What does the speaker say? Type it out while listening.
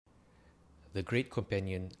The great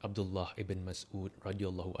companion Abdullah Ibn Mas'ud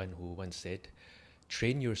radiallahu anhu once said,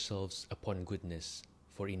 "Train yourselves upon goodness,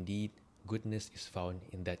 for indeed goodness is found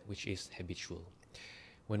in that which is habitual."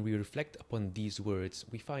 When we reflect upon these words,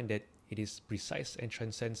 we find that it is precise and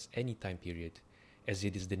transcends any time period, as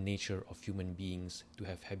it is the nature of human beings to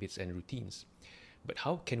have habits and routines. But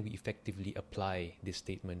how can we effectively apply this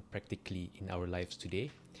statement practically in our lives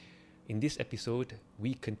today? In this episode,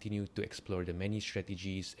 we continue to explore the many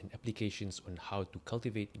strategies and applications on how to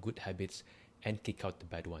cultivate good habits and kick out the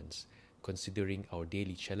bad ones, considering our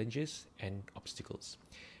daily challenges and obstacles.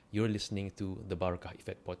 You're listening to the Barakah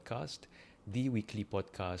Effect podcast, the weekly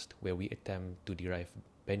podcast where we attempt to derive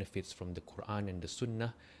benefits from the Quran and the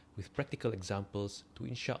Sunnah with practical examples to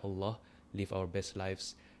insha'Allah live our best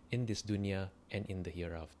lives in this dunya and in the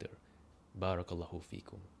hereafter. Barakallahu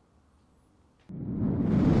feekum.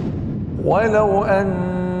 ولو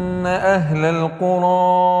أن أهل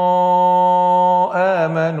القرى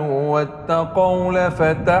آمنوا واتقوا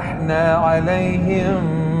لفتحنا عليهم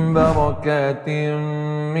بركات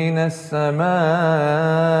من السماء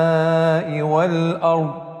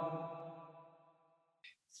والأرض.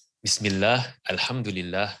 Bismillah,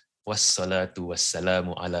 Alhamdulillah, wassalatu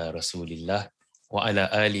wassalamu ala Rasulillah wa ala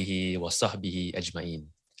alihi wa sahbihi ajma'in.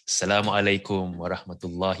 Assalamualaikum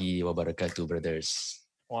warahmatullahi wabarakatuh, brothers.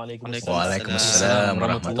 Waalaikumsalam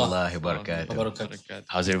warahmatullahi wabarakatuh.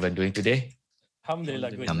 How's everyone doing today? Alhamdulillah,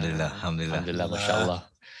 good. Alhamdulillah, mashallah.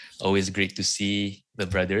 Always great to see the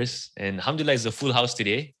brothers. And alhamdulillah, it's a full house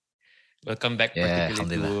today. Welcome back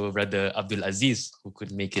particularly to Brother Abdul Aziz, who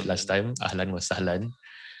couldn't make it last time. Ahlan wa sahlan.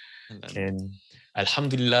 And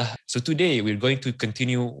alhamdulillah. So today we're going to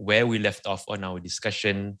continue where we left off on our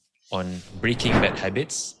discussion on breaking bad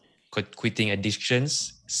habits, quitting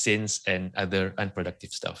addictions, sins, and other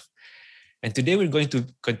unproductive stuff. And today we're going to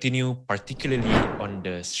continue particularly on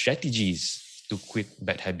the strategies to quit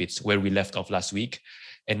bad habits where we left off last week,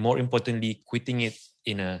 and more importantly, quitting it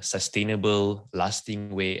in a sustainable,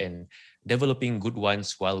 lasting way and developing good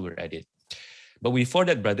ones while we're at it. But before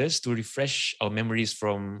that, brothers, to refresh our memories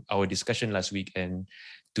from our discussion last week and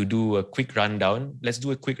to do a quick rundown, let's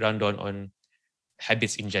do a quick rundown on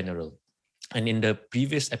habits in general. And in the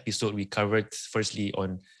previous episode, we covered firstly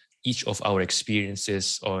on each of our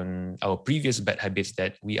experiences on our previous bad habits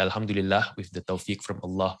that we, alhamdulillah, with the tawfiq from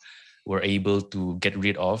Allah, were able to get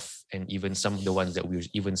rid of, and even some of the ones that we were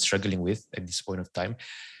even struggling with at this point of time.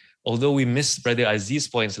 Although we missed Brother Aziz's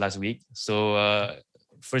points last week, so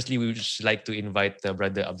firstly, we would just like to invite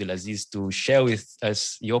Brother Abdul Aziz to share with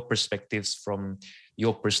us your perspectives from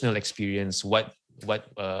your personal experience, what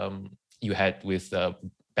you had with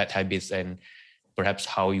bad habits, and perhaps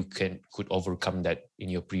how you could overcome that in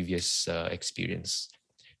your previous experience.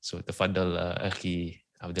 So, tafadal Akhi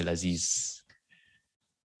Abdul Aziz.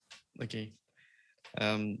 Okay.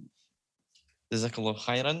 Jazakallah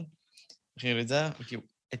khairan. Okay,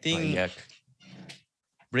 I think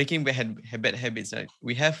breaking bad habits, right?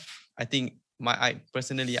 We have, I think, I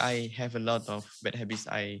personally have a lot of bad habits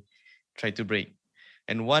I try to break.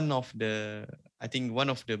 And one of the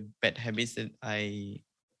bad habits that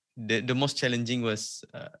the most challenging was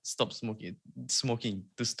to stop smoking.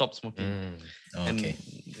 Okay. And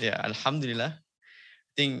yeah, alhamdulillah, I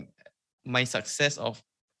think my success of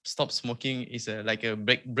stop smoking is like a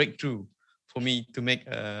breakthrough for me to make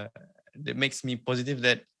that makes me positive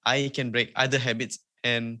that I can break other habits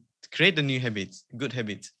and create the new habits, good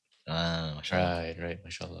habits. Right,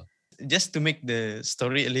 mashallah. Just to make the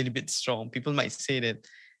story a little bit strong, people might say that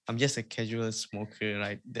I'm just a casual smoker,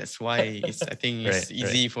 right? That's why I think it's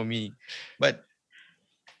easy for me. But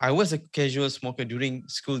I was a casual smoker during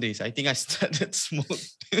school days. I think I started smoke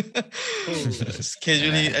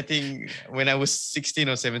casually, I think when I was 16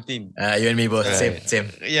 or 17. You and me both, same.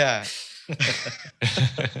 Yeah.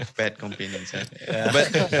 Bad companions. Right? Yeah.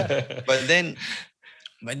 But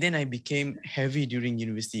then I became heavy during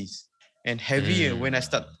universities and heavier when I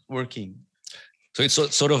start working. So it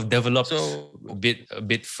sort of developed a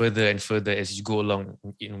bit further and further as you go along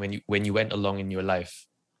when you went along in your life.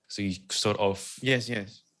 So you sort of yes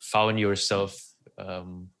found yourself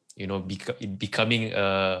becoming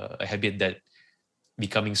a habit that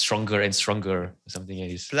becoming stronger and stronger, something like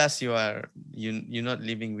this. Plus you're not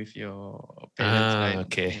living with your parents, right?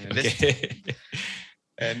 Okay.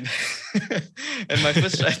 And my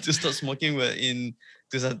first try to stop smoking were in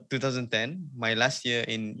 2010, my last year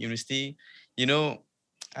in university. During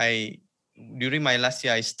my last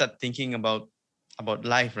year, I start thinking about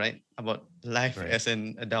life, right? About life as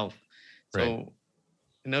an adult. So,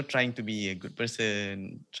 trying to be a good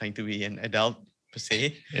person, trying to be an adult per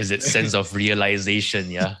se. Is it sense of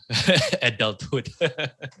realization, yeah? Adulthood.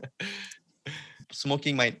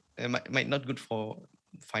 smoking might not good for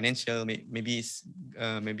financial. Maybe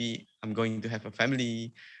I'm going to have a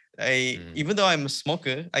family. Even though I'm a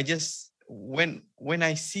smoker, I just when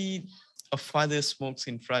I see a father smokes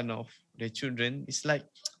in front of their children, it's like,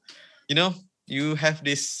 you have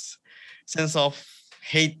this sense of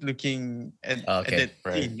hate looking at that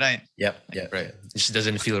thing, right? Yep. Right. It just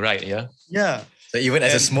doesn't feel right, yeah? Yeah. So even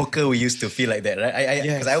as a smoker, we used to feel like that, right?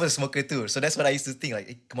 Because I Yes. was a smoker too. So that's what I used to think, like,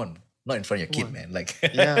 hey, come on, not in front of your kid, man. Like,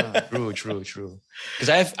 Yeah. True.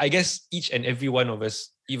 Because I guess each and every one of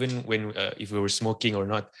us, even when if we were smoking or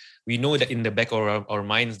not, we know that in the back of our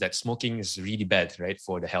minds that smoking is really bad, right,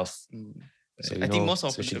 for the health. So I think most of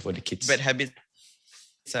especially for the kids. bad habits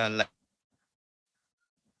are like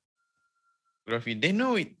they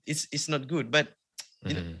know it's not good, but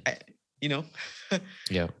yeah,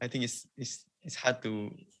 I think it's hard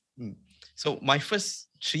to. So my first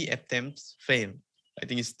 3 attempts failed. I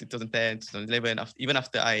think it's 2010, 2011. Even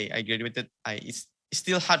after I graduated, it's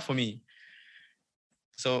still hard for me.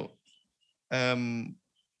 So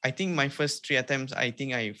I think my first 3 attempts, I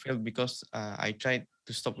think I failed because I tried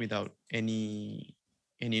to stop without any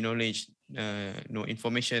knowledge, no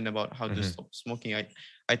information about how to stop smoking. I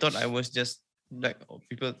thought I was just like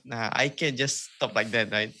people. I can just stop like that,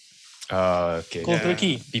 right? Okay. Cold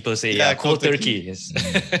turkey. People say, cold turkey. Yes.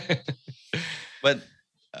 But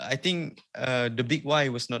I think the big why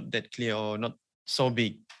was not that clear or not so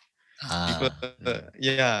big. Because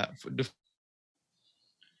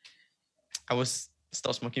I was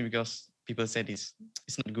stop smoking because people said it's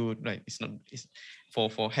not good, right? It's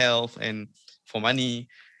for health and for money.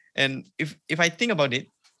 And if I think about it,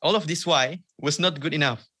 all of this why was not good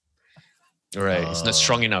enough. Right. It's not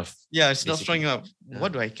strong enough. Yeah, it's not strong enough.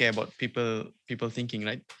 What do I care about people thinking,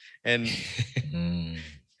 right? And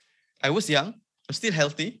I was young, I'm still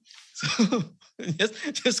healthy. So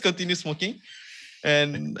just continue smoking.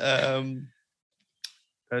 And to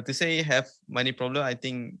say have money problem, I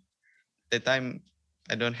think that time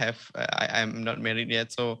I don't have, I'm not married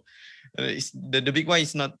yet. So it's, the big why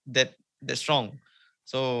is not that strong.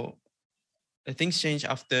 So things changed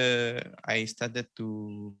after I started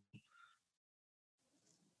to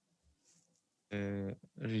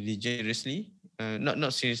religiously,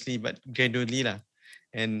 not seriously, but gradually lah,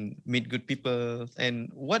 and meet good people. And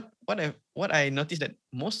what I noticed that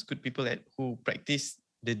most good people who practice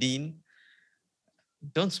the deen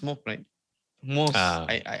don't smoke, right? Most,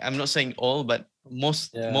 I'm not saying all, but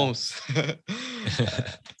most.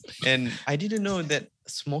 And I didn't know that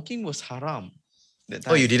smoking was haram. That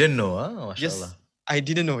time. Oh, you didn't know? Oh, yes, mashallah. I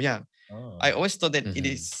didn't know. Yeah, I always thought that it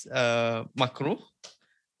is makruh.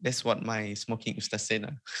 That's what my smoking ustaz said.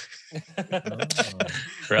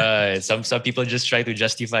 Right. Some people just try to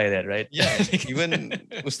justify that, right? Yeah. Even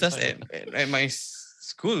ustaz at my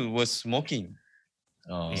school was smoking.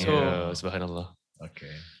 So subhanallah. Okay.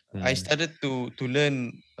 I started to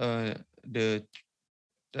learn the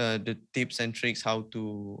tips and tricks how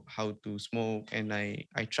to smoke, and I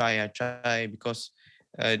try because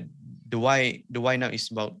the why now is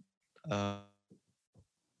about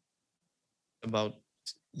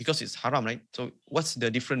because it's haram, right? So what's the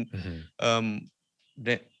different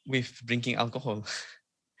that with drinking alcohol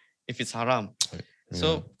if it's haram?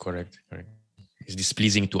 So correct. It's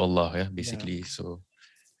displeasing to Allah, yeah, basically. So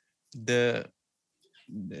the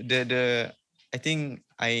I think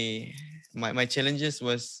my challenges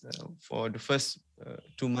was for the first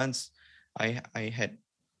 2 months I had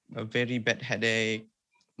a very bad headache,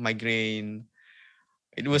 migraine.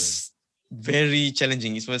 It was very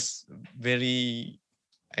challenging. It was very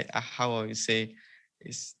how I would say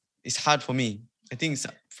it's hard for me. I think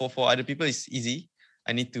for other people it's easy.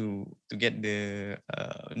 I need to get the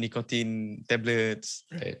nicotine tablets,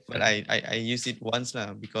 right. But I use it once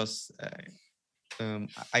lah because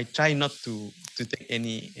I try not to take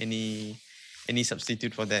any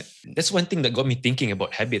substitute for that. That's one thing that got me thinking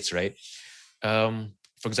about habits, right?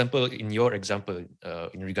 For example, in your example,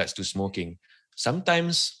 in regards to smoking,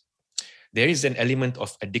 sometimes there is an element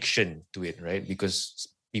of addiction to it, right? Because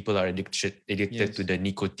people are addicted Yes. to the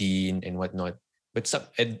nicotine and whatnot. But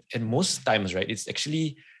and most times, right, it's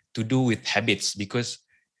actually to do with habits, because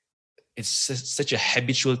it's such a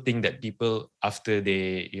habitual thing that people, after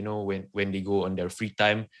they, when they go on their free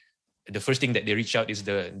time, the first thing that they reach out is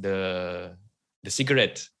the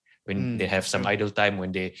cigarette. When they have some idle time,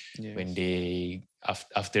 when they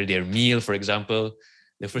after their meal, for example,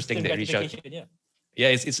 the first thing they reach out. Yeah,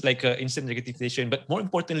 it's like an instant gratification. But more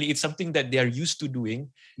importantly, it's something that they are used to doing.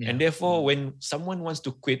 And therefore, when someone wants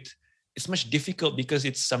to quit, it's much difficult because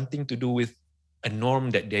it's something to do with a norm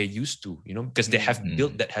that they're used to, because they have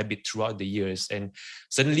built that habit throughout the years. And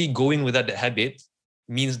suddenly going without that habit,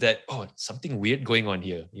 means that, oh, something weird going on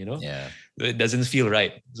here, Yeah. It doesn't feel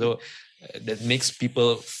right. So that makes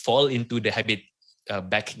people fall into the habit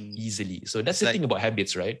back easily. So that's the thing about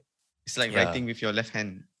habits, right? It's like writing with your left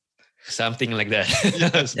hand. Something like that.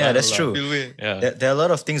 Yeah, that's true. Yeah. There are a lot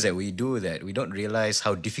of things that we do that we don't realize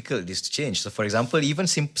how difficult it is to change. So, for example, even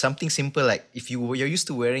something simple like if you're used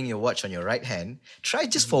to wearing your watch on your right hand, try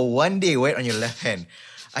just for one day wear it on your left hand.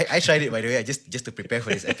 I tried it, by the way, just to prepare for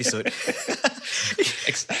this episode.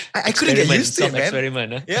 I couldn't get used to it, man.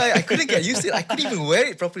 Experiment, huh? Yeah, I couldn't get used to it. I couldn't even wear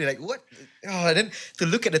it properly. Like what? Oh, then to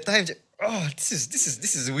look at the time, oh, this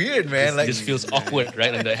is weird, man. Like this feels awkward,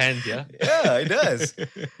 right, on the hand, yeah. Yeah, it does.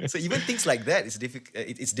 So even things like that is difficult.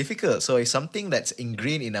 It's difficult. So it's something that's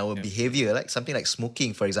ingrained in our behavior, like something like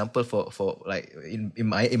smoking, for example. For like in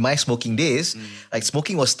my smoking days, like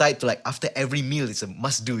smoking was tied to like after every meal, it's a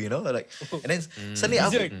must do, Like and then suddenly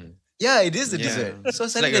yeah, it is the dessert. So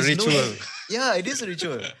suddenly like a ritual. Yeah, it is a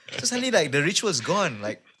ritual. So suddenly like the ritual's gone.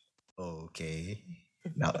 Like, oh, okay.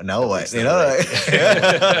 Now what? Like,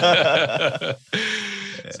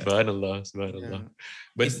 Subhanallah. Yeah.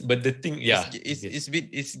 But the thing,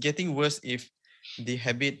 it's getting worse if the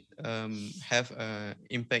habit have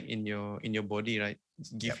impact in your body, right?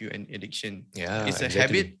 Give you an addiction. Yeah, It's a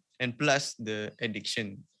habit and plus the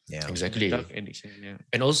addiction. yeah, exactly. Drug addiction. Yeah.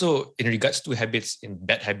 And also in regards to habits, in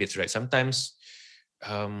bad habits, right? Sometimes,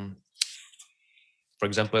 for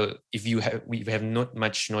example, if we have not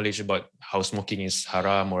much knowledge about how smoking is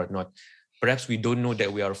haram or not, perhaps we don't know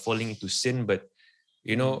that we are falling into sin. But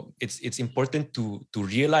it's important to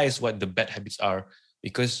realize what the bad habits are,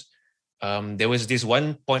 because there was this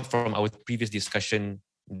one point from our previous discussion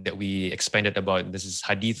that we expanded about. This is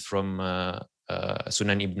hadith from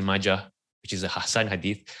Sunan Ibn Majah, which is a Hasan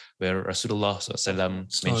hadith, where Rasulullah SAW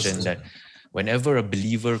mentioned that whenever a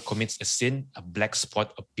believer commits a sin, a black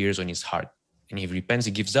spot appears on his heart. And if he repents,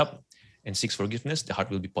 he gives up and seeks forgiveness, the heart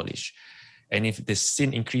will be polished. And if the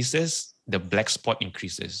sin increases, the black spot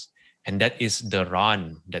increases. And that is the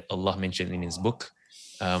ran that Allah mentioned in his book,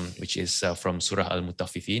 which is from Surah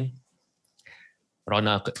Al-Mutaffifin.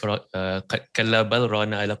 Rana kallabal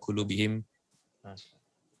rana ala kulubihim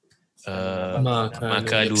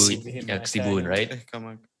makalu yaksibun, right?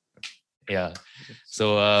 Yeah.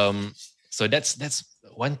 So that's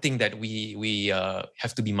one thing that we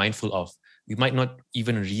have to be mindful of. We might not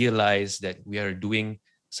even realize that we are doing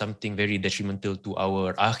something very detrimental to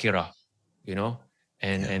our akhirah,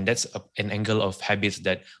 and that's an angle of habits,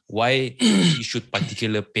 that why you should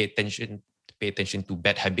particularly pay attention to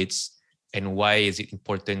bad habits, and why is it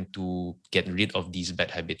important to get rid of these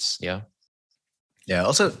bad habits. Yeah.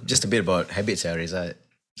 Also, just a bit about habits, Reza.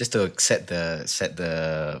 Just to set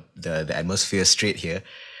the atmosphere straight here,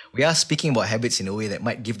 we are speaking about habits in a way that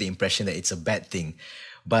might give the impression that it's a bad thing.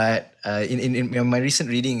 But in my recent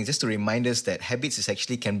reading, just to remind us that habits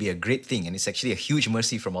can be a great thing, and it's actually a huge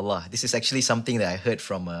mercy from Allah. This is actually something that I heard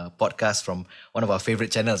from a podcast from one of our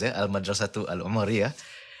favorite channels, Al Madrasatu Al Umariyah,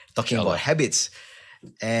 talking about habits.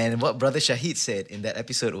 And what Brother Shahid said in that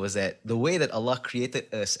episode was that the way that Allah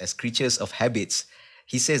created us as creatures of habits,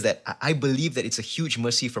 he says that I believe that it's a huge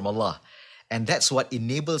mercy from Allah. And that's what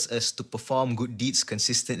enables us to perform good deeds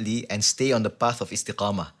consistently and stay on the path of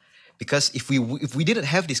istiqamah. Because if we didn't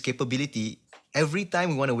have this capability, every time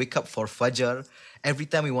we want to wake up for Fajr, every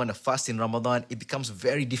time we want to fast in Ramadan, it becomes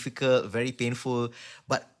very difficult, very painful.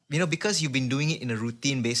 But because you've been doing it in a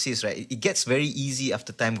routine basis, right? It gets very easy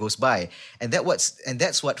after time goes by, and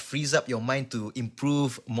that's what frees up your mind to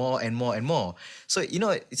improve more and more and more. So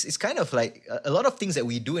it's kind of like a lot of things that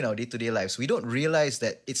we do in our day-to-day lives. We don't realize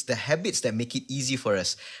that it's the habits that make it easy for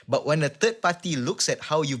us. But when a third party looks at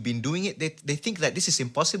how you've been doing it, they think that this is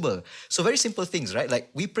impossible. So very simple things, right? Like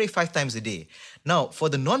we pray 5 times a day. Now for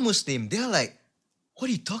the non-Muslim, they're like, what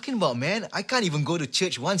are you talking about, man? I can't even go to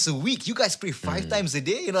church once a week. You guys pray 5 times a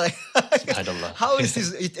day? How is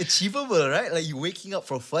this achievable, right? Like you waking up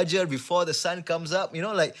for Fajr before the sun comes up,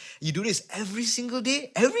 like you do this every single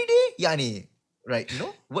day, every day? Yani, right?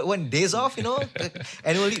 When days off,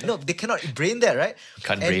 annually, no, they cannot brain that, right?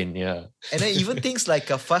 Yeah. And then even things like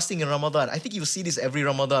fasting in Ramadan. I think you see this every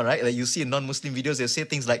Ramadan, right? Like you see in non-Muslim videos, they'll say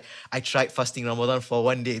things like, I tried fasting Ramadan for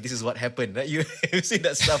 1 day. This is what happened. Right? You see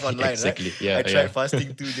that stuff online, exactly. Right? Yeah, I tried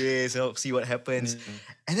fasting 2 days, see what happens.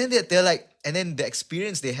 And then they're like, and then the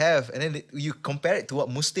experience they have, and then you compare it to what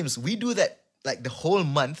Muslims, we do that like the whole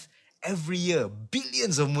month, every year,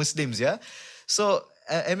 billions of Muslims, yeah? So,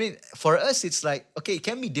 I mean, for us, it's like, okay, it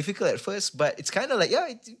can be difficult at first, but it's kind of like,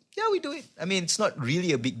 we do it. I mean, it's not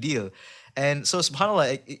really a big deal. And so,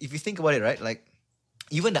 subhanAllah, if you think about it, right, like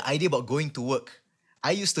even the idea about going to work,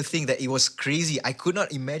 I used to think that it was crazy. I could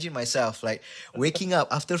not imagine myself like waking up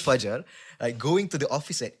after Fajr, like going to the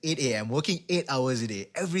office at 8 a.m., working 8 hours a day,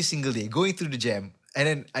 every single day, going through the jam. And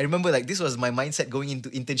then I remember like this was my mindset going into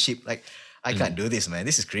internship. Like, I can't do this, man.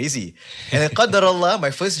 This is crazy. And then Qadar Allah, my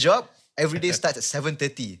first job, every day starts at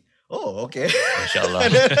 7:30. Oh, okay. Inshallah.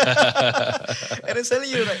 And then suddenly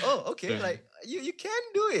you're like, oh, okay, like you can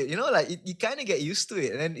do it, you know, like you kind of get used to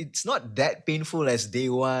it, and then it's not that painful as day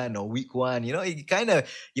one or week one, you know, it kind of,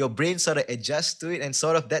 your brain sort of adjusts to it, and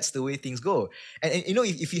sort of that's the way things go. And you know,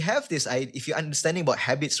 if you have this, if you're understanding about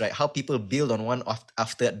habits, right, how people build on one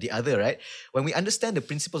after the other, right, when we understand the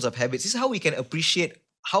principles of habits, this is how we can appreciate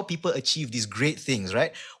how people achieve these great things,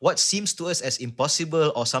 right? What seems to us as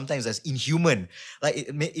impossible or sometimes as inhuman, like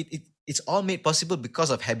it's all made possible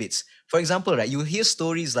because of habits. For example, right, you hear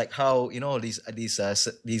stories like how, you know, these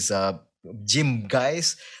gym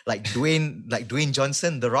guys like Dwayne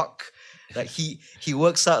Johnson, The Rock, like he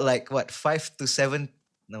works out like what 5 to 7.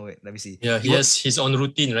 No, wait, let me see. Yeah, he has his own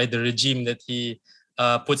routine, right? The regime that he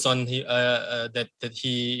puts on, that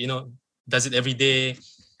he, you know, does it every day.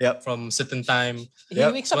 Yep. From certain time. He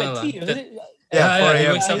wakes up at 3, isn't it? Yeah, 4 a.m. He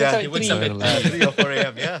wakes up at 3 or 4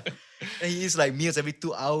 a.m. Yeah. And he eats like meals every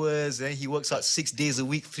 2 hours. Then he works out 6 days a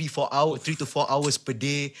week, 3 to 4 hours per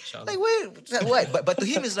day. Like, wait, what? But to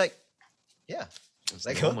him, it's like, yeah, it's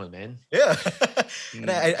like normal, man. Yeah. And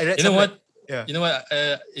I read. You know what? Yeah. You know what?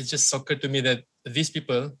 It just occurred to me that these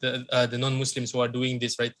people, the non-Muslims who are doing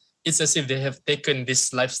this, right? It's as if they have taken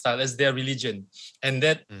this lifestyle as their religion, and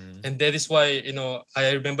that is why, you know,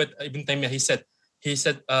 I remember Ibn Taymiyyah, he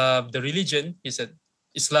said the religion, he said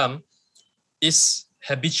Islam is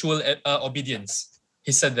habitual obedience.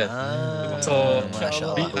 He said that. So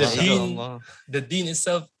the deen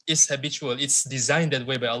itself is habitual. It's designed that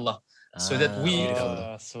way by Allah, so that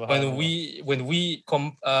when we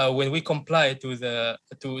comply to the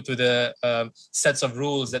sets of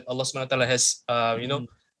rules that Allah Subhanahu wa Taala has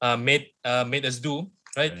made us do,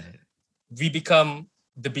 right? We become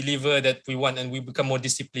the believer that we want, and we become more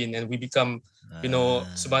disciplined, and we become, you know,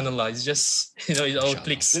 subhanallah. It's just, you know, it all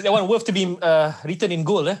clicks. That one worth to be written in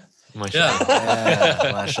gold, eh?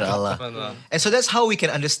 MashaAllah. And so that's how we can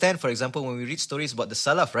understand, for example, when we read stories about the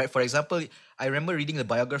Salaf, right? For example, I remember reading the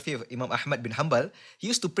biography of Imam Ahmad bin Hanbal. He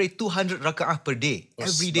used to pray 200 raka'ah per day,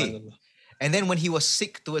 every day. And then when he was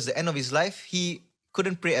sick towards the end of his life, he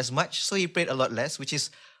couldn't pray as much, so he prayed a lot less, which is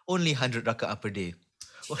only 100 raka'ah per day.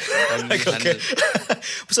 Like, okay.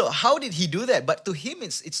 So how did he do that? But to him,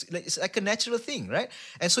 it's like a natural thing, right?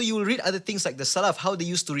 And so you will read other things like the Salaf, how they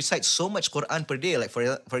used to recite so much Quran per day. Like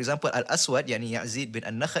for example, Al-Aswad, yani Yazid bin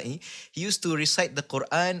An-Nakhai, he used to recite the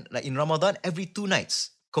Quran like in Ramadan every 2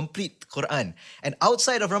 nights, complete Quran. And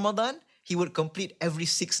outside of Ramadan, he would complete every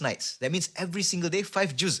 6 nights. That means every single day,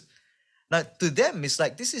 5 juz. Now, to them, it's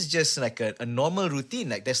like, this is just like a normal routine.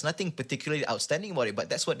 Like, there's nothing particularly outstanding about it, but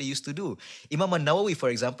that's what they used to do. Imam An-Nawawi, for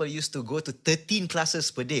example, used to go to 13 classes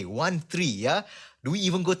per day, 1-3, yeah? Do we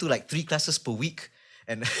even go to like 3 classes per week?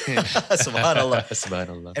 And subhanallah.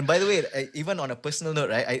 Subhanallah. And by the way, even on a personal note,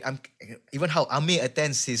 right, I'm even how Amir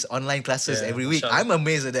attends his online classes every week, I'm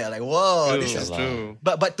amazed at that. Like, whoa, this is true.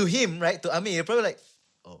 But to him, right, to Amir, you're probably like,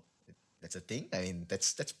 that's a thing. I mean,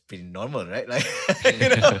 that's pretty normal, right? Like, you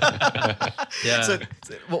know? Yeah. So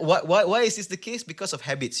why is this the case? Because of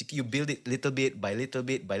habits. You build it little bit by little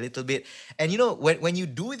bit by little bit, and you know when you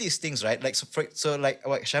do these things, right? Like so like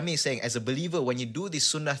what Shami is saying, as a believer, when you do these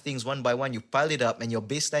sunnah things one by one, you pile it up, and your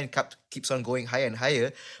baseline keeps on going higher and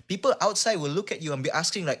higher. People outside will look at you and be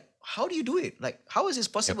asking like, "How do you do it? Like, how is this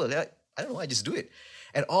possible?" They're like, "I don't know. I just do it."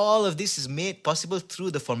 And all of this is made possible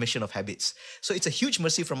through the formation of habits. So it's a huge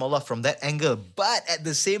mercy from Allah from that angle. But at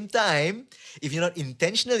the same time, if you're not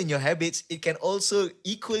intentional in your habits, it can also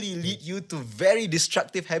equally lead you to very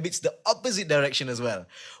destructive habits, the opposite direction as well.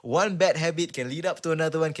 One bad habit can lead up to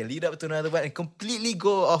another one, and completely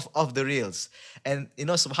go off the rails. And you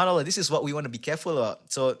know, subhanAllah, this is what we want to be careful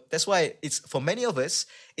about. So that's why it's, for many of us,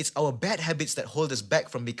 it's our bad habits that hold us back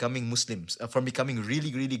from becoming Muslims, from becoming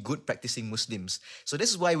really, really good practicing Muslims. So this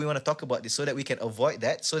is why we want to talk about this, so that we can avoid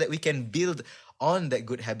that, so that we can build on that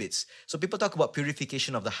good habits. So people talk about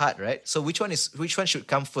purification of the heart, right? So which one should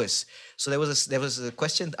come first? So there was a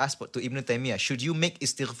question asked to Ibn Taymiyyah: should you make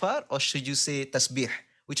istighfar or should you say tasbih?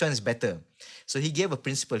 Which one is better? So he gave a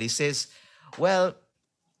principle. He says, well,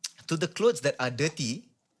 to the clothes that are dirty,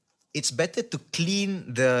 it's better to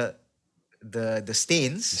clean the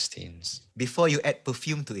stains before you add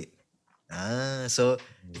perfume to it. So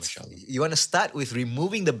you want to start with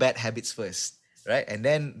removing the bad habits first, right? And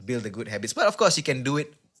then build the good habits. But of course, you can do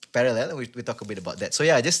it parallel. We talk a bit about that. So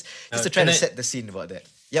yeah, just to try to set the scene about that.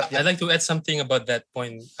 I'd like to add something about that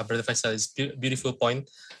point, Brother Faisal. It's beautiful point.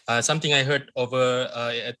 Something I heard over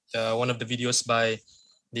at one of the videos by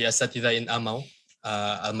the Asatidha in Amau,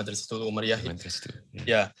 Al-Madrasatul Umariyah.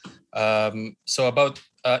 Yeah. So about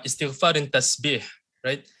istighfar and tasbih,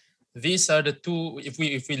 right? These are the two, if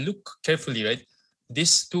we look carefully, right?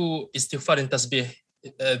 These two, istighfar and tasbih,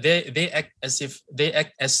 they act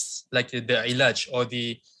as like the ilaj or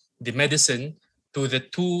the medicine to the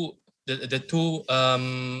two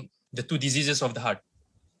diseases of the heart.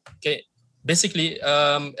 Okay, basically,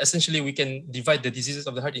 essentially, we can divide the diseases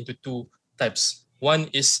of the heart into two types. One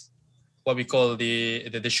is what we call the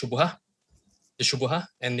shubha,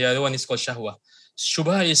 and the other one is called shahwa.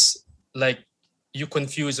 Shubha is like you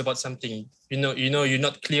confused about something. You're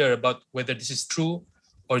not clear about whether this is true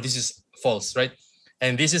or this is false, right?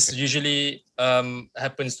 And this is usually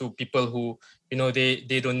happens to people who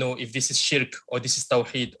they don't know if this is shirk or this is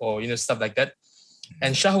tawheed or stuff like that.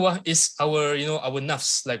 And shahwa is our our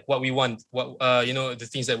nafs, like what we want, what the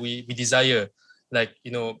things that we desire, like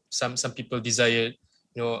some people desire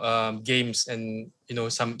games, and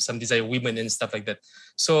some desire women and stuff like that.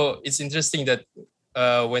 So it's interesting that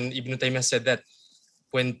when Ibn Taymiyyah said that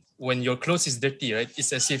when your clothes is dirty, right,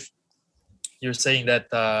 it's as if you're saying that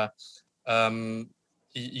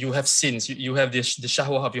you have sins, you have the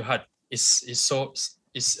shahwa of your heart is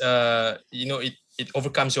it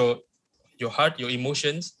overcomes your heart, your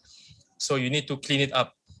emotions. So you need to clean it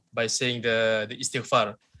up by saying the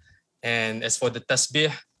istighfar. And as for the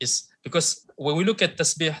tasbih, is because when we look at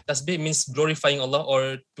tasbih means glorifying Allah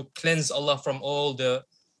or to cleanse Allah from all the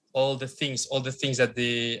things that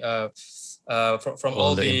from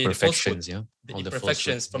all the imperfections, the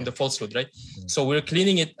imperfections from the falsehood, right? So we're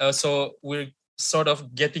cleaning it. So we're sort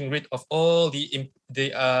of getting rid of all the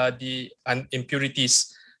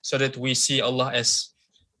impurities, so that we see Allah as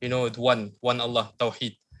one Allah,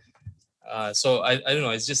 tawheed. So I don't know,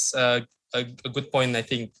 it's just a good point, I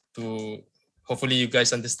think, to hopefully you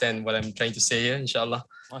guys understand what I'm trying to say here, inshallah.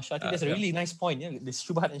 I think that's a really nice point, this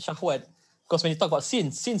shubhat and shahwat, because when you talk about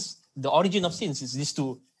sins, the origin of sins is these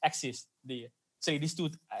two axes, these two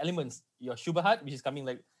elements, your shubhat, which is coming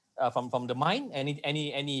like from the mind, and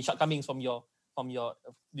any shortcomings from your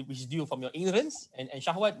which is due from your ignorance, and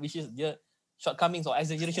shahwat, which is the shortcomings or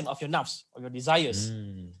exaggeration of your nafs or your desires.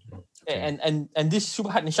 Okay. And this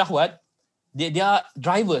shubhat and shahwat, they are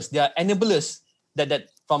drivers, they are enablers that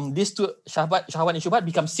from these two, shahwat and shubhat,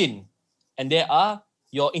 become sin. And they are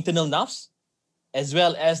your internal nafs as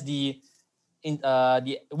well as the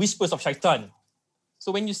whispers of shaitan.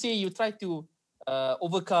 So when you say you try to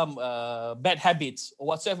overcome bad habits or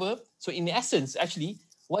whatsoever, so in essence, actually,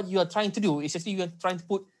 what you are trying to do is actually you are trying to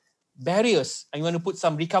put barriers, and you want to put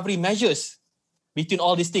some recovery measures between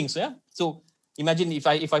all these things. Yeah. So imagine if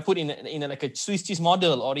I put in like a Swiss cheese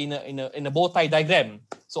model or in a bow tie diagram.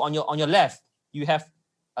 So on your left you have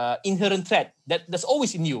inherent threat that's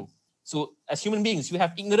always in you. So as human beings, you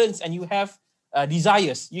have ignorance and you have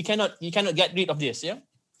desires. You cannot get rid of this. Yeah.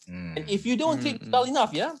 And if you don't treat well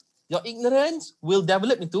enough, your ignorance will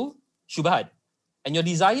develop into shubhat, and your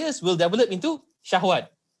desires will develop into shahwat.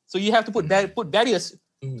 So you have to put barriers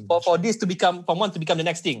for this to become, from one to become the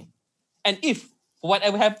next thing. And if for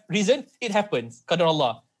whatever reason it happens, qadar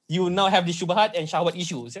Allah, you now have the shubhat and shahwat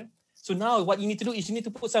issues. Yeah? So now what you need to do is you need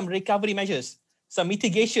to put some recovery measures, some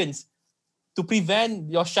mitigations to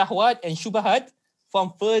prevent your shahwat and shubhat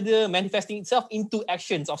from further manifesting itself into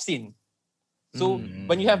actions of sin. So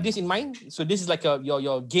when you have this in mind, so this is like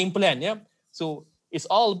your game plan. Yeah. So it's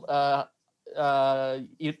all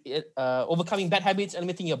overcoming bad habits,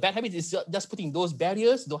 eliminating your bad habits, is just putting those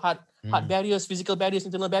barriers, the heart barriers, physical barriers,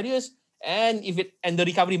 internal barriers, and the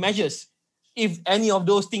recovery measures, if any of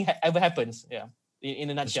those things ever happens. Yeah, in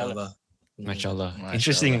a nutshell. Mashallah.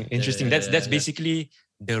 Interesting. That's basically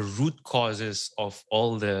the root causes of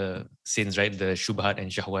all the sins, right? The shubhat and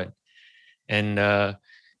shahwat. And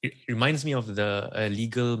it reminds me of the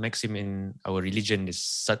legal maxim in our religion is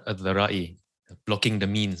sad ad-dhara'i, blocking the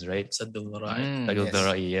means, right? Sad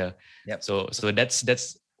ad-dhara'i, yeah. Yep. So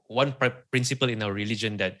that's one principle in our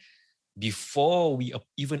religion, that before we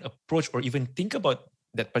even approach or even think about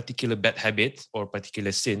that particular bad habit or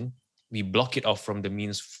particular sin, we block it off from the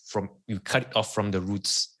means, we cut it off from the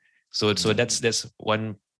roots. So that's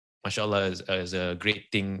one, mashallah, is a great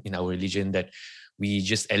thing in our religion, that we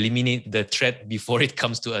just eliminate the threat before it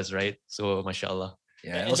comes to us, right? So mashallah.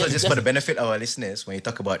 Yeah, also just for the benefit of our listeners, when you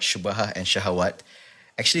talk about shubha and shahawat,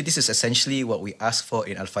 actually this is essentially what we ask for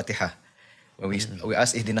in Al-Fatiha. When we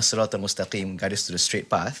ask ihdinas siratal mustaqim, guide us to the straight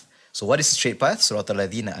path. So what is the straight path? Siratal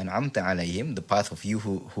ladhina an'amta alayhim, the path of you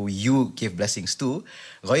who you give blessings to.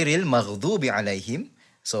 Ghairil maghdubi alayhim,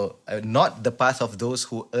 So not the path of those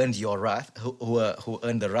who earned your wrath, who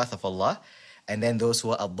earned the wrath of Allah, and then those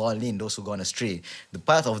who are ad-dallin, those who gone astray. The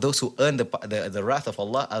path of those who earn the wrath of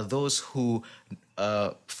Allah are those who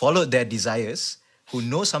followed their desires, who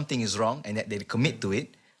know something is wrong and that they commit to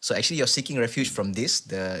it. So actually, you're seeking refuge from this,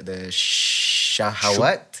 the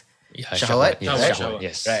shahawat. Shahawat, yeah, right? shahwat,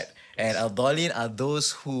 yes. Right. And ad-dallin are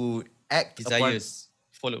those who act Desires.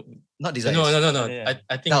 Follow. not desires. No. Yeah.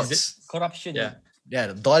 I think Doubts. is it, Corruption. yeah.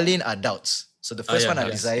 Yeah, dallin are doubts. So the first yeah, one are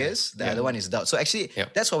yes, desires, the other one is doubt. So actually,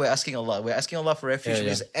 Yep. that's what we're asking Allah. We're asking Allah for refuge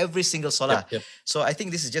with every single salah. Yep. So I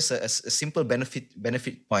think this is just a simple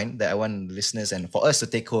benefit point that I want listeners and for us to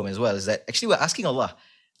take home as well, is that actually we're asking Allah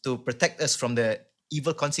to protect us from the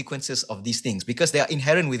evil consequences of these things because they are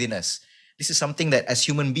inherent within us. This is something that as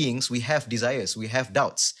human beings, we have desires, we have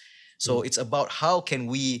doubts. So it's about how can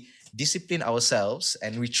we discipline ourselves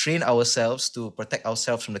and retrain ourselves to protect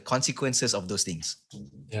ourselves from the consequences of those things.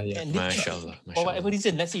 Yeah. And Mashallah. for whatever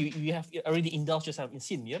reason, let's say you have already indulged yourself in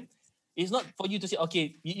sin, yeah? It's not for you to say,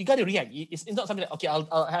 okay, you got to react. It's not something like, okay,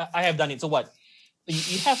 I have done it, so what?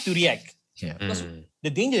 You have to react. Yeah. Because the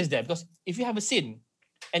danger is there, because if you have a sin,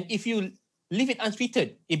 and if you leave it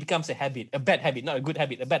untreated, it becomes a habit, a bad habit, not a good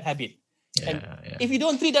habit, a bad habit. And if you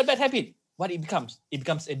don't treat that bad habit, what it becomes? It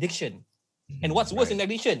becomes addiction. And what's worse in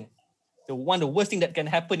addiction? The worst thing that can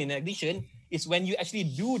happen in addiction is when you actually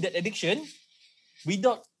do that addiction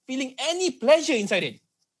without feeling any pleasure inside it.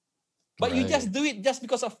 But you just do it just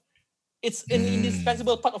because of it's an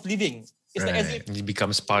indispensable part of living. It's like as if It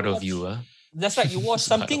becomes part of you. that's right. You watch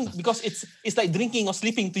something because it's like drinking or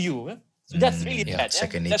sleeping to you. So that's really sad.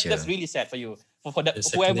 second That's nature. really sad for you. For that The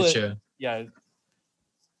second whoever. nature. Yeah.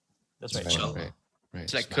 That's right. Right.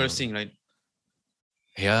 It's like cursing, right?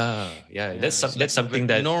 Yeah. That's it's like something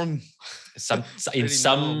the that norm. in Very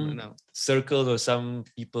some norm now. circles or some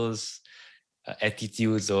people's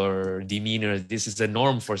attitudes or demeanor, this is the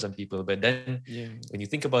norm for some people. But then when you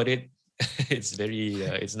think about it, it's very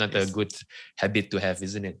it's not a good habit to have,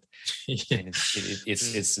 isn't it? And it's You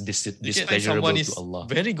can find displeasurable someone to is Allah.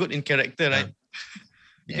 very good in character, right?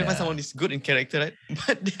 You can find Yeah. someone is good in character, right?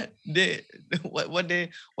 But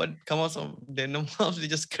what comes out of their mouths, they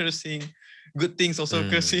just cursing. Good things also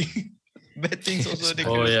cursing. Bad things also they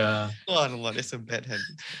Oh curse. yeah. Oh Allah, that's a bad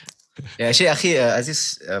habit. Yeah, actually, Akhi,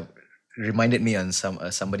 Aziz reminded me on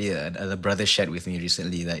somebody, a brother shared with me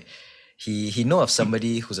recently. Like he know of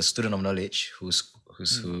somebody who's a student of knowledge, who's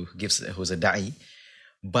a da'i,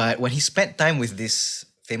 but when he spent time with this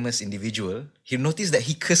famous individual, he noticed that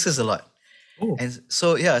he curses a lot. Oh. And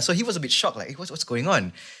so he was a bit shocked, like what's going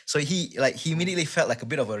on? So he immediately felt like a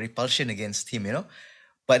bit of a repulsion against him, you know.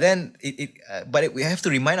 But then we have to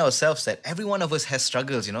remind ourselves that every one of us has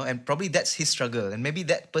struggles, you know, and probably that's his struggle, and maybe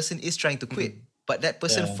that person is trying to quit, but that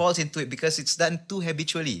person falls into it because it's done too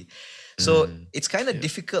habitually. So it's kind of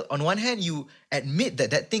difficult. On one hand, you admit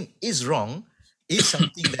that thing is wrong, is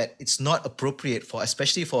something that it's not appropriate for,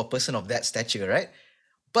 especially for a person of that stature, right?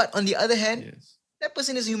 But on the other hand, that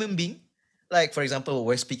person is a human being. Like, for example, what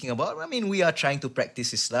we're speaking about, I mean, we are trying to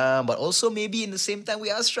practice Islam, but also maybe in the same time,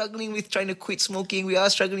 we are struggling with trying to quit smoking. We are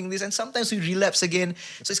struggling with this, and sometimes we relapse again.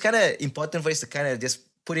 So it's kind of important for us to kind of just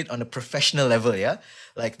put it on a professional level, yeah?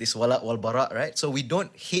 Like this wala wal bara, right? So we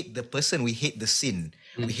don't hate the person, we hate the sin.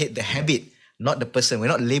 We hate the habit, not the person.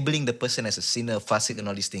 We're not labeling the person as a sinner, fasik, and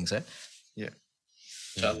all these things, right? Yeah.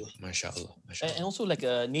 Mashallah. And also like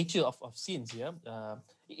nature of sins, yeah.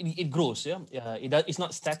 It grows, yeah. It's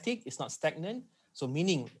not static, it's not stagnant. So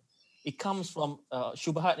meaning it comes from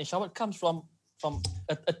shubhat and shahwat comes from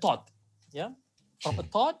a thought, yeah. From a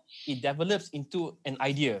thought, it develops into an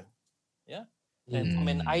idea, yeah. And from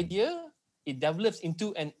an idea, it develops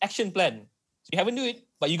into an action plan. So you haven't do it,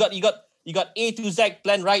 but you got A to Z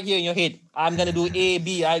plan right here in your head. I'm gonna do A,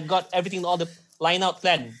 B. I got everything, all the line out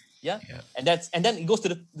plan. Yeah. And then it goes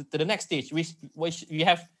to the next stage, which you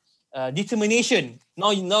have determination.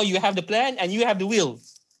 Now you have the plan and you have the will,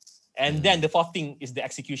 and then the fourth thing is the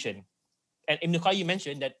execution. And Ibn Qayyim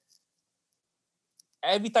mentioned that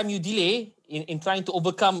every time you delay in trying to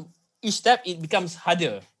overcome each step, it becomes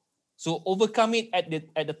harder. So overcome it at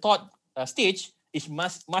the thought stage is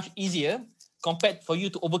much easier compared for you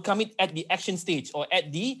to overcome it at the action stage or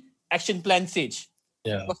at the action plan stage.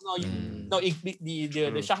 Yeah. Because now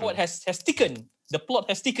the shahwat has thickened, the plot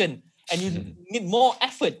has thickened, and you need more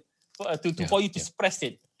effort for you to suppress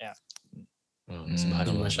it. Yeah.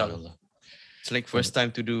 Subhanallah. Mashallah. It's like first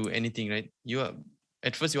time to do anything, right?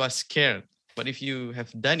 At first you are scared, but if you have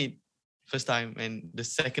done it first time and the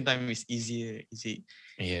second time is easier.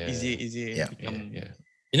 Yeah. Become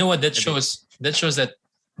You know what that shows? That shows that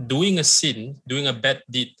doing a sin, doing a bad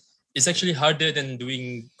deed, it's actually harder than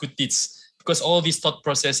doing good deeds, because all this thought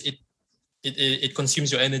process, it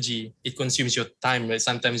consumes your energy, it consumes your time, right?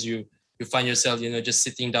 Sometimes you find yourself, just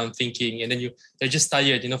sitting down thinking, and then you're just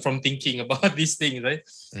tired, from thinking about these things, right?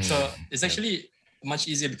 So it's actually much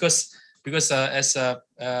easier because as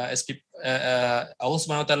people, Allah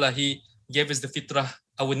Subhanahu wa Taala, He gave us the fitrah.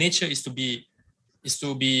 Our nature is to be,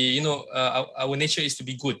 our nature is to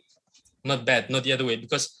be good, not bad, not the other way.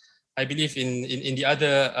 Because I believe in the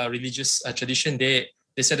other religious tradition, they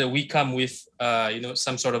said that we come with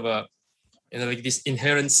some sort of a like this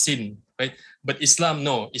inherent sin, right? But Islam,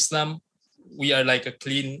 no. Islam, we are like a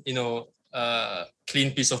clean,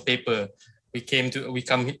 clean piece of paper. We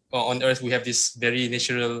come on earth. We have this very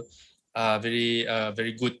natural,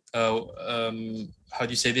 very good. How do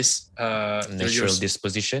you say this? Natural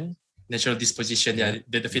disposition. Natural disposition, yeah,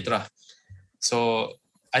 the fitrah. So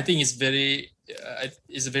I think it's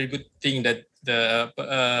a very good thing that the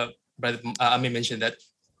Brother Amir mentioned, that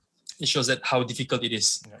it shows that how difficult it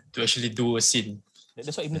is to actually do a sin.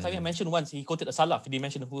 That's what Ibn Taymiyyah mentioned once. He quoted a Salaf. He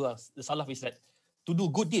mentioned who the Salaf is, that to do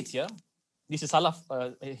good deeds. Yeah, this is Salaf.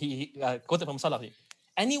 He quoted from Salaf.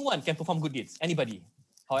 Anyone can perform good deeds. Anybody.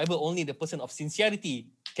 However, only the person of sincerity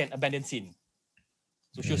can abandon sin.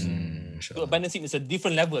 So shows to abandon sin is a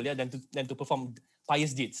different level, yeah, than to perform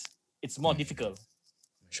pious deeds. It's more difficult.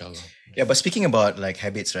 Inshallah. Yeah, but speaking about like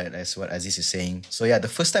habits, right, as what Aziz is saying. So yeah, the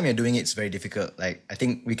first time you're doing it's very difficult. Like, I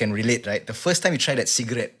think we can relate, right? The first time you try that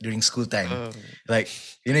cigarette during school time, like,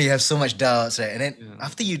 you have so much doubts, right? And then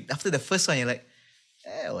after the first one, you're like,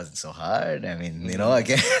 it wasn't so hard. I mean, I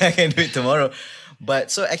can do it tomorrow.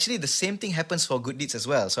 But so actually the same thing happens for good deeds as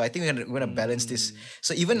well. So I think we're gonna balance this.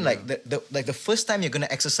 So even like the first time you're gonna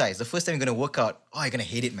exercise, the first time you're gonna work out, you're gonna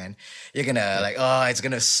hate it, man. You're gonna it's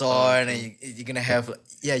gonna sore, and you're gonna have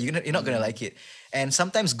you're not gonna like it. And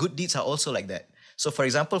sometimes good deeds are also like that. So for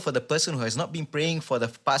example, for the person who has not been praying for the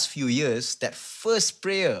past few years, that first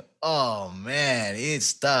prayer, oh man,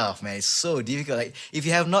 it's tough, man. It's so difficult. Like, if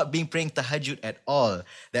you have not been praying tahajjud at all,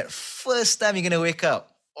 that first time you're gonna wake up,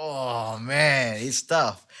 oh man, it's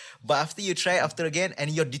tough. But after you try after again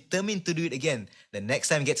and you're determined to do it again, the next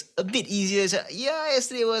time gets a bit easier. So,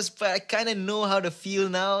 yesterday was, but I kind of know how to feel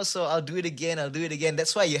now, so I'll do it again.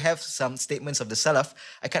 That's why you have some statements of the Salaf.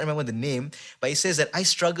 I can't remember the name, but he says that I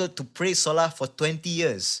struggled to pray Salah for 20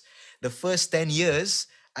 years. The first 10 years,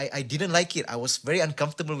 I didn't like it. I was very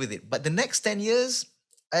uncomfortable with it. But the next 10 years,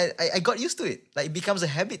 I got used to it. Like, it becomes a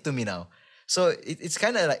habit to me now. So it's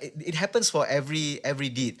kind of like, it happens for every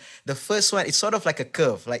deed. The first one, it's sort of like a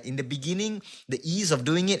curve. Like in the beginning, the ease of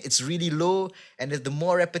doing it, it's really low. And the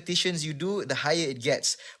more repetitions you do, the higher it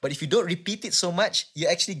gets. But if you don't repeat it so much, you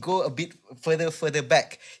actually go a bit further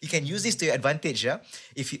back. You can use this to your advantage,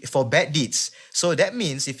 for bad deeds. So that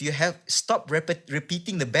means if you have stopped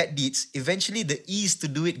repeating the bad deeds, eventually the ease to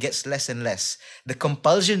do it gets less and less. The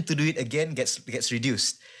compulsion to do it again gets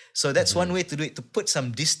reduced. So that's one way to do it, to put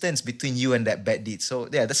some distance between you and that bad deed. So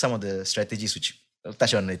yeah, that's some of the strategies which I'll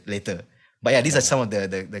touch on later. But yeah, these are some of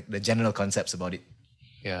the general concepts about it.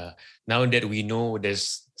 Yeah. Now that we know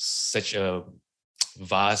there's such a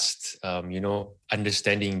vast,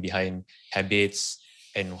 understanding behind habits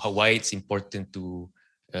and why it's important to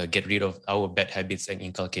get rid of our bad habits and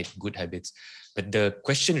inculcate good habits. But the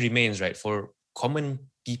question remains, right, for common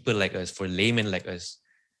people like us, for laymen like us,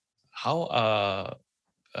 how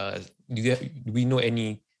do we know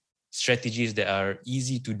any strategies that are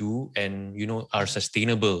easy to do and are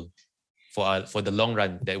sustainable for the long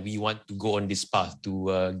run, that we want to go on this path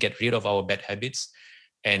to get rid of our bad habits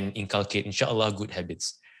and inculcate, inshallah, good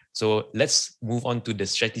habits? So let's move on to the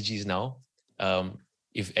strategies now.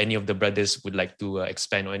 If any of the brothers would like to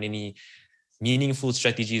expand on any meaningful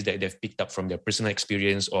strategies that they've picked up from their personal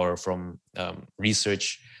experience or from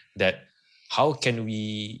research, that how can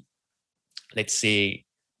we, let's say,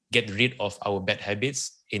 get rid of our bad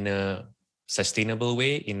habits in a sustainable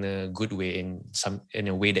way, in a good way, in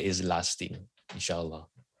a way that is lasting, inshallah.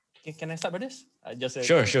 Can I start, brothers?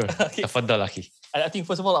 Sure. Okay. Tafaddal, akhi. I think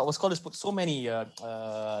first of all, our scholars put so many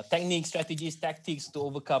techniques, strategies, tactics to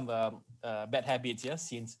overcome bad habits,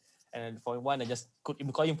 sins. And for one, I just could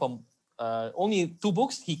Ibn Qayyim from only 2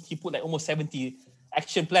 books. He put like almost 70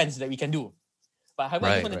 action plans that we can do. But however,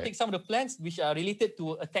 I'm going to take some of the plans which are related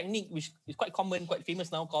to a technique which is quite common, quite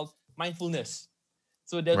famous now, called mindfulness.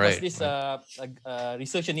 So there was this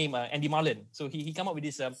researcher named Andy Marlin. So he came up with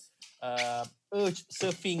this urge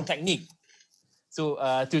surfing technique. So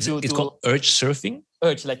it's called urge surfing?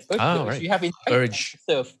 Urge, like urge. Right. You have in urge.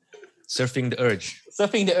 Surf. Surfing the urge.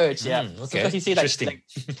 Surfing the urge, yeah. Okay. So because you say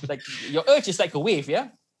like your urge is like a wave, yeah?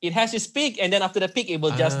 it has its peak, and then after the peak, it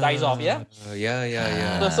will just dies off. Yeah.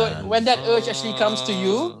 Yeah. So when that urge actually comes to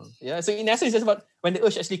you, so in essence, it's about when the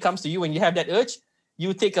urge actually comes to you, when you have that urge,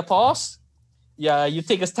 you take a pause, you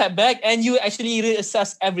take a step back, and you actually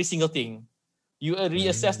reassess every single thing. You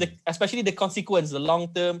reassess especially the consequence, the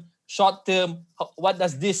long term, short term. What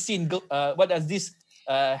does this sin go? What does this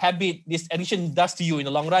habit, this addiction does to you in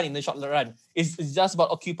the long run, in the short run? It's just about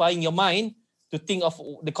occupying your mind to think of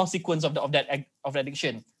the consequence of that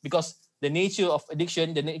addiction, because the nature of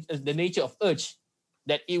addiction, the nature of urge,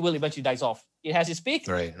 that it will eventually dies off. It has its peak,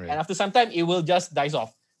 right. And after some time, it will just dies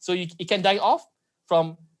off. So it can die off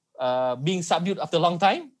from being subdued after a long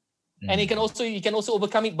time, and you can also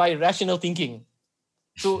overcome it by rational thinking.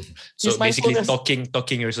 So basically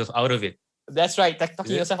talking yourself out of it. That's right.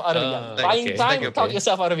 Talking yourself out of it. Buying time to talk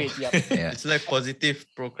yourself out of it. Yeah. It's like positive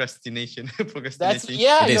procrastination. That's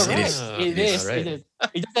you're right. It is. It's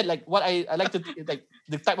just that, like, what I like to like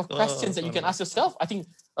the type of questions that you can ask yourself. I think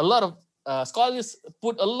a lot of scholars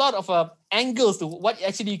put a lot of angles to what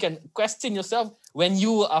actually you can question yourself when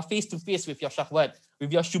you are face to face with your shahwat,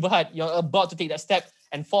 with your shubhat. You're about to take that step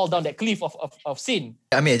and fall down that cliff of sin.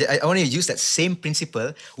 I mean, I want to use that same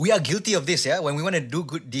principle. We are guilty of this, yeah? When we want to do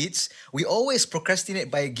good deeds, we always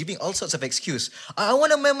procrastinate by giving all sorts of excuse. I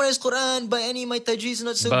want to memorize Quran, but my tajweed is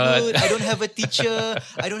not so good. I don't have a teacher.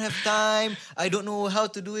 I don't have time. I don't know how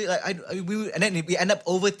to do it. And then we end up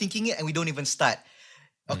overthinking it and we don't even start.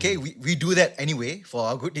 Okay, we do that anyway for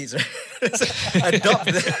our good deeds, right? So adopt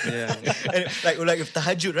that. And like if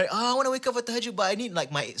tahajjud, right? I want to wake up for tahajjud, but I need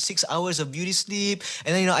like my 6 hours of beauty sleep.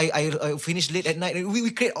 And then, I finish late at night.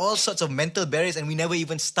 We create all sorts of mental barriers and we never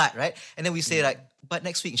even start, right? And then we say like, but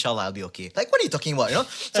next week, inshallah, I'll be okay. Like, what are you talking about,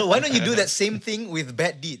 So why don't you do that same thing with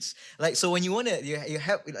bad deeds? Like, so when you want to, you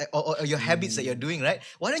have, or your habits that you're doing, right?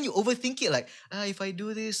 Why don't you overthink it? Like, if I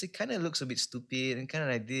do this, it kind of looks a bit stupid and kind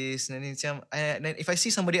of like this. And then if I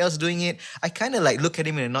see somebody else doing it, I kind of like look at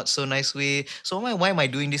him in a not so nice way. So why am I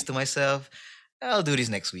doing this to myself? I'll do this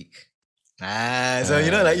next week. So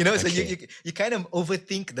you kind of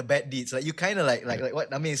overthink the bad deeds. Like you kind of like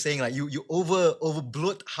what Amir is saying, like you over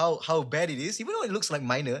bloat how bad it is, even though it looks like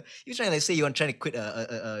minor. You're trying to say you're trying to quit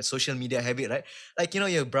a social media habit, right? Like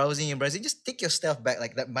you're browsing, just take your stuff back,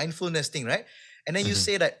 like that mindfulness thing, right? And then you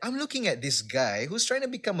say that I'm looking at this guy who's trying to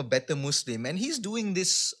become a better Muslim and he's doing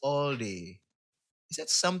this all day. Is that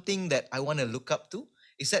something that I want to look up to?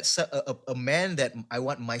 Is that a man that I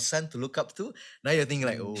want my son to look up to? Now you're thinking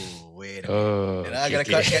like, oh, wait a minute. I gotta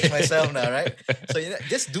catch myself now, right? So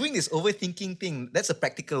just doing this overthinking thing, that's a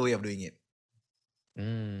practical way of doing it.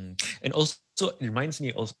 And also it reminds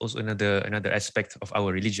me also another aspect of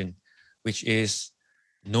our religion, which is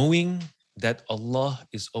knowing that Allah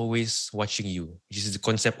is always watching you, which is the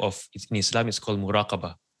concept of, in Islam, it's called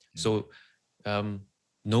muraqabah. So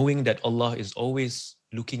knowing that Allah is always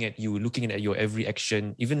looking at you, looking at your every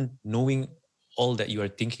action, even knowing all that you are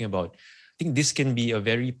thinking about. I think this can be a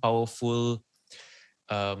very powerful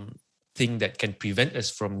thing that can prevent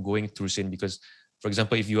us from going through sin. Because, for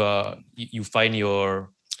example, if you find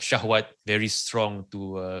your shahwat very strong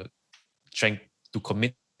to trying to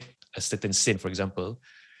commit a certain sin, for example,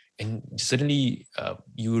 and suddenly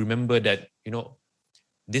you remember that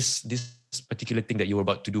this particular thing that you were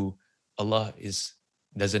about to do, Allah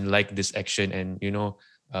doesn't like this action, and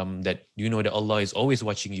that Allah is always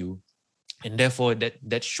watching you, and therefore that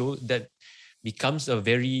becomes a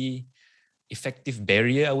very effective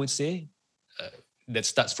barrier, I would say, that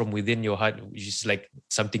starts from within your heart, which is like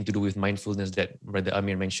something to do with mindfulness that Brother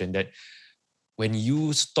Amir mentioned, that when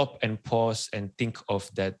you stop and pause and think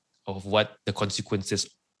of what the consequences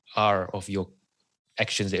are of your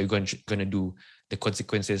actions that you're going to do, the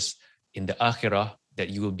consequences in the akhirah, that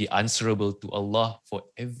you will be answerable to Allah for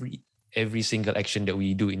every single action that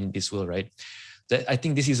we do in this world, right? That I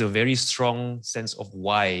think this is a very strong sense of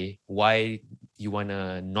why you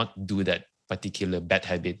wanna not do that particular bad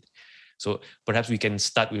habit. So perhaps we can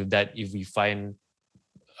start with that if we find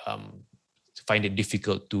it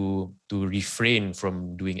difficult to refrain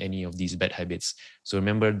from doing any of these bad habits. So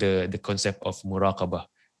remember the concept of muraqabah,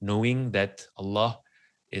 knowing that Allah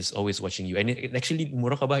is always watching you. And actually,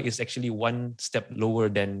 muraqabah is actually one step lower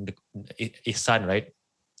than the ihsan, right?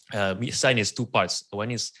 Ihsan is two parts.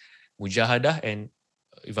 One is mujahadah, and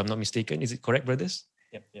if I'm not mistaken, is it correct, brothers?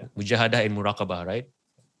 Yep, yeah. Mujahadah and muraqabah, right?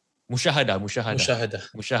 Mushahadah,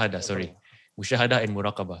 sorry. Mushahadah and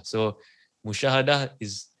muraqabah. So mushahadah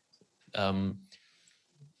is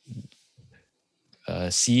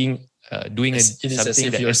seeing, doing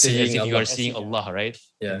something that as if you are seeing Allah, right?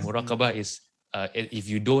 Yeah. And muraqabah is if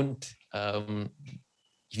you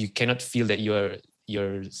cannot feel that you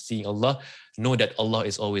you're seeing Allah, know that Allah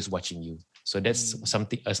is always watching you. So that's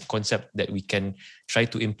something, a concept that we can try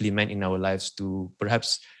to implement in our lives to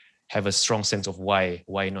perhaps have a strong sense of why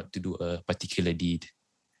not to do a particular deed.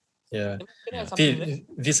 Yeah. Can I add something to that?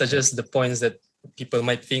 These are just the points that people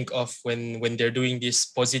might think of when they're doing this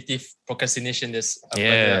positive procrastination. As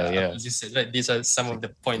said, right? These are some of the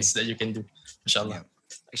points that you can do. Inshallah. Yeah.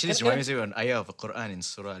 Actually, this reminds me of an ayah of the Quran in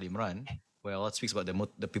Surah Al-Imran, where Allah speaks about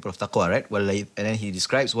the people of taqwa, right? And then He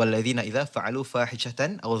describes وَالَّذِينَ إِذَا فَعَلُوا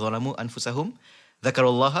فَاحِشَةً أَوْ ظَلَمُوا أَنفُسَهُم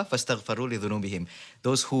ذَكَرُوا اللَّهَ فَاسْتَغْفَرُوا لِذُنُوبِهِمْ.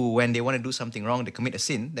 Those who, when they want to do something wrong, they commit a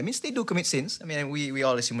sin. That means they do commit sins. I mean, we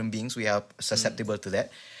all as human beings, we are susceptible to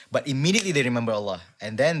that. But immediately they remember Allah,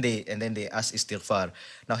 and then they ask istighfar.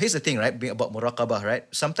 Now here's the thing, right? About muraqabah, right?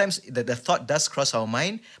 Sometimes the thought does cross our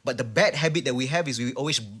mind, but the bad habit that we have is we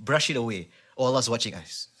always brush it away. Oh, Allah's watching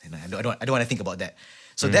us. I don't want to think about that.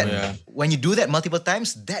 So when you do that multiple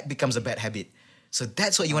times, that becomes a bad habit. So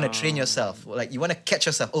that's what you want to train yourself. Like you want to catch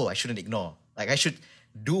yourself. Oh, I shouldn't ignore. Like I should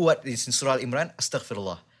do what is in Surah Al-Imran.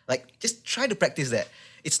 Astaghfirullah. Like just try to practice that.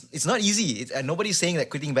 It's not easy. Nobody's saying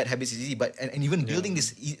that quitting bad habits is easy, but and even building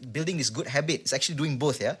this good habit, it's actually doing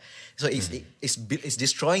both. Yeah. So it's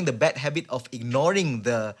destroying the bad habit of ignoring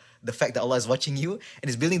the fact that Allah is watching you, and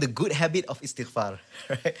it's building the good habit of istighfar.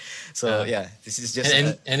 Right. So this is just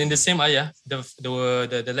and in the same ayah,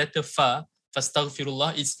 the letter fa,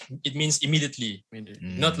 fastaghfirullah, it means immediately.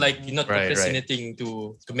 Not like you're not procrastinating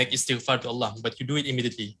to make istighfar to Allah, but you do it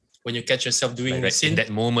immediately. When you catch yourself doing the sin, in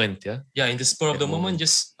that moment, in the spur of the moment,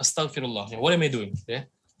 just astaghfirullah. What am I doing? Yeah.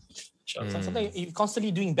 Sometimes you're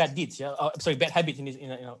constantly doing bad deeds. Bad habits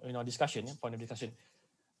in our discussion, point of discussion,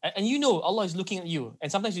 and you know Allah is looking at you,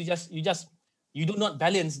 and sometimes you do not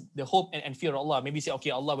balance the hope and fear of Allah. Maybe you say,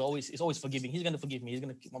 okay, Allah is always forgiving. He's going to forgive me. He's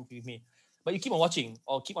going to keep on forgiving me. But you keep on watching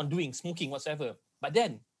or keep on doing, smoking, whatsoever. But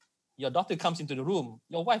then your daughter comes into the room,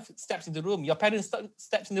 your wife steps into the room, your parents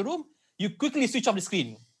steps in the room. You quickly switch off the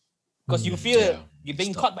screen. Because you fear you're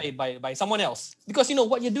being caught by someone else. Because you know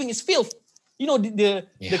what you're doing is filth. You know the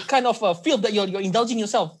kind of filth that you're indulging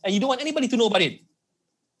yourself, and you don't want anybody to know about it.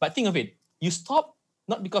 But think of it. You stop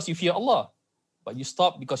not because you fear Allah, but you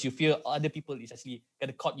stop because you fear other people is actually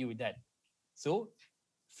gonna caught you with that. So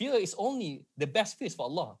fear is only the best fear for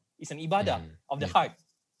Allah. It's an ibadah of the heart.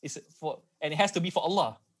 And it has to be for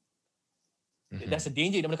Allah. That's a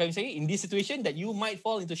danger. In this situation that you might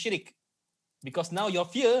fall into shirk. Because now your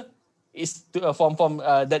fear is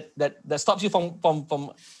that stops you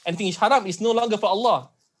from anything is haram is no longer for Allah,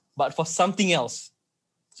 but for something else.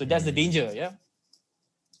 So that's the danger,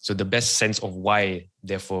 So the best sense of why,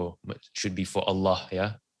 therefore, should be for Allah,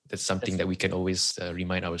 That's something that we can always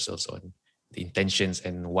remind ourselves on, the intentions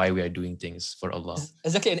and why we are doing things for Allah.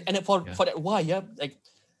 Exactly, and for that why, like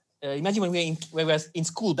imagine when we were in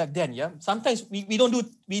school back then, Sometimes we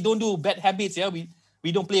don't do bad habits, We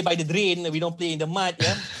don't play by the drain. We don't play in the mud.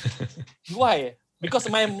 Why? Because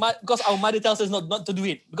our mother tells us not to do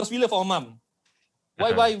it. Because we love our mom.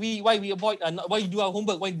 Why we avoid? Why we do our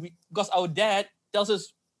homework? Because our dad tells us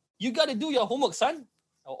you got to do your homework, son.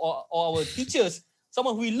 Or our teachers,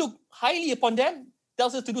 someone who we look highly upon them,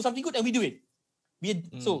 tells us to do something good, and we do it.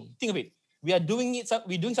 So think of it. We are doing it.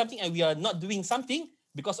 We're doing something, and we are not doing something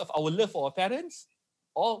because of our love for our parents,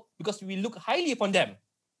 or because we look highly upon them.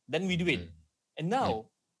 Then we do it. And now,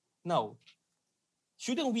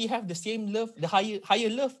 shouldn't we have the same love, the higher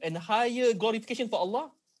love and higher glorification for Allah?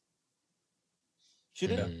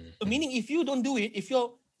 Shouldn't? So meaning, if you don't do it, if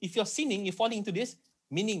you're sinning, you're falling into this,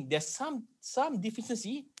 meaning there's some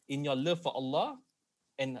deficiency in your love for Allah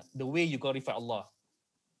and the way you glorify Allah.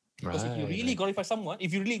 Because if you really glorify someone,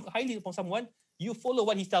 if you really highly upon someone, you follow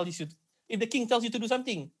what he tells you. If the king tells you to do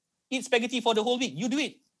something, eat spaghetti for the whole week, you do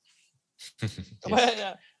it.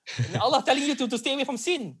 Allah telling you to stay away from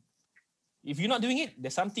sin. If you're not doing it,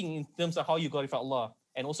 there's something in terms of how you glorify Allah,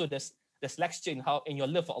 and also there's laxity in your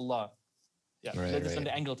love for Allah. There's an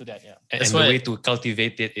angle to that. And the way to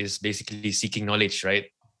cultivate it is basically seeking knowledge, right?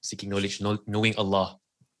 Seeking knowledge, knowing Allah,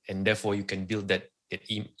 and therefore you can build that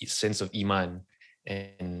sense of iman,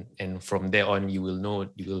 and from there on you will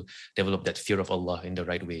develop that fear of Allah in the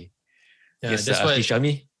right way. Yes, that's why.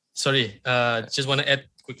 Shami? Sorry, just want to add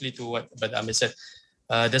quickly to what Ahmed said.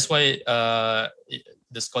 That's why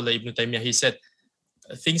the scholar Ibn Taymiyyah, he said,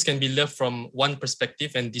 things can be loved from one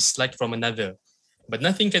perspective and disliked from another. But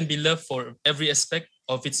nothing can be loved for every aspect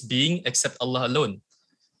of its being except Allah alone.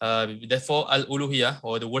 Therefore, al-uluhiyah,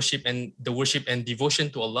 or the worship and devotion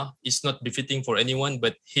to Allah, is not befitting for anyone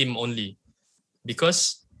but Him only.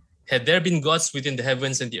 Because had there been gods within the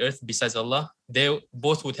heavens and the earth besides Allah, they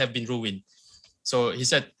both would have been ruined. So he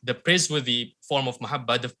said the praiseworthy form of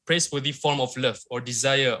mahabbah, the praiseworthy form of love or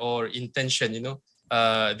desire or intention,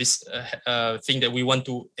 this thing that we want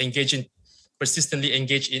to engage in, persistently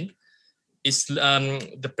engage in, is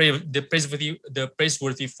the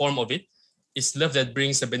praiseworthy form of it is love that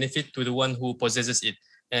brings a benefit to the one who possesses it,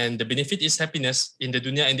 and the benefit is happiness in the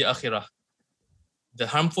dunya and the akhirah. The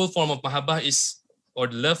harmful form of mahabbah is, or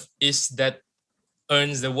love is, that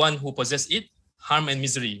earns the one who possesses it harm and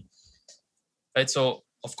misery. Right? So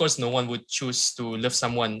of course no one would choose to love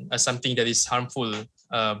someone as something that is harmful.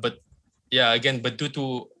 But due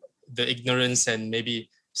to the ignorance and maybe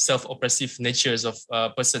self-oppressive natures of a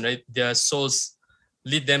person, right? Their souls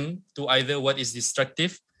lead them to either what is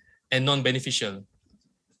destructive and non-beneficial.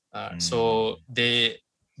 So they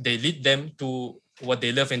lead them to what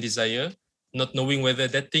they love and desire, not knowing whether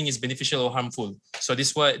that thing is beneficial or harmful. So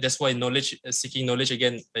that's why knowledge, seeking knowledge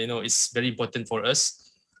again, is very important for us.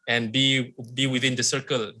 And be within the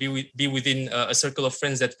circle, be within a circle of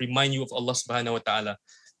friends that remind you of Allah subhanahu wa ta'ala.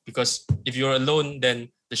 Because if you're alone, then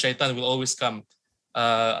the shaitan will always come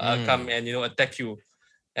and attack you.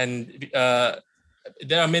 And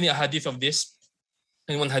there are many hadith of this.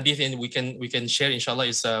 And one hadith we can share inshallah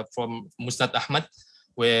is from Musnad Ahmad,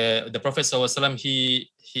 where the Prophet ﷺ he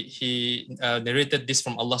narrated this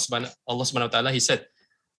from Allah subhanahu wa ta'ala. He said,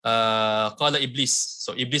 Qala Iblis.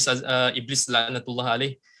 So Iblis la'natullah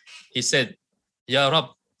alayh, he said, Ya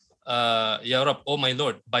Rab, oh my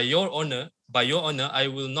Lord, by your honor, I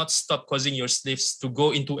will not stop causing your slaves to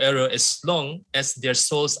go into error as long as their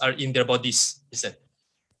souls are in their bodies, he said.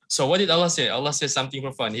 So what did Allah say? Allah says something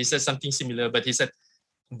profound. He said something similar, but he said,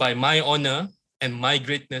 by my honor and my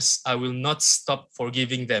greatness, I will not stop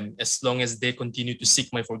forgiving them as long as they continue to seek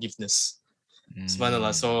my forgiveness.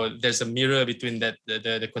 Subhanallah. So there's a mirror between that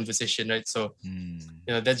the conversation, right? So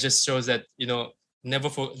that just shows that never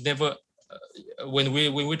when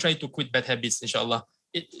we try to quit bad habits, inshallah,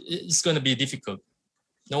 it's going to be difficult.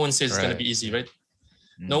 No one says it's going to be easy, right?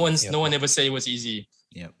 No one ever say it was easy.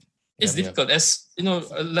 It's difficult, as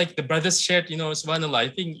like the brothers shared, subhanallah, I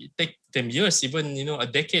think it take them years, even a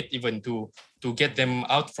decade even to get them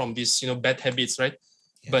out from these bad habits, right?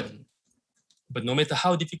 But no matter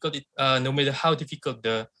how difficult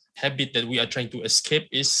the habit that we are trying to escape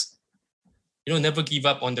is, never give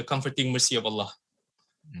up on the comforting mercy of Allah.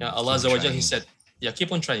 Allah Azza wa Jal, he said,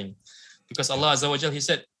 keep on trying, because Allah Azza wa Jal, he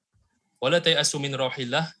said, وَلَا تَيْأَسُوا مِنْ رَوْحِ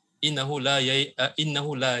اللَّهِ إِنَّهُ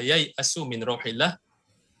لَا يَيْأَسُوا مِنْ رَوْحِ اللَّهِ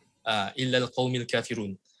إِلَّا الْقَوْمِ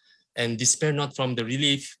الْكَافِرُونَ. And despair not from the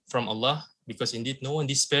relief from Allah, because indeed no one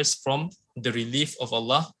despairs from the relief of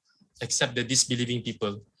Allah except the disbelieving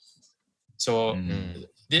people. So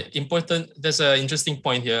there's an interesting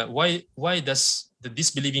point here. Why does the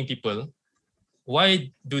disbelieving people,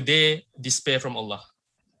 why do they despair from Allah?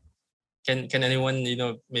 Can anyone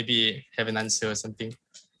maybe have an answer or something?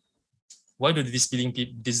 Why do the disbelieving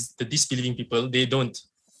people they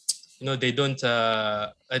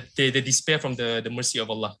despair from the mercy of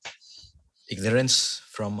Allah? Ignorance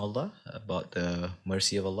from Allah about the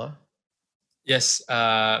mercy of Allah? Yes,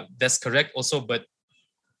 that's correct also, but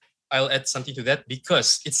I'll add something to that,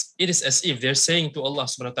 because it is as if they're saying to Allah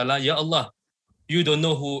subhanahu wa ta'ala, Ya Allah, you don't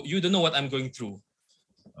know what I'm going through.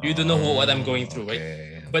 You don't know what I'm going through,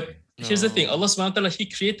 right? But here's the thing, Allah subhanahu wa ta'ala, he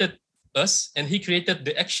created us and he created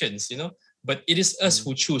the actions, but it is us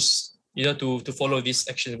who choose, to follow these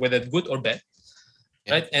actions, whether good or bad,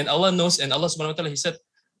 right? And Allah knows, and Allah subhanahu wa ta'ala, he said,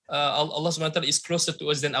 Allah subhanahu wa ta'ala is closer to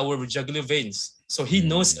us than our jugular veins. So he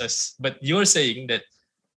knows us, but you're saying that,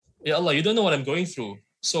 Ya Allah, you don't know what I'm going through.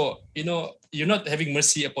 So, you're not having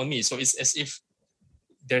mercy upon me. So it's as if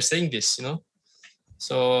they're saying this,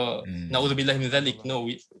 So, na'udhu billahi min dhalik. No,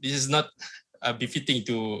 this is not befitting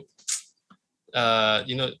to,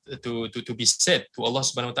 to be said to Allah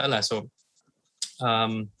subhanahu wa ta'ala. So,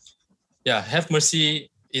 have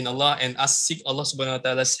mercy in Allah and seek Allah subhanahu wa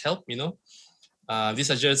ta'ala's help,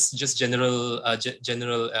 These are just general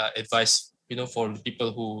advice, for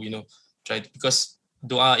people who, try, because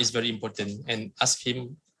dua is very important, and ask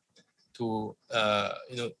him to,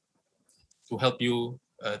 to help you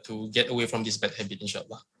to get away from this bad habit,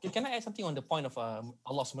 inshallah. Can I add something on the point of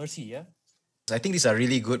Allah's mercy? Yeah. I think these are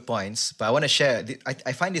really good points, but I want to share.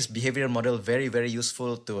 I find this behavioral model very, very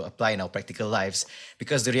useful to apply in our practical lives,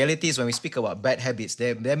 because the reality is when we speak about bad habits,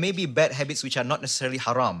 there may be bad habits which are not necessarily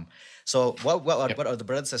haram. So what the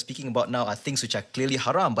brothers are speaking about now are things which are clearly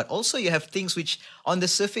haram, but also you have things which on the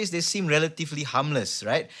surface they seem relatively harmless,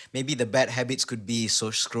 right? Maybe the bad habits could be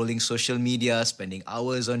scrolling social media, spending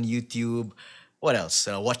hours on YouTube, What else?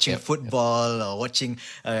 Watching football or watching,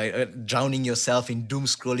 drowning yourself in doom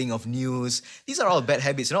scrolling of news. These are all bad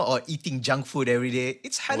habits, or eating junk food every day.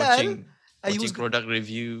 It's halal. Watching product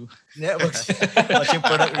review. Yeah, watching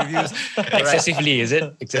product reviews. Excessively, is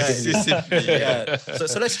it? Excessively. Yeah.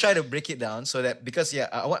 So let's try to break it down so that, because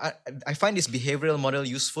I find this behavioral model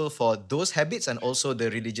useful for those habits and also the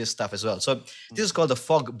religious stuff as well. So this is called the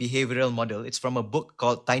Fogg behavioral model. It's from a book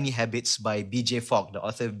called Tiny Habits by B.J. Fogg, the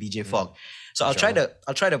author of B.J. Fogg. So I'll try to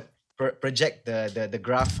project the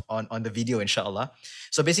graph on the video, inshallah.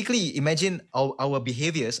 So basically, imagine our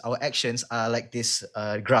behaviors, our actions are like this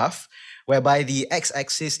graph, whereby the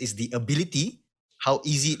x-axis is the ability, how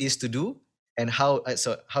easy it is to do, and how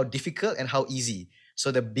difficult and how easy.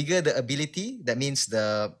 So the bigger the ability, that means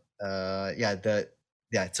so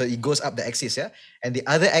it goes up the axis, and the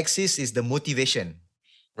other axis is the motivation.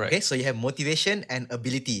 Right. Okay, so you have motivation and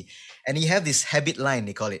ability, and you have this habit line,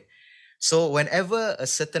 they call it. So whenever a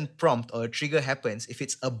certain prompt or a trigger happens, if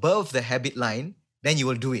it's above the habit line, then you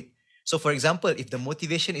will do it. So for example, if the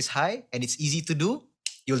motivation is high and it's easy to do,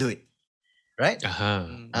 you'll do it. Right?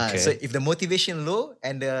 Okay. So if the motivation low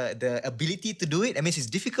and the ability to do it, that means it's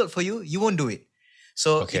difficult for you, you won't do it.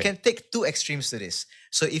 So you can take two extremes to this.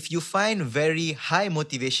 So if you find very high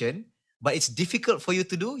motivation, but it's difficult for you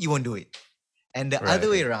to do, you won't do it. And the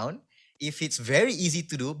other way around, if it's very easy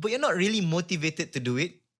to do, but you're not really motivated to do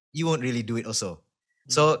it, you won't really do it also.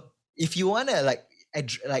 So if you want to like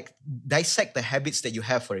dissect the habits that you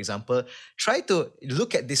have, for example, try to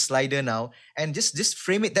look at this slider now and just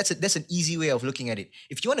frame it. That's an easy way of looking at it.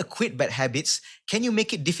 If you want to quit bad habits, can you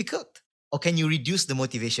make it difficult or can you reduce the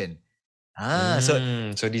motivation?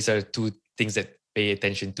 So these are two things that pay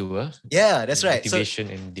attention to. Yeah, that's right. Motivation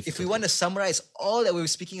so and difficulty. If we want to summarize all that we were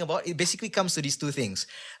speaking about, it basically comes to these two things.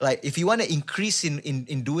 Like if you want to increase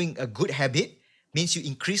in doing a good habit, means you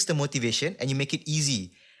increase the motivation and you make it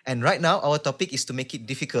easy. And right now, our topic is to make it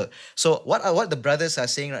difficult. So what the brothers are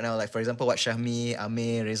saying right now, like for example, what Shahmi,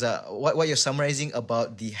 Amir, Reza, what you're summarizing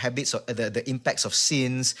about the habits, of the impacts of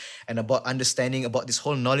sins and about understanding about this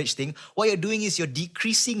whole knowledge thing, what you're doing is you're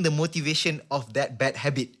decreasing the motivation of that bad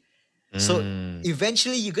habit. So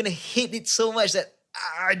eventually you're going to hate it so much that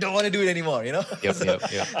I don't want to do it anymore, Yep. So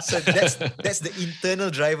that's the internal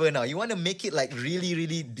driver now. You want to make it like really,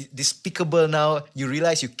 really despicable now. You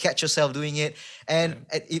realize you catch yourself doing it. And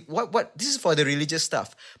this is for the religious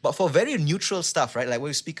stuff. But for very neutral stuff, right? Like when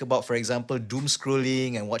we speak about, for example, doom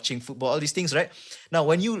scrolling and watching football, all these things, right? Now,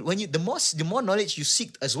 when you the more knowledge you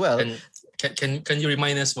seek as well. Can you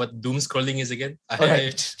remind us what doom scrolling is again?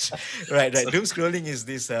 Right. Doom scrolling is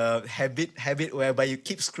this habit whereby you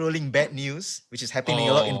keep scrolling bad news, which is happening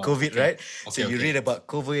a lot in COVID, right? So you read about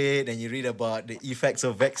COVID and you read about the effects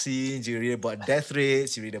of vaccines, you read about death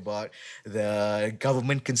rates, you read about the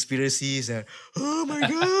government conspiracies, and oh my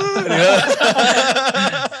God!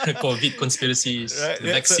 COVID conspiracies,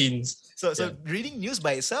 vaccines. So reading news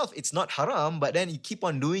by itself, it's not haram, but then you keep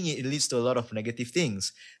on doing it, it leads to a lot of negative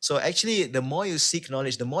things. So actually, the more you seek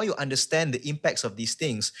knowledge, the more you understand the impacts of these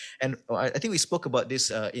things. And I think we spoke about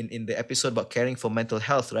this in the episode about caring for mental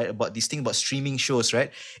health, right? About this thing about streaming shows,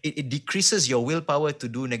 right? It decreases your willpower to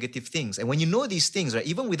do negative things. And when you know these things, right,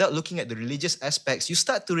 even without looking at the religious aspects, you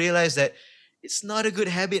start to realize that it's not a good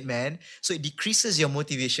habit, man. So it decreases your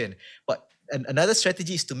motivation. But another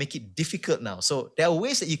strategy is to make it difficult now. So there are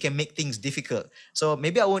ways that you can make things difficult. So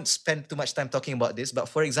maybe I won't spend too much time talking about this, but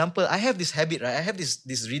for example, I have this habit, right? I have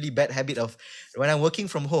this really bad habit of when I'm working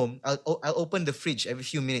from home, I'll open the fridge every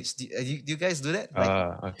few minutes. Do you guys do that?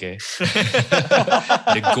 Okay.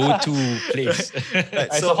 The go-to place. Right,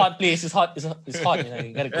 it's a hot place. It's hot.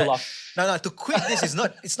 You gotta cool off. No. To quit this is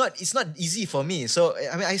not. It's not easy for me. So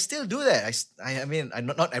I mean, I still do that. I mean,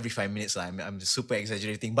 not every 5 minutes. I'm super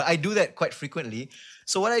exaggerating, but I do that quite frequently.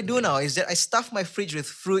 So what I do now is that I stuff my fridge with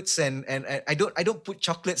fruits and I don't put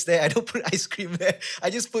chocolates there. I don't put ice cream there. I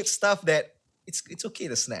just put stuff that it's okay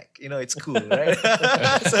to snack. It's cool, right?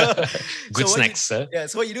 Good snacks, sir. Yeah.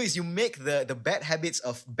 So what you do is you make the bad habits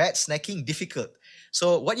of bad snacking difficult.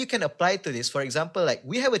 So what you can apply to this, for example, like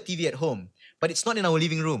we have a TV at home, but it's not in our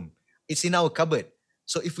living room. It's in our cupboard.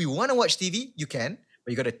 So if we want to watch TV, you can,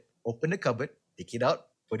 but you got to open the cupboard, take it out,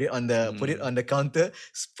 put it on the counter,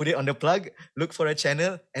 put it on the plug, look for a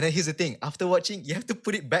channel, and then here's the thing: after watching, you have to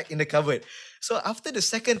put it back in the cupboard. So after the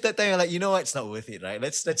second, third time, you're like, you know what? It's not worth it, right?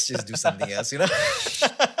 Let's just do something else,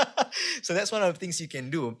 So that's one of the things you can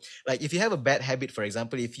do. Like if you have a bad habit, for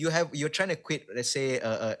example, if you're trying to quit, let's say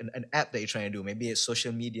an app that you're trying to do, maybe it's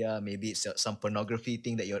social media, maybe it's some pornography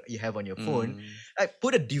thing that you have on your phone. Like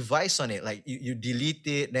put a device on it, like you delete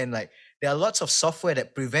it. Then like there are lots of software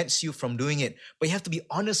that prevents you from doing it, but you have to be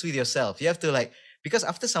honest with yourself. You have to like, because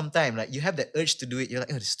after some time, like you have that urge to do it. You're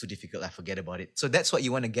like, oh, this is too difficult. I forget about it. So that's what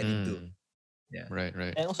you want to get into. Yeah. Right.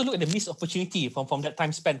 And also look at the missed opportunity from that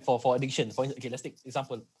time spent for addiction. Okay, let's take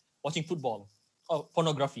example, watching football or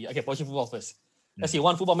pornography. Okay, watching football first. Let's say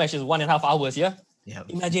one football match is 1.5 hours, yeah?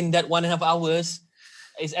 Imagine that 1.5 hours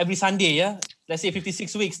is every Sunday, yeah? Let's say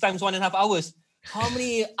 56 weeks times 1.5 hours. How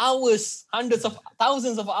many hours, hundreds of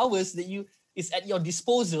thousands of hours that is at your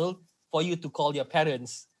disposal for you to call your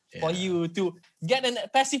parents, for you to get a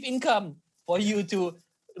passive income, for you to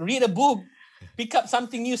read a book, pick up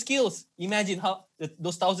something new skills. Imagine how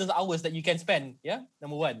those thousands of hours that you can spend. Yeah,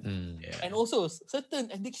 number one. And also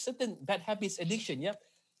certain bad habits addiction. Yeah,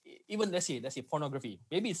 even let's say pornography.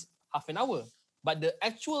 Maybe it's half an hour, but the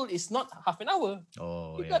actual is not half an hour.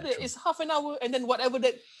 It's half an hour, and then whatever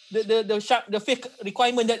that the fake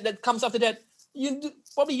requirement that comes after that, you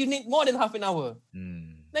need more than half an hour.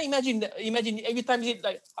 Now imagine every time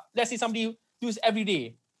like let's say somebody does every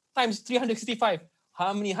day times 365.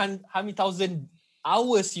 How many thousand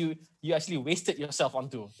hours you actually wasted yourself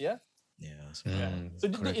onto?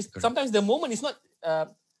 Sometimes the moment is not.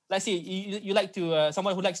 Let's say you like to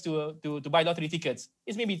someone who likes to buy lottery tickets.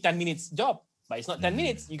 It's maybe 10 minutes job, but it's not 10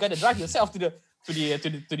 minutes. You got to drive yourself to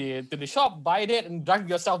the shop, buy that, and drive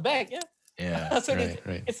yourself back. So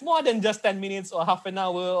it's more than just 10 minutes or half an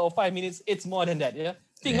hour or 5 minutes. It's more than that.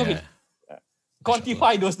 Think of it.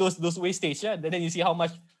 Quantify those wastage. Then you see how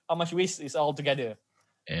much waste is all together.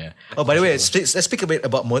 Oh, by the way, let's speak a bit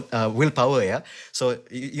about willpower. So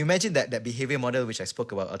you imagine that behavior model which I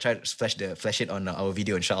spoke about. I'll try to flash it on our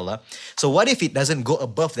video, inshallah. So what if it doesn't go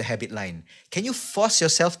above the habit line? Can you force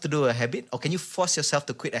yourself to do a habit, or can you force yourself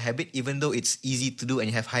to quit a habit even though it's easy to do and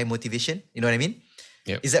you have high motivation? You know what I mean?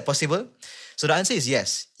 Is that possible? So the answer is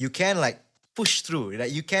yes. You can like push through.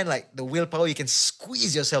 Like you can like the willpower. You can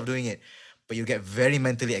squeeze yourself doing it, but you get very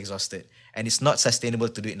mentally exhausted. And it's not sustainable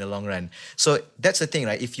to do it in the long run. So that's the thing,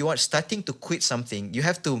 right? If you are starting to quit something, you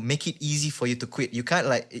have to make it easy for you to quit. You can't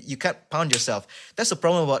pound yourself. That's the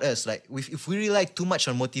problem about us. Like if we rely too much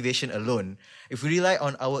on motivation alone, if we rely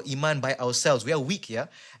on our iman by ourselves, we are weak, And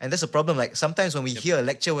that's a problem. Like sometimes when we hear a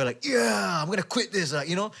lecture, we're like, I'm gonna quit this, like,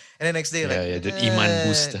 And then next day, the iman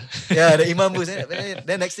boost. The iman boost.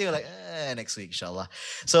 Then next day, we're like, next week, inshallah.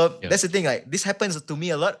 So that's the thing. Like this happens to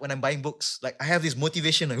me a lot when I'm buying books. Like I have this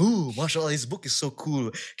motivation, like, ooh, mashallah, this book is so cool.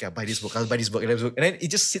 Okay, I'll buy this book. And then it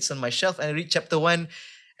just sits on my shelf, and I read chapter 1,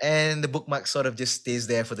 and the bookmark sort of just stays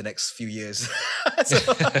there for the next few years.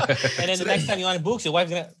 And then the next time you want books, your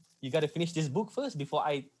wife's you got to finish this book first before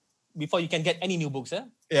you can get any new books.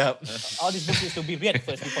 All these books need to be read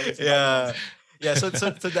first before you So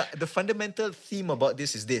the fundamental theme about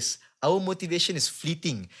this is this. Our motivation is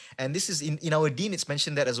fleeting. And this is in our deen, it's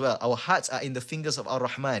mentioned that as well. Our hearts are in the fingers of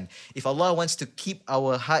Ar-Rahman. If Allah wants to keep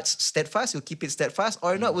our hearts steadfast, He'll keep it steadfast,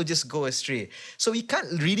 or not, we'll just go astray. So we can't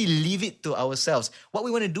really leave it to ourselves. What we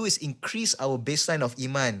want to do is increase our baseline of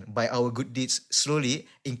iman by our good deeds, slowly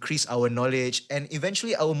increase our knowledge, and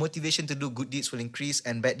eventually our motivation to do good deeds will increase,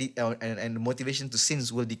 and and motivation to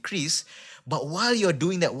sins will decrease. But while you're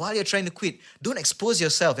doing that, while you're trying to quit, don't expose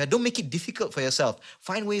yourself. Don't make it difficult for yourself.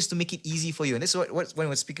 Find ways to make it easy for you. And this is what when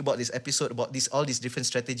we speak about this episode, about all these different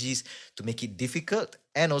strategies to make it difficult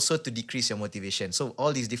and also to decrease your motivation. So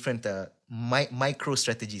all these different micro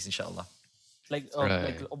strategies, inshallah. Like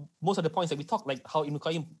most of the points that we talk, like how Ibn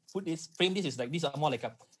Qayyim frame this is like these are more like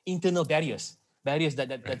internal barriers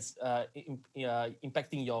that's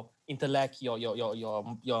impacting your intellect,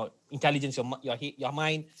 your intelligence, your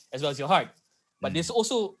mind, as well as your heart. But there's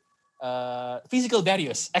also physical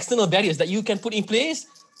barriers, external barriers that you can put in place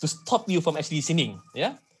to stop you from actually sinning.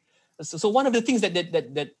 So one of the things that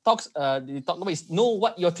they talk about is know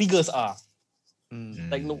what your triggers are.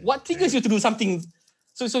 Like what triggers you to do something.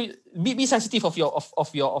 So be sensitive of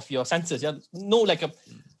your senses. Know like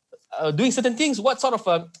doing certain things. What sort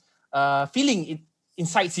of feeling it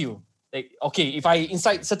incites you? Like, okay, if I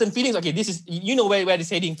incite certain feelings, okay, this is where it's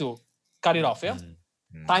heading to. Cut it off.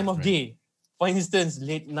 Time of day, for instance,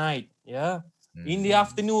 late night. In the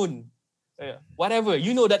afternoon, whatever.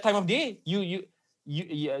 That time of day.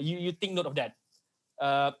 You take note of that.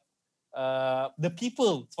 The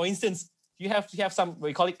people, for instance, you have some,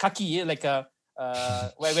 we call it kaki, like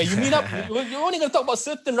where you meet up, you're only going to talk about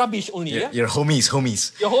certain rubbish only. Your homies.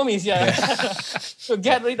 Your homies, So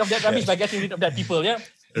get rid of that rubbish by getting rid of that people,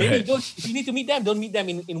 Maybe if you need to meet them, don't meet them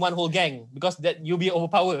in one whole gang because that you'll be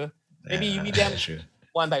overpowered. Maybe you meet them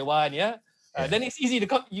one by one, then it's easy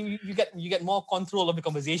to you get more control of the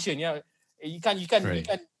conversation. You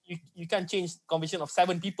can't change conversation of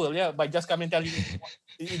 7 people by just coming and telling you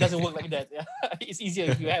it doesn't work like that. It's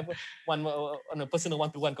easier if you have one on a personal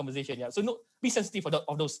one-to-one conversation. So be sensitive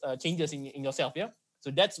of those changes in yourself.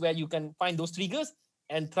 So that's where you can find those triggers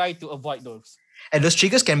and try to avoid those. And those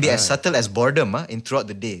triggers can be as subtle as boredom in throughout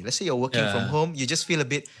the day. Let's say you're working from home, you just feel a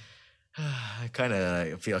bit, I kind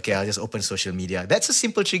of feel, okay, I'll just open social media. That's a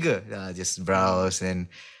simple trigger. Just browse and,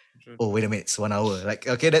 oh, wait a minute, it's 1 hour. Like,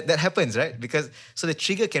 okay, that happens, right? So the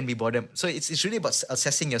trigger can be boredom. So it's really about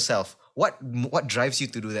assessing yourself. What drives you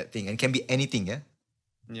to do that thing? And it can be anything,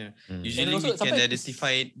 Usually we can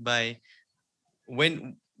identify it by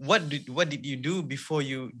what did you do before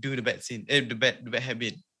you do the bad sin, the bad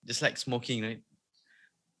habit, just like smoking, right?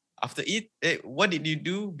 After what did you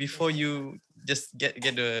do before you just get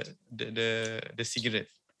the cigarette?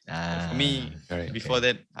 For me, before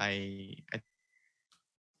that, I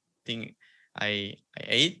think I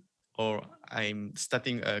ate, or I'm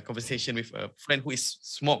starting a conversation with a friend who is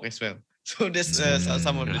smoke as well. So that's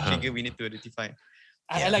some of the trigger we need to identify.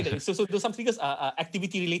 I like that. So those some triggers are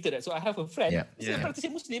activity related. So I have a friend, he's a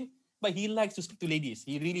practicing Muslim, but he likes to speak to ladies.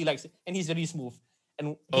 He really likes it, and he's very smooth.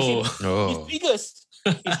 And his triggers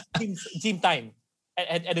is gym time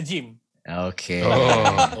at the gym. Okay.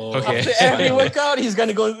 Okay. After every workout, he's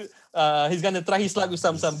gonna go. He's gonna try his luck with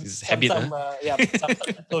some habit. some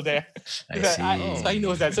there. So he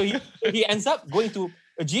knows that. So he ends up going to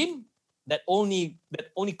a gym that only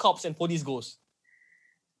cops and police goes.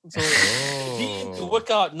 So gym to work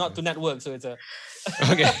out, not to network. So it's a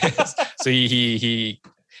okay. So he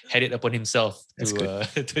had it upon himself to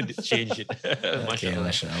change it.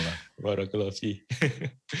 Mashallah. Barakallah fi.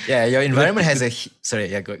 Your environment has a... Sorry,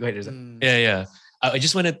 go ahead, Rizal. I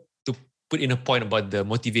just wanted to put in a point about the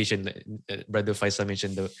motivation. Brother Faisal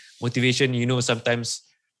mentioned the motivation. Sometimes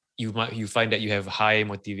you find that you have high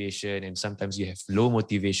motivation and sometimes you have low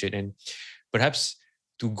motivation. And perhaps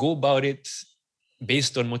to go about it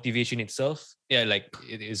based on motivation itself, like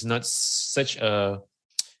it is not such a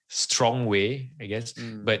strong way, I guess.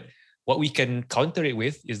 But what we can counter it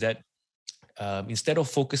with is that instead of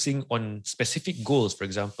focusing on specific goals, for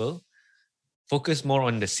example, focus more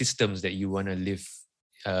on the systems that you want to live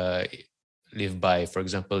by. For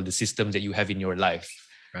example, the systems that you have in your life.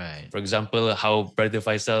 Right. For example, how Brother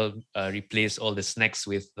Faisal replaced all the snacks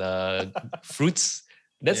with fruits.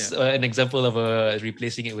 That's an example of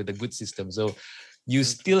replacing it with a good system. So you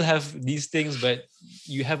still have these things, but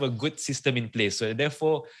you have a good system in place. So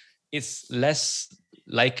therefore, it's less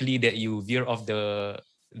likely that you veer off the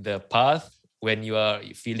path when you are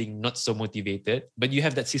feeling not so motivated, but you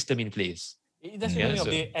have that system in place. That's the of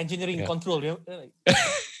the engineering control.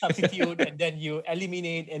 Substitute and then you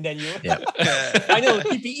eliminate and then you... I know,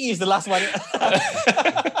 PPE is the last one.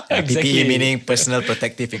 PPE meaning personal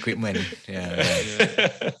protective equipment.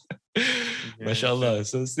 Mashallah.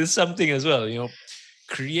 So this is something as well,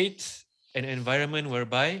 create an environment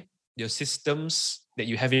whereby your systems that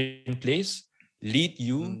you have in place lead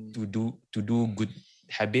you to do good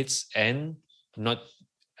habits and not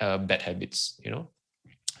bad habits,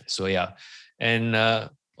 So and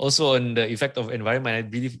also on the effect of environment, I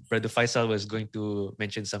believe Brother Faisal was going to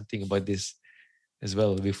mention something about this as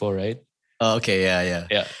well before, right? Oh, okay,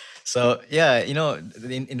 yeah. So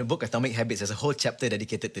in the book Atomic Habits, there's a whole chapter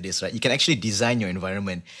dedicated to this, right? You can actually design your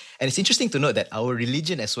environment. And it's interesting to note that our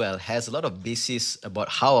religion as well has a lot of basis about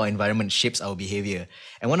how our environment shapes our behavior.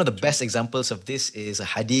 And one of the best examples of this is a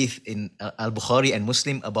hadith in Al-Bukhari and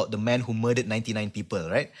Muslim about the man who murdered 99 people,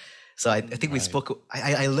 right? So I think we spoke,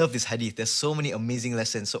 I love this hadith. There's so many amazing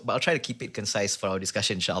lessons. But I'll try to keep it concise for our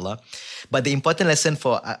discussion, inshallah. But the important lesson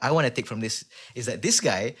I want to take from this is that this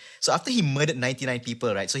guy, so after he murdered 99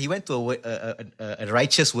 people, right? So he went to a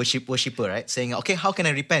righteous worshipper, right? Saying, okay, how can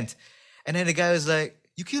I repent? And then the guy was like,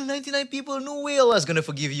 you killed 99 people, no way Allah is going to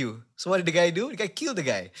forgive you. So what did the guy do? The guy killed the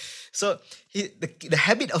guy. So the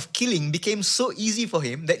habit of killing became so easy for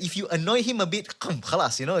him that if you annoy him a bit,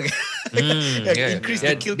 khalas, increase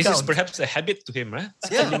the kill this count. This is perhaps a habit to him, right?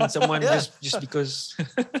 Killing someone just because...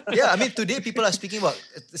 Today people are speaking about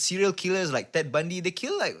serial killers like Ted Bundy. They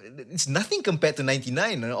kill it's nothing compared to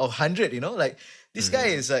 99 or 100, Like this guy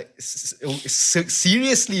is like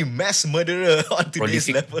seriously mass murderer on today's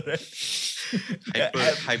level, right?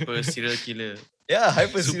 Hyper serial killer.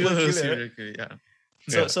 Hyper serial killer.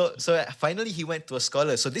 So finally he went to a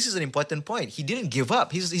scholar. So this is an important point. He didn't give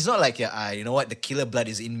up. He's not like, you know what, the killer blood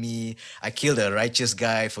is in me. I killed a righteous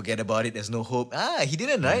guy. Forget about it. There's no hope. He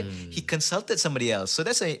didn't, right? He consulted somebody else. So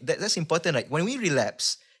that's important. Like when we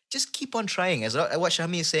relapse, just keep on trying. As what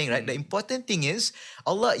Shami is saying, right? The important thing is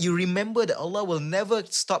Allah. You remember that Allah will never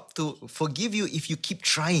stop to forgive you if you keep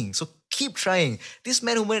trying. So keep trying. This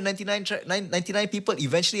man who murdered 99 people,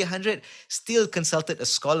 eventually 100, still consulted a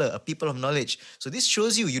scholar, a people of knowledge. So this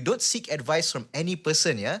shows you don't seek advice from any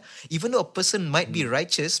person, yeah? Even though a person might be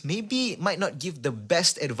righteous, maybe might not give the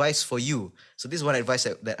best advice for you. So this is one advice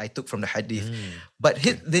that I took from the hadith. But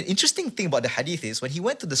the interesting thing about the hadith is when he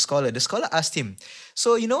went to the scholar asked him,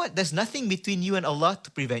 so you know what? There's nothing between you and Allah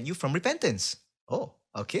to prevent you from repentance. Oh,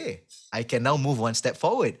 okay. I can now move one step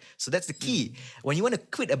forward. So that's the key. When you want to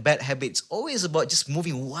quit a bad habit, it's always about just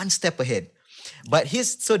moving one step ahead. But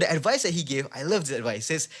so the advice that he gave, I love this advice.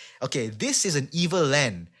 He says, okay, this is an evil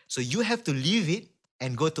land. So you have to leave it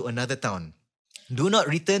and go to another town. Do not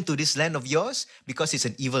return to this land of yours because it's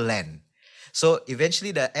an evil land. So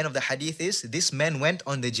eventually the end of the hadith is this man went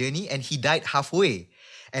on the journey and he died halfway.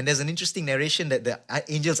 And there's an interesting narration that the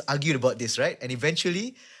angels argued about this, right? And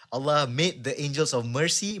eventually Allah made the angels of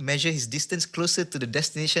mercy measure his distance closer to the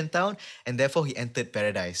destination town, and therefore he entered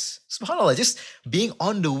paradise. SubhanAllah, just being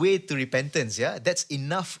on the way to repentance, yeah, that's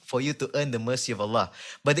enough for you to earn the mercy of Allah.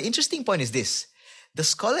 But the interesting point is this. The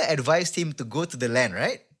scholar advised him to go to the land,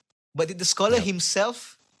 right? But did the scholar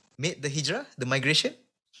himself make the hijrah, the migration?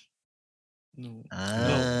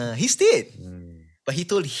 No. He stayed. But he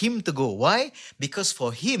told him to go. Why? Because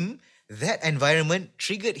for him, that environment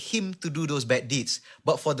triggered him to do those bad deeds.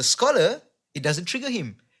 But for the scholar, it doesn't trigger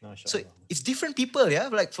him. So it's different people, yeah?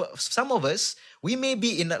 Like for some of us, we may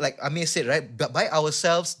be in, like Amir said, right? But by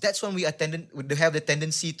ourselves, that's when we have the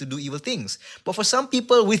tendency to do evil things. But for some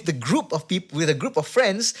people, with a group of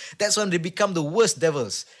friends, that's when they become the worst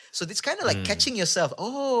devils. So it's kind of like catching yourself.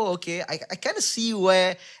 Oh, okay, I kind of see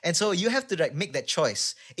where, and so you have to like make that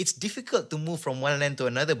choice. It's difficult to move from one land to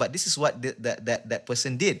another, but this is what that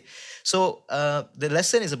person did. So the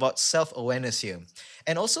lesson is about self-awareness here.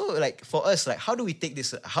 And also, like for us, like how do we take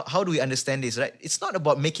this? How do we understand this? Right? It's not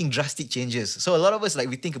about making drastic changes. So a lot of us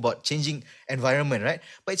we think about changing environment, right?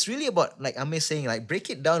 But it's really about, like Amir saying, like break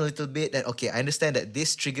it down a little bit. That okay, I understand that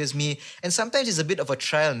this triggers me, and sometimes it's a bit of a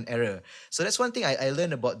trial and error. So that's one thing I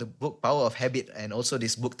learned about the book Power of Habit, and also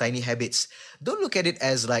this book Tiny Habits. Don't look at it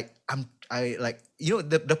as like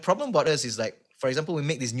the problem about us is like, for example, we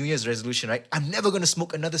make this New Year's resolution, right? I'm never going to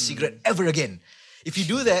smoke another cigarette ever again. If you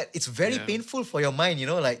do that, it's very painful for your mind,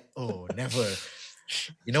 like, oh, never.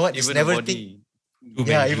 You know what? This never thing.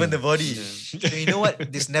 Yeah, even the body. Yeah. So you know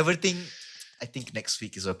what? This never thing, I think next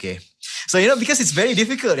week is okay. So, because it's very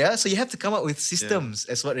difficult, yeah? So you have to come up with systems,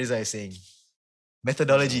 as what Reza is saying.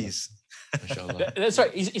 Methodologies. That's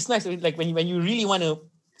right. It's nice, like when you really want to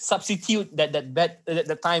substitute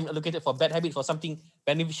that time allocated for bad habit for something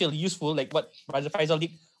beneficial, useful, like what Brother Faisal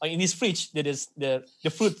did. In his fridge, there is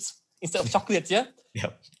the fruits instead of chocolates, yeah?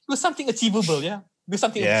 Yep. Do something achievable, yeah? Do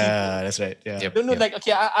something achievable. Yeah, that's right. Yeah. Don't know, like,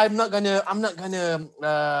 okay, I'm not gonna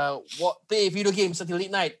play video games until late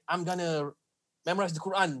night. I'm gonna memorize the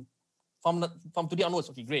Quran from today onwards.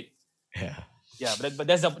 Okay, great. Yeah. Yeah, but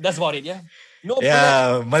that's about it, yeah? No,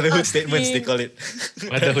 motherhood statements, they call it.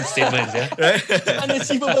 Motherhood statements, yeah? Right?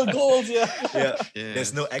 Unachievable goals, yeah.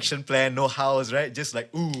 There's no action plan, no house, right? Just like,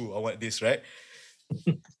 ooh, I want this, right?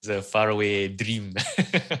 It's a faraway dream.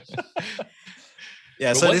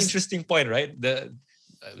 Yeah, so one interesting point, right?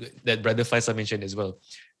 That Brother Faisal mentioned as well,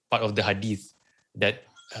 part of the hadith, that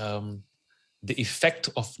the effect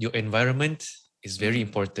of your environment is very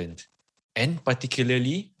important. And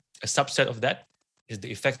particularly, a subset of that is the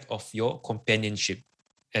effect of your companionship.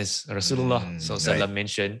 As Rasulullah SAW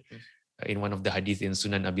mentioned in one of the hadith in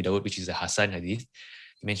Sunan Abi Dawud, which is a Hasan hadith,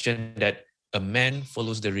 he mentioned that a man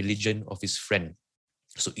follows the religion of his friend.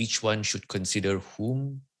 So each one should consider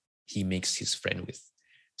whom he makes his friend with.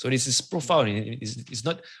 So this is profound. It's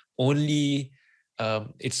not only,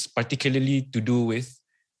 it's particularly to do with,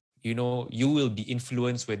 you will be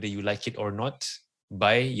influenced whether you like it or not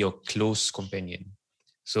by your close companion.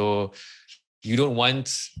 So you don't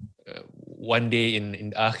want one day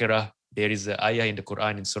in the Akhirah, there is an ayah in the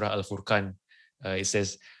Quran in Surah Al-Furqan. It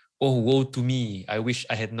says, oh, woe to me. I wish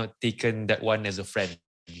I had not taken that one as a friend.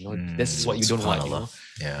 This is what you don't want.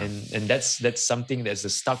 Yeah. And that's something that's a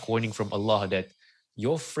stark warning from Allah, that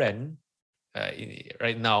your friend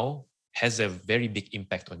right now has a very big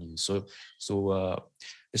impact on you. So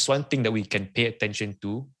there's one thing that we can pay attention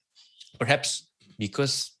to. Perhaps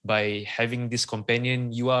because by having this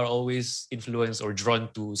companion, you are always influenced or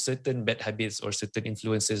drawn to certain bad habits or certain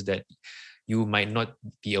influences that you might not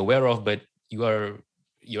be aware of, but you're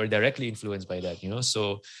directly influenced by that,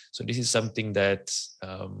 so this is something that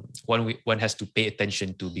one has to pay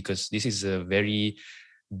attention to, because this is a very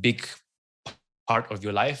big part of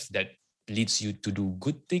your life that leads you to do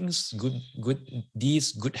good things, good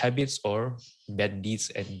deeds, good habits, or bad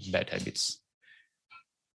deeds and bad habits.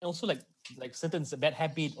 And also like certain bad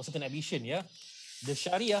habit or certain ambition, the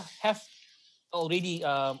Sharia have already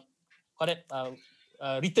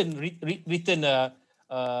written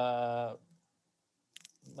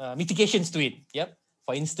mitigations to it.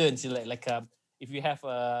 For instance, if you have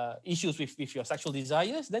issues with your sexual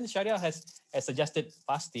desires, then Sharia has suggested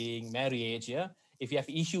fasting, marriage. If you have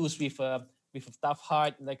issues with a tough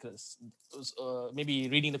heart, maybe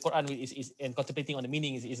reading the Quran is and contemplating on the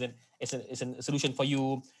meaning is a solution for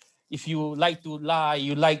you. If you like to lie,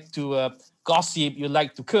 you like to gossip, you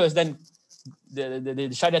like to curse, then the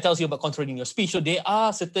Sharia tells you about controlling your speech. So there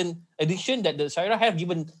are certain addiction that the Sharia have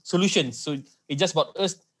given solutions. So it's just about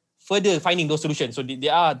us further finding those solutions. So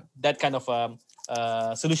there are that kind of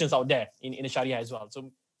solutions out there in the Sharia as well.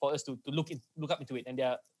 So for us to look up into it, and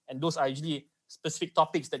those are usually specific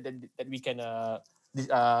topics that we can go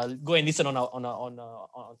and listen on our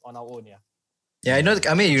own. Yeah, I know.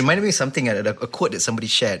 I mean, you reminded me of something, a quote that somebody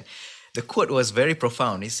shared. The quote was very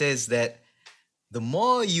profound. It says that the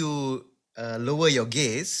more you lower your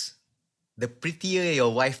gaze, the prettier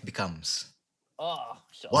your wife becomes. Oh,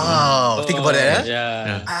 wow! Think about that.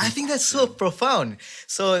 Yeah. I think that's so profound.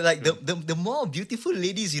 So, like the more beautiful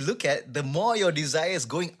ladies you look at, the more your desire is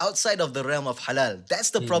going outside of the realm of halal. That's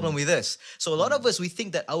the problem with us. So, a lot of us, we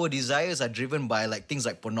think that our desires are driven by things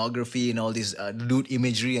like pornography and all this lewd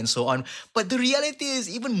imagery and so on. But the reality is,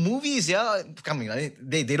 even movies,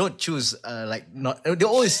 they don't choose they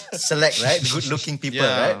always select good-looking people,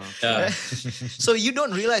 right? Yeah. So you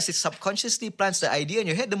don't realize it subconsciously plants the idea in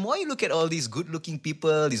your head. The more you look at all these good-looking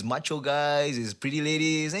people, these macho guys, these pretty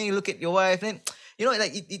ladies, and you look at your wife, and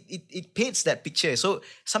it paints that picture. So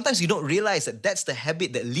sometimes you don't realize that that's the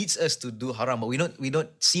habit that leads us to do haram, but we don't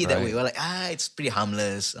see it that way. We're like, it's pretty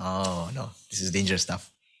harmless. Oh no, this is dangerous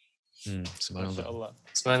stuff. Subhanallah.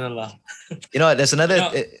 Subhanallah. There's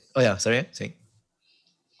another. Sorry.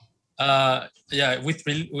 With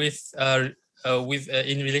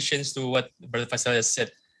in relations to what Brother Faisal has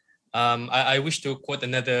said, I wish to quote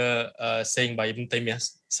another saying by Ibn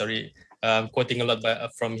Taymiyyah. Sorry, quoting a lot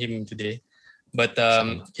from him today. But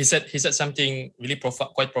he said something really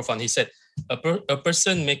quite profound. He said, a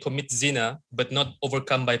person may commit zina, but not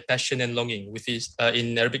overcome by passion and longing, which is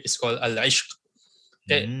in Arabic is called al-ishq.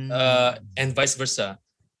 Okay, and vice versa.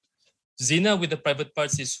 Zina with the private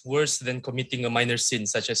parts is worse than committing a minor sin,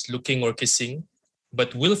 such as looking or kissing,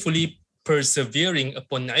 but willfully persevering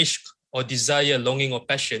upon ishq or desire, longing, or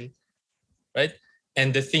passion, right?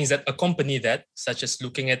 And the things that accompany that, such as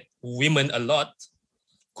looking at women a lot,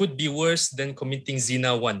 could be worse than committing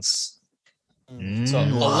zina once. So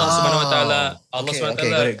Allah subhanahu wa ta'ala,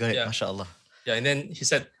 got it. MashaAllah. Yeah, and then he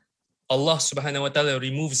said, Allah subhanahu wa ta'ala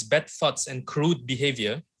removes bad thoughts and crude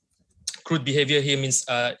behavior. Crude behavior here means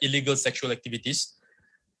illegal sexual activities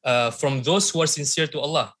from those who are sincere to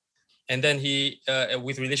Allah. And then he,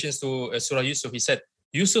 with relations to Surah Yusuf, he said,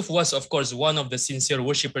 Yusuf was, of course, one of the sincere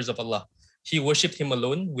worshippers of Allah. He worshipped him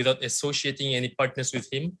alone without associating any partners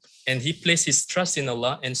with him. And he placed his trust in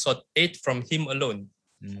Allah and sought aid from him alone.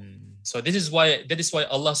 So that is why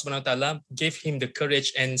Allah subhanahu wa ta'ala gave him the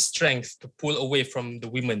courage and strength to pull away from the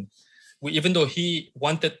women. Even though he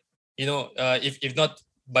wanted, if not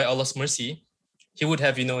by Allah's mercy, he would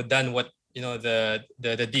have, done what,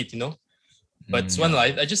 the deed, But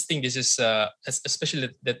subhanAllah, I just think this is, especially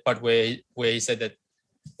that part where he said that,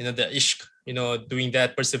 the ishq, doing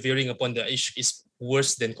that, persevering upon the ishq is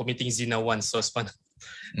worse than committing zina once. So subhanAllah,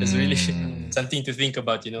 it's really something to think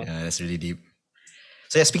about, Yeah, that's really deep.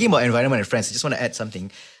 So speaking about environment and friends, I just want to add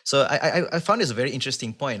something. So I found this a very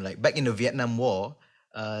interesting point. Like back in the Vietnam War,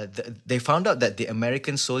 they found out that the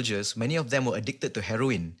American soldiers, many of them were addicted to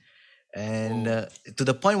heroin. And to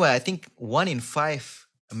the point where I think 1 in 5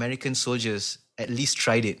 American soldiers at least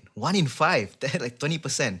tried it. 1 in 5, like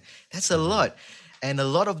 20%. That's a lot. And a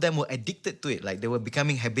lot of them were addicted to it. Like they were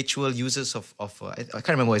becoming habitual users of I can't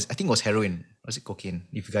remember, I think it was heroin. Was it cocaine?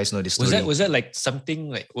 If you guys know this story. Was that like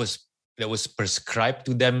something that was prescribed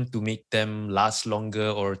to them to make them last longer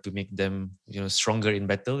or to make them, stronger in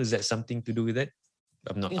battle? Is that something to do with it?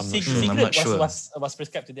 I'm not sure. Was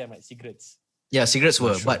prescribed to them, like cigarettes. Yeah, cigarettes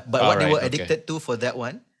were. Sure. But what they were addicted to for that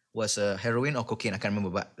one was heroin or cocaine. I can't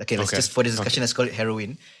remember. But let's just for this discussion, let's call it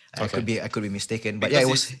heroin. I could be mistaken, but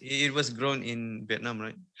because it was grown in Vietnam,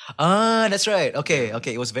 right? That's right. Okay.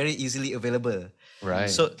 It was very easily available. Right.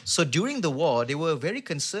 So during the war, they were very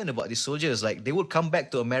concerned about the soldiers. Like they would come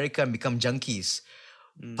back to America and become junkies.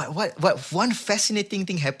 But what one fascinating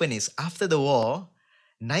thing happened is after the war,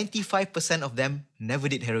 95% of them never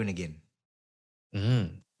did heroin again.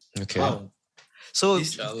 Okay. Wow. So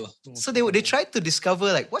Inshallah. so they tried to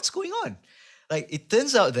discover like what's going on. Like it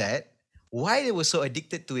turns out that why they were so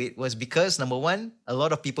addicted to it was because number one, a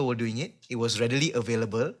lot of people were doing it. It was readily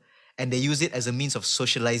available, and they used it as a means of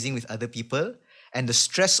socializing with other people. And the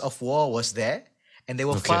stress of war was there, and they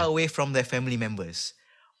were far away from their family members.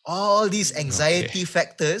 All these anxiety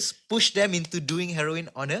factors pushed them into doing heroin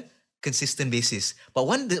on a consistent basis. But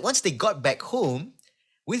once they got back home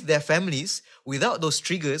with their families, without those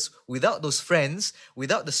triggers, without those friends,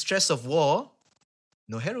 without the stress of war,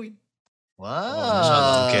 no heroin.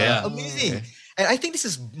 Wow. Amazing. Okay. And I think this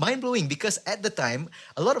is mind-blowing because at the time,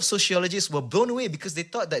 a lot of sociologists were blown away because they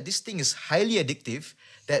thought that this thing is highly addictive,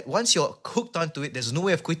 that once you're hooked onto it, there's no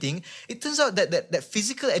way of quitting. It turns out that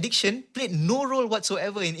physical addiction played no role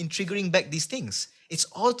whatsoever in triggering back these things. It's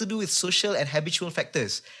all to do with social and habitual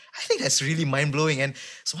factors. I think that's really mind-blowing. And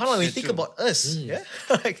subhanAllah, when you think about us,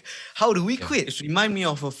 like, how do we quit? It reminds me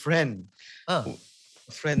of a friend. Ah.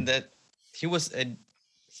 A friend that he was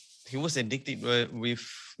addicted with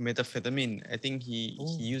methamphetamine. I think he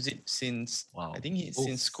used it since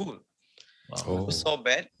since school. Wow. It was so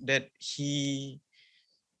bad that he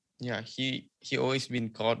always been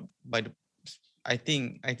caught by the. I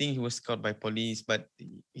think he was caught by police, but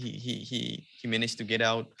he managed to get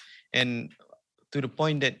out, and to the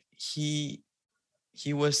point that he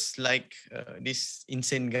was like this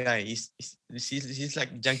insane guy. He's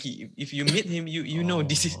like junkie. If you meet him, you know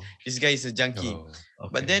this guy is a junkie.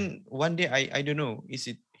 But then one day I don't know, is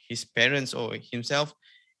it his parents or himself?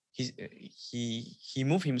 He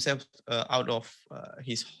moved himself out of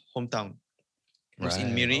his hometown. He was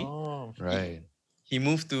in Miri. Right. He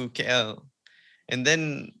moved to KL, and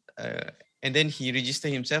then he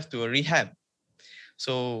registered himself to a rehab.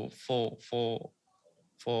 So for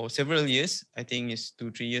several years, I think it's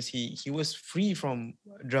 2-3 years, he was free from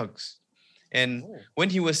drugs. And when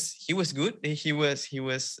he was good, he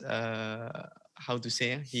was how to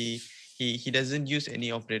say, he doesn't use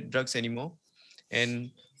any of the drugs anymore.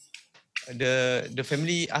 And the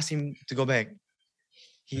family asked him to go back.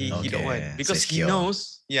 He don't want, because he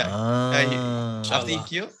knows after he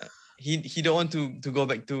cured, he don't want to go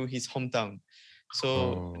back to his hometown.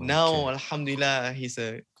 So now alhamdulillah, he's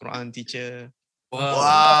a Quran teacher.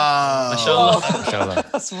 Wow. Mashallah.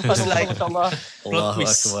 It's like Allahu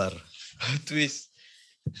Akbar. twist.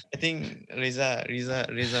 I think Reza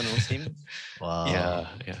knows him. Wow. Yeah.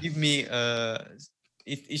 Give me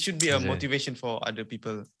it should be a motivation for other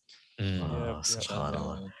people.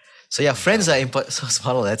 Subhanallah. So friends are important. So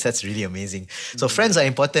subhanallah, that's really amazing. So friends are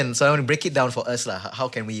important. So I want to break it down for us. How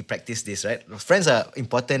can we practice this, right? Friends are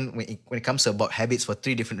important when it comes to about habits for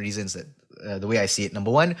 3 different reasons, the way I see it.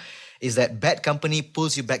 Number one is that bad company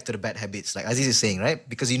pulls you back to the bad habits, like Aziz is saying, right?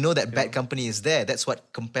 Because you know that bad company is there. That's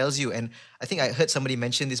what compels you. And I think I heard somebody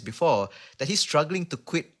mention this before, that he's struggling to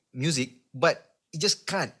quit music, but he just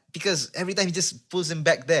can't, because every time he just pulls him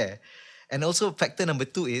back there. And also factor number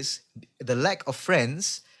 2 is the lack of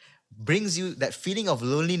friends brings you that feeling of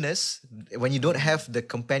loneliness. When you don't have the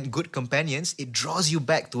good companions, it draws you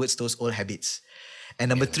back towards those old habits. And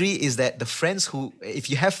number 3 is that if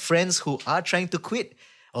you have friends who are trying to quit,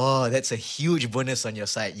 that's a huge bonus on your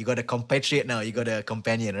side. You got a compatriot now, you got a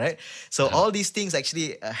companion, right? So all these things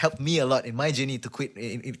actually helped me a lot in my journey to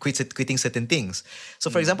quitting certain things. So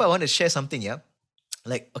for example, I want to share something,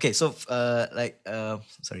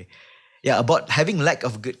 about having lack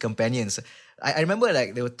of good companions. I remember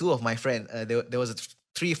there were 2 of my friends. There was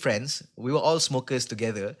 3 friends. We were all smokers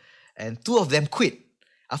together, and 2 of them quit.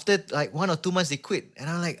 After 1 or 2 months, they quit, and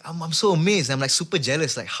I'm so amazed. I'm super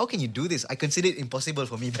jealous. How can you do this? I considered it impossible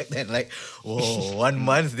for me back then. Whoa, 1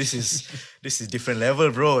 month. This is different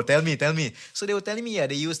level, bro. Tell me. So they were telling me,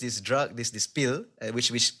 they use this drug, this pill,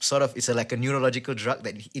 which sort of is like a neurological drug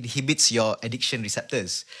that inhibits your addiction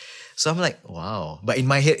receptors. So I'm like, wow. But in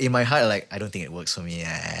my heart, I don't think it works for me.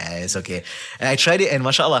 It's okay. And I tried it, and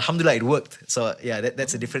mashallah, alhamdulillah, it worked. So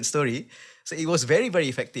that's a different story. So it was very, very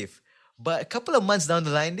effective. But a couple of months down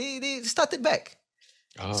the line, they started back.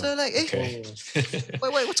 So okay.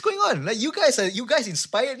 wait, what's going on? You guys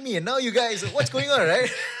inspired me, and now you guys, what's going on, right?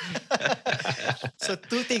 So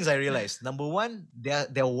 2 things I realized. Number 1,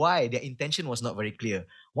 their why, their intention was not very clear.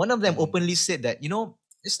 One of them openly said that,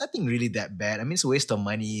 it's nothing really that bad. I mean, it's a waste of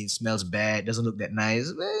money. It smells bad. Doesn't look that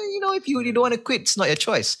nice. Well, you know, if you don't want to quit, it's not your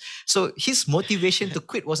choice. So his motivation to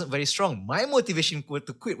quit wasn't very strong. My motivation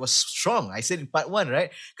to quit was strong. I said in part 1,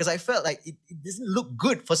 right? Because I felt like it doesn't look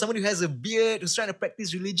good for someone who has a beard, who's trying to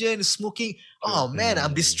practice religion, is smoking. Oh man,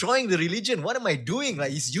 I'm destroying the religion. What am I doing?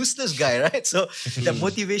 Like, he's useless guy, right? So the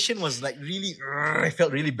motivation was like really, I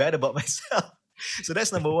felt really bad about myself. So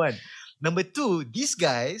that's number 1. Number 2, these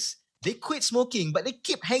guys, they quit smoking, but they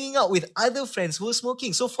keep hanging out with other friends who were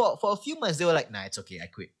smoking. So for a few months, they were like, nah, it's okay, I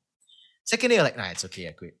quit. Second day, they were like, nah, it's okay,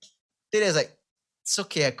 I quit. Third day, I was like, it's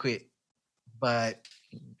okay, I quit. But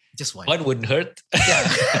just one. One wouldn't hurt.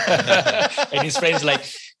 Yeah. And his friends like,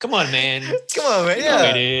 come on, man. Come on, man. You know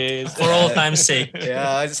Yeah. it is. For all time's sake.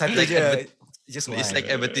 Yeah, just one. It's like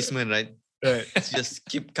advertisement, right? Right. It's just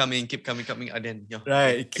keep coming, and then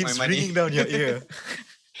Right. It keeps my money. ringing down your ear.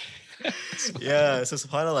 Yeah, so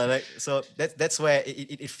subhanAllah, like, so that's where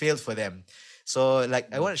it failed for them. So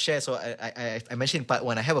like I want to share. So I mentioned in part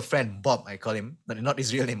 1, I have a friend, Bob, I call him, not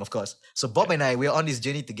his real name, of course. So Bob and I, we're on this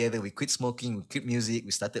journey together. We quit smoking, we quit music,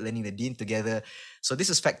 we started learning the deen together. So this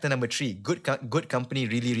is factor number 3. Good company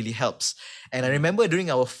really, really helps. And I remember during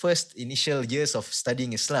our first initial years of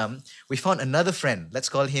studying Islam, we found another friend. Let's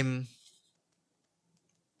call him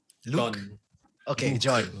Luke. John. Okay,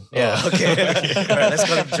 John. Yeah, okay. All right, let's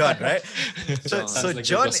call him John, right? So like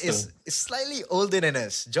John a gospel. is slightly older than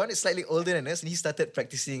us. John is slightly older than us, and he started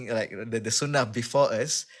practicing like the sunnah before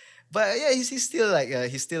us. But yeah, he's still like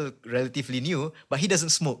he's still relatively new, but he doesn't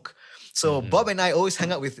smoke. So Bob and I always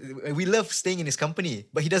hang out with. We love staying in his company,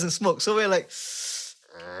 but he doesn't smoke. So we're like,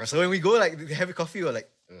 so when we go like have a coffee, we're like.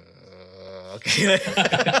 Okay.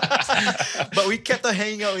 But we kept on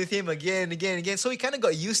hanging out with him again and again and again. So we kind of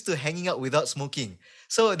got used to hanging out without smoking.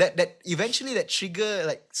 So that eventually that trigger,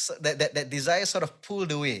 like that desire sort of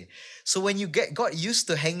pulled away. So when you got used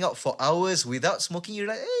to hanging out for hours without smoking, you're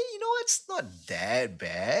like, hey, you know what? It's not that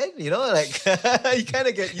bad. You know, like you kind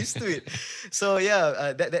of get used to it. So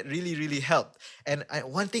yeah, that really, really helped. And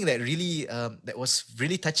one thing that really that was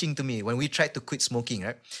really touching to me when we tried to quit smoking,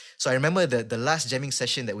 right? So I remember the last jamming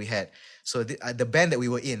session that we had. So the band that we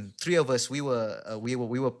were in, 3 of us, we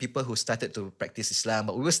were people who started to practice Islam,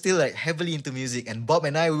 but we were still like heavily into music. And Bob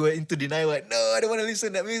and I, we were into denial, like, no, I don't want to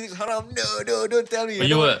listen. That music's haram. No, don't tell me. But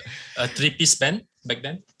you were a 3-piece band back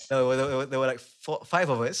then? No, there were like 5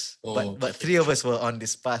 of us, but 3 of us were on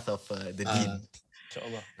this path of the deen.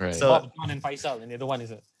 InsyaAllah. Right. So Bob, John, and Faisal, and the other one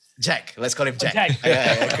is Jack. Let's call him Jack. Jack.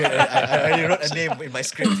 I already wrote a name in my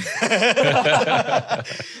script.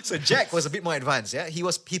 So Jack was a bit more advanced. Yeah, he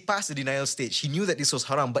passed the denial stage. He knew that this was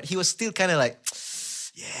haram, but he was still kind of like,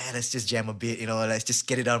 yeah, let's just jam a bit. You know, let's just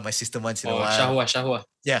get it out of my system once in a while. Shahwah.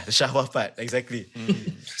 Yeah, the shahwah part, exactly.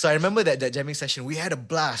 So I remember that jamming session, we had a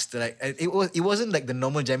blast. Like it wasn't like the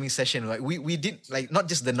normal jamming session. Like we did like not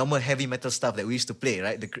just the normal heavy metal stuff that we used to play,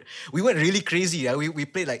 right? We went really crazy. Yeah? We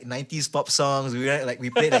played like 90s pop songs. We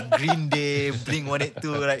played like Green Day,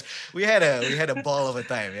 Blink-182. Like we had a ball of a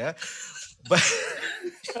time, yeah. But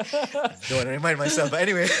don't want to remind myself. But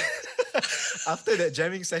anyway, after that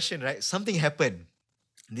jamming session, right, something happened.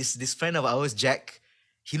 This friend of ours, Jack,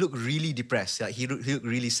 he looked really depressed. Like he looked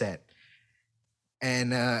really sad.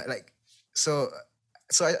 And so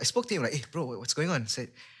I spoke to him like, hey bro, what's going on? I said,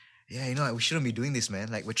 yeah, you know, we shouldn't be doing this, man.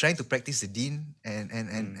 Like we're trying to practice the deen and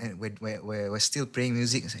we're still playing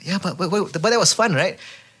music. I said, yeah, but that was fun, right?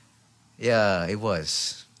 Yeah, it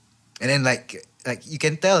was. And then like you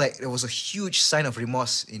can tell like there was a huge sign of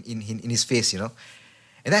remorse in his face, you know.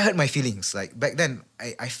 And that hurt my feelings. Like back then,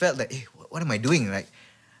 I felt like, hey, what am I doing? Like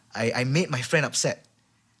I made my friend upset.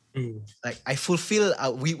 Like I fulfill,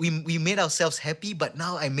 we made ourselves happy, but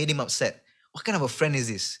now I made him upset. What kind of a friend is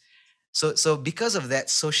this? So because of that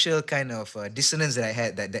social kind of dissonance that I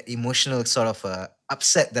had, that emotional sort of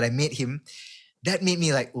upset that I made him, that made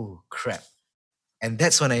me like, oh crap. And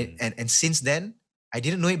that's when and since then, I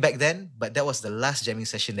didn't know it back then, but that was the last jamming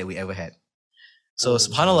session that we ever had. So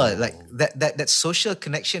subhanAllah, like that social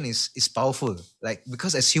connection is powerful. Like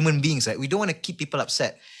because as human beings, like we don't want to keep people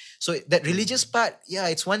upset. So that religious part, yeah,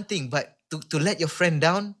 it's one thing, but to let your friend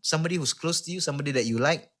down, somebody who's close to you, somebody that you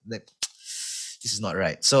like, that this is not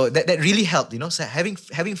right. So that really helped, you know. So having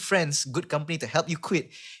friends, good company to help you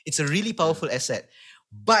quit, it's a really powerful asset.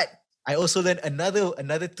 But I also learned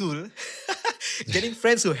another tool. Getting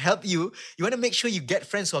friends who help you. You want to make sure you get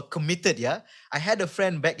friends who are committed. Yeah, I had a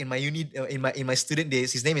friend back in my uni, in my student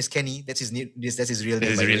days. His name is Kenny. That's his real name. That's his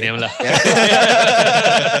real name lah.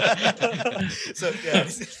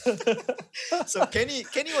 So Kenny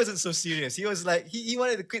wasn't so serious. He was like he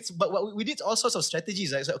wanted to quit, but we did all sorts of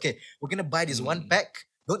strategies. Right? So okay, we're gonna buy this one pack.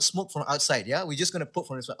 don't smoke from outside. Yeah, we're just gonna put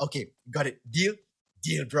from this one. Okay, got it. Deal,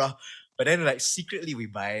 bro. But then like secretly we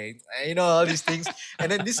buy, all these things.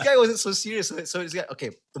 And then this guy wasn't so serious. So it's like,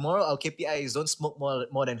 okay, tomorrow our KPI is don't smoke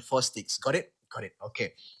more than 4 sticks. Got it?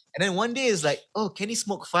 Okay. And then one day is like, oh, can he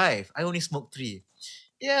smoke 5? I only smoke 3.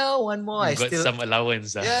 Yeah, one more. You got some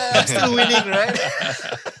allowance. Yeah, I'm still winning, right?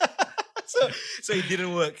 So it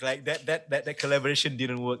didn't work. Like that collaboration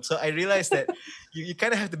didn't work. So I realized that you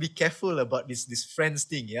kind of have to be careful about this friends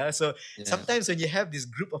thing. Yeah. So sometimes when you have this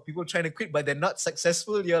group of people trying to quit but they're not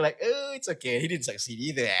successful, you're like, oh, it's okay. He didn't succeed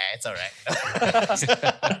either. It's all right.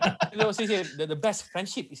 The best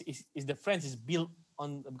friendship is the friends is built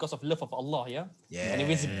on because of love of Allah. Yeah. Yeah. And if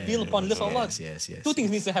it's built upon love of Allah, yes. 2 things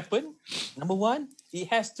needs to happen. Number 1, it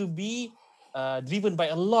has to be driven by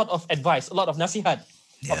a lot of advice, a lot of nasihat.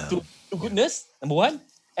 To goodness, number 1,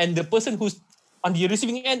 and the person who's on the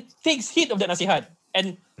receiving end takes heed of that nasihat.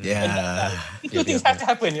 And these 2 things have to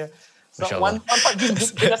happen. Yeah. So one part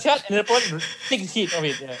gives the nasihat, and the other part takes heed of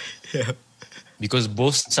it. Yeah. Because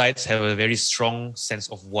both sides have a very strong sense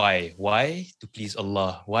of why. Why? To please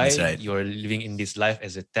Allah. Why you're living in this life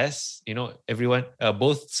as a test. Everyone,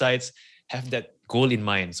 both sides have that goal in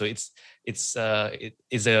mind. So it is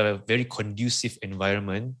a very conducive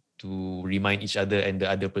environment to remind each other, and the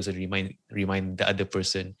other person remind the other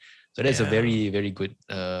person. So that's a very, very good,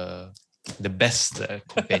 the best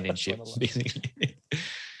companionship, basically.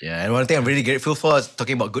 Yeah, and one thing I'm really grateful for,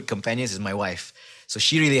 talking about good companions, is my wife. So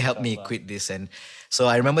she really helped me quit this. And so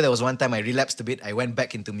I remember there was one time I relapsed a bit. I went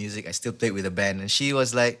back into music. I still played with a band. And she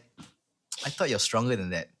was like, I thought you're stronger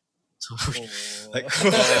than that. So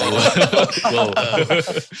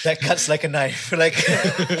that cuts like a knife.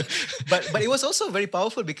 But it was also very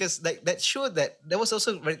powerful because that showed that was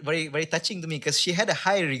also very, very, very touching to me, because she had a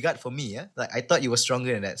high regard for me. Yeah, like I thought you were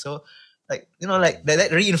stronger than that. So that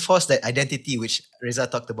reinforced that identity which Reza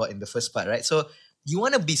talked about in the first part, right? So you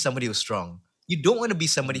want to be somebody who's strong. You don't want to be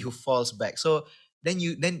somebody who falls back. So then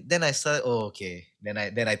I started. Oh, okay. Then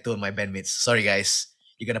I told my bandmates, sorry guys,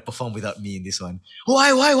 you're gonna perform without me in this one.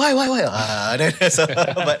 Why?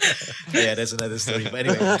 But yeah, that's another story. But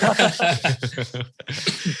anyway,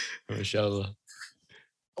 Mashallah.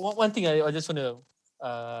 One thing I just want to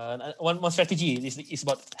one strategy is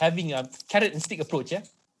about having a carrot and stick approach. Yeah.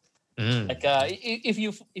 Like if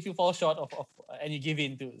you fall short of and you give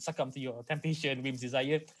in to succumb to your temptation, whims,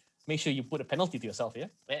 desire, make sure you put a penalty to yourself. Yeah.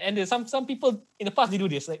 And there's some people in the past, they do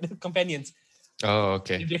this, like the companions. Oh,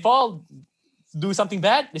 okay. If they fall, do something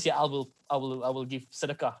bad, they say, I will give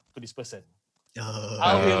sedekah to this person.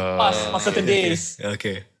 I will fast on certain days.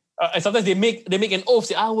 Okay. And sometimes they make an oath,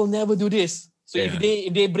 say, I will never do this. So if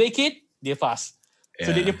they break it, they fast.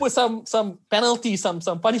 So they put some penalty, some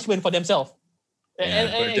punishment for themselves. And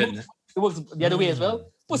it works the other way as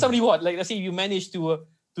well. Put some reward. Like let's say you manage to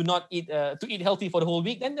not eat healthy for the whole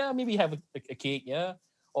week, then maybe have a cake, yeah.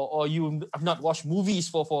 Or you have not watched movies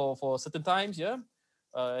for certain times, yeah.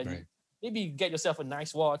 Right. Maybe get yourself a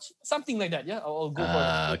nice watch, something like that, yeah. Or go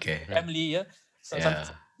for family, yeah. So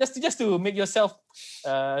just to make yourself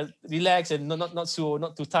relax and not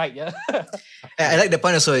too tight, yeah. I like the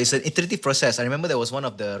point also. It's an iterative process. I remember there was one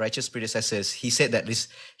of the righteous predecessors. He said that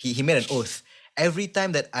he made an oath. Every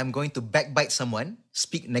time that I'm going to backbite someone,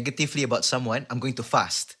 speak negatively about someone, I'm going to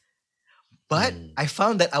fast. But I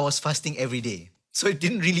found that I was fasting every day. So it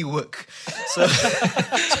didn't really work. So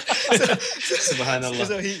Subhanallah.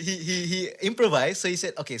 So he improvised. So he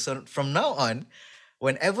said, okay, so from now on,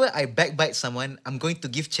 whenever I backbite someone, I'm going to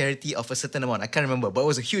give charity of a certain amount. I can't remember, but it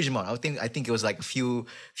was a huge amount. I think it was like a few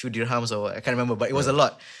dirhams, or I can't remember, but it was a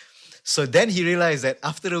lot. So then he realized that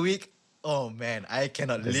after a week, oh man, I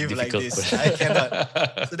cannot live like this. I cannot.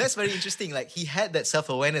 So that's very interesting. Like he had that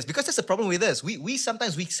self-awareness, because that's the problem with us. We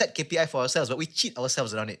sometimes we set KPI for ourselves, but we cheat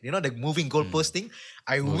ourselves around it. You know, the moving goalpost thing.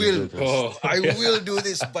 I will do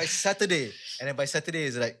this by Saturday. And then by Saturday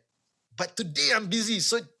is like, but today I'm busy.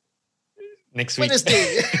 So next week.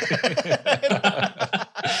 Wednesday.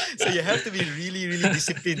 So you have to be really, really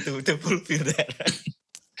disciplined to fulfill that.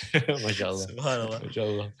 Mashallah. Subhanallah.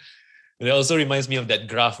 Mashallah. It also reminds me of that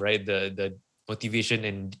graph, right? The motivation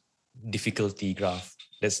and difficulty graph.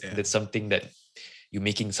 That's something that you're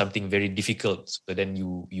making something very difficult, so then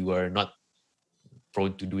you are not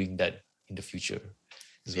prone to doing that in the future.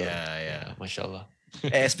 So, mashallah.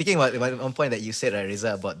 Speaking about one point that you said, right,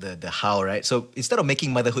 Reza, about the how, right? So instead of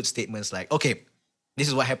making motherhood statements like, okay, this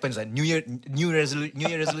is what happens at New Year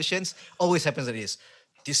resolutions, always happens like this.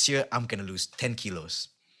 This year I'm gonna lose 10 kilos,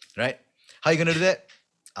 right? How are you gonna do that?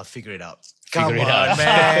 I'll figure it out. Come on,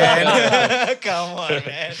 man. Come on,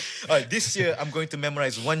 man. All right, this year I'm going to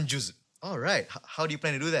memorize one juz. All right. How do you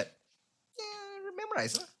plan to do that?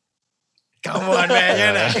 memorize. Huh? Come on, man.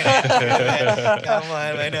 You're not gonna do that. Come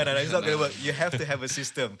on, man. No, it's not going to work. You have to have a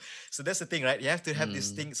system. So that's the thing, right? You have to have this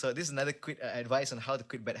thing. So this is another advice on how to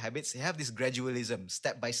quit bad habits. You have this gradualism,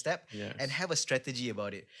 step by step, and have a strategy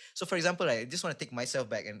about it. So for example, I just want to take myself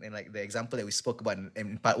back and like the example that we spoke about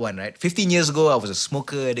in part 1, right? 15 years ago, I was a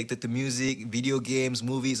smoker, addicted to music, video games,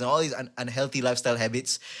 movies, and all these unhealthy lifestyle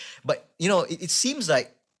habits. But, it seems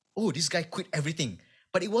like, oh, this guy quit everything.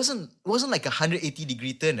 But it wasn't like a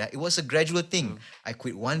 180-degree turn. Right? It was a gradual thing. I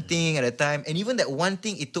quit one thing at a time. And even that one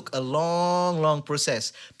thing, it took a long, long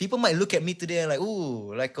process. People might look at me today and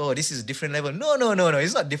oh, this is a different level. No.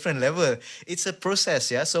 It's not different level. It's a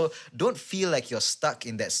process, yeah? So don't feel like you're stuck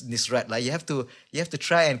in this rut. Like you have to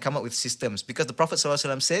try and come up with systems. Because the Prophet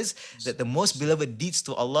ﷺ says that the most beloved deeds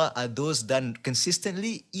to Allah are those done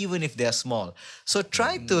consistently, even if they are small. So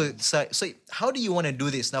try to... So how do you want to do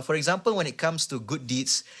this? Now, for example, when it comes to good deeds,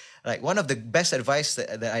 like one of the best advice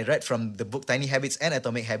that I read from the book Tiny Habits and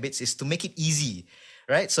Atomic Habits is to make it easy,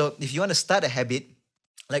 right? So if you want to start a habit,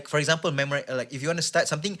 like for example, like if you want to start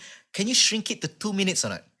something, can you shrink it to 2 minutes or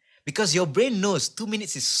not? Because your brain knows 2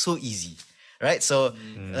 minutes is so easy, right? So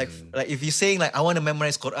like if you're saying like, I want to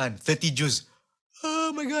memorize Quran, 30 juz,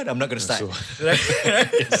 oh my God, I'm not going to start.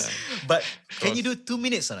 But can you do 2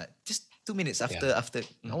 minutes or not? Just 2 minutes after.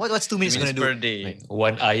 What's 2 minutes going to do? Per day. Like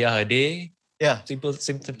 1 ayah a day. Yeah.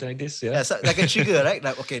 Something like this. Yeah. So like a trigger, right?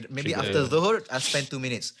 Like, okay, maybe after Dhuhr, I'll spend 2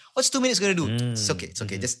 minutes. What's 2 minutes going to do? It's okay.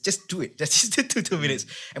 Just do it. Just do 2 minutes.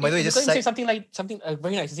 And by the way, just say something very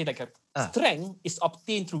nice. You say like strength is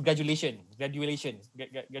obtained through gradual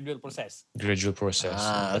process. Gradual process.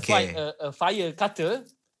 That's why a fire cutter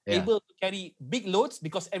able to carry big loads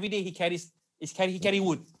because every day he carry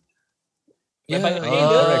wood. Yeah, but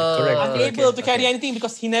correct. unable to carry anything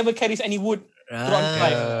because he never carries any wood throughout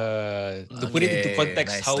life. To put it into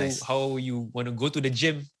context, how you want to go to the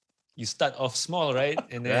gym, you start off small, right?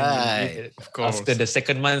 And then after the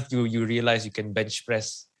second month, you realize you can bench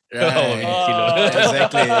press.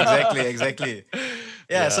 Exactly.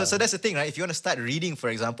 Yeah, so that's the thing, right? If you want to start reading, for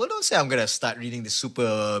example, don't say I'm gonna start reading this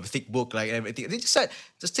super thick book like everything.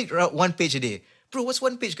 Just take around 1 page a day. Bro, what's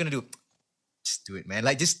 1 page gonna do? Just do it, man.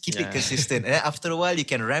 Like, just keep it consistent. And then after a while, you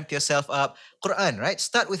can ramp yourself up. Quran, right?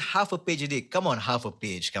 Start with half a page a day. Come on, half a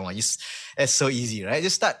page. Come on. That's so easy, right?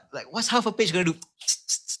 Just start. Like, what's half a page going to do?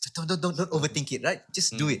 Don't overthink it, right?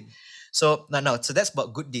 Just do it. So, so that's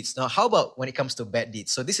about good deeds. Now, how about when it comes to bad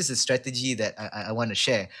deeds? So this is a strategy that I want to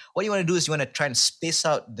share. What you want to do is you want to try and space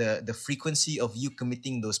out the frequency of you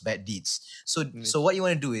committing those bad deeds. So what you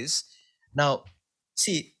want to do is, now,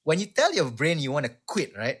 see, when you tell your brain you want to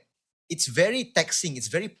quit, right? It's very taxing, it's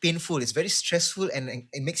very painful, it's very stressful, and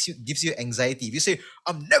it gives you anxiety. If you say,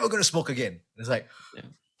 I'm never going to smoke again, it's like,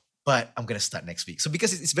 but I'm going to start next week. So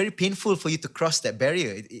because it's very painful for you to cross that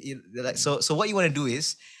barrier. So what you want to do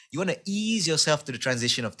is, you want to ease yourself to the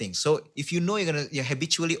transition of things. So if you know you're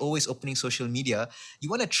habitually always opening social media, you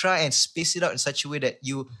want to try and space it out in such a way that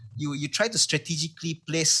you try to strategically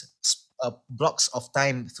place blocks of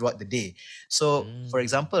time throughout the day. So for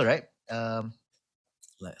example, right,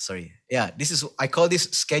 I call this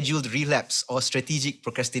scheduled relapse or strategic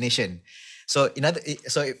procrastination. So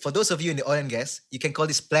for those of you in the oil and gas, you can call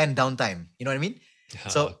this planned downtime. You know what I mean?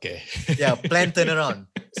 Planned turnaround.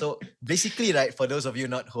 So basically, right, for those of you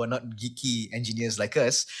who are not geeky engineers like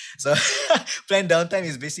us, so planned downtime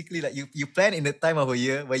is basically like you plan in the time of a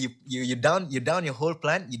year where you down your whole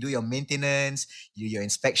plant, you do your maintenance, you do your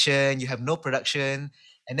inspection, you have no production,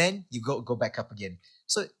 and then you go back up again.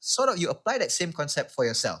 So sort of you apply that same concept for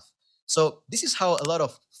yourself. So this is how a lot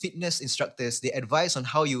of fitness instructors, they advise on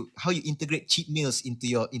how you integrate cheat meals into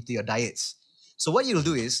your diets. So what you'll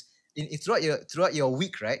do is throughout your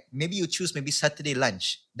week, right? Maybe you choose Saturday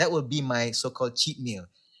lunch. That will be my so-called cheat meal.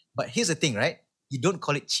 But here's the thing, right? You don't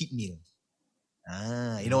call it cheat meal.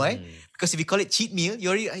 You know why? Because if you call it cheat meal,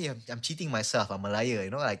 you're already, I'm cheating myself. I'm a liar,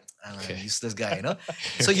 like I'm a useless guy,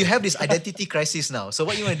 So you have this identity crisis now. So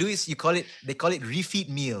what you want to do is they call it refeed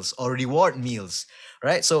meals or reward meals,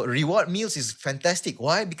 right? So reward meals is fantastic.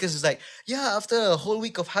 Why? Because it's like, after a whole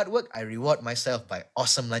week of hard work, I reward myself by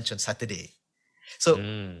awesome lunch on Saturday. So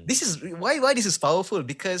this is why this is powerful,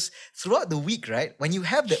 because throughout the week, right, when you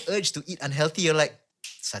have the urge to eat unhealthy, you're like,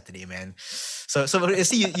 Saturday, man. So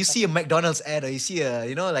you see a McDonald's ad, or you see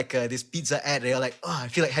this pizza ad, and you're like, I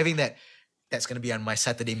feel like having that. That's gonna be on my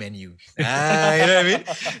Saturday menu. You know what I mean?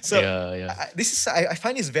 So I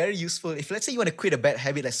find this very useful. If let's say you want to quit a bad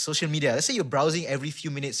habit like social media, let's say you're browsing every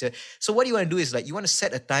few minutes. So what you want to do is you want to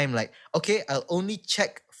set a time like, okay, I'll only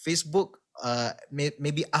check Facebook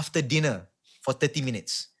maybe after dinner for 30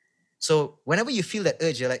 minutes. So whenever you feel that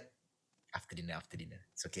urge, you're like, After dinner.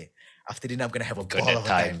 It's okay. After dinner, I'm gonna have a Got ball that of a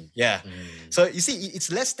time. time. Yeah. So you see, it's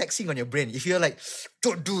less taxing on your brain. If you're like,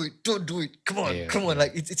 don't do it. Come on.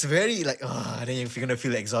 Like it's very like, then you're gonna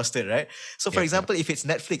feel exhausted, right? So for example, if it's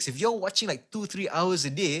Netflix, if you're watching like 2-3 hours a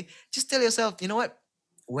day, just tell yourself, you know what?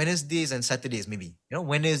 Wednesdays and Saturdays, maybe,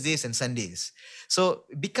 Wednesdays and Sundays. So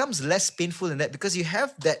it becomes less painful in that because you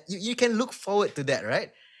have that, you can look forward to that,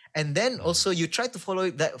 right? And then also you try to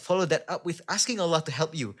follow that up with asking Allah to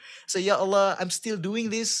help you. So, Ya Allah, I'm still doing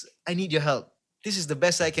this. I need your help. This is the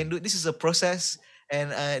best I can do. This is a process,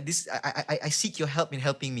 and I seek your help in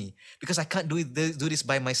helping me because I can't do this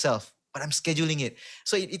by myself. But I'm scheduling it.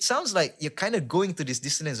 So it sounds like you're kind of going to this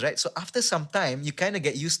dissonance, right? So after some time, you kind of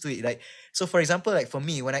get used to it. Like, so for example, like for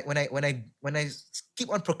me, when I keep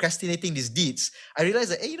on procrastinating these deeds, I realize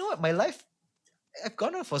that, hey, you know what, my life, I've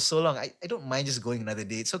gone on for so long. I don't mind just going another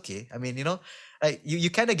day. It's okay. I mean, like you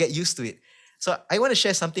kind of get used to it. So I want to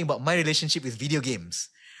share something about my relationship with video games.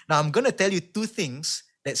 Now I'm going to tell you two things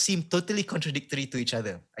that seem totally contradictory to each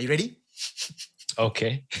other. Are you ready?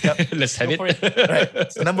 Okay. Yep. Let's have it.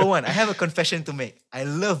 Right. So number one, I have a confession to make. I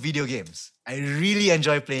love video games. I really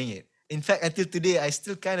enjoy playing it. In fact, until today, I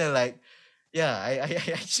still kind of like, I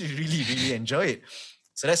actually really, really enjoy it.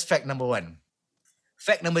 So that's fact number one.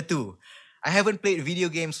 Fact number two, I haven't played video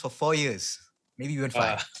games for 4 years, maybe even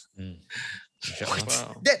 5. Wow.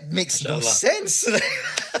 That makes no sense.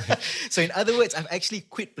 So in other words, I've actually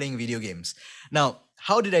quit playing video games. Now,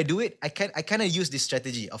 how did I do it? I kind of use this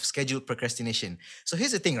strategy of scheduled procrastination. So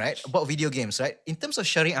here's the thing, right? About video games, right? In terms of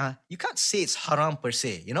Sharia, you can't say it's haram per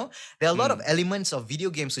se, There are a lot of elements of video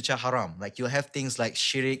games which are haram. Like you'll have things like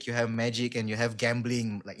shirk, you have magic, and you have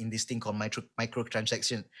gambling, like in this thing called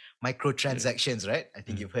microtransactions, right? I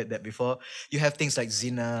think you've heard that before. You have things like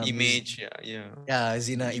zina. Image,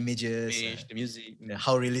 zina, images. Image, the music.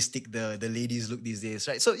 How realistic the ladies look these days,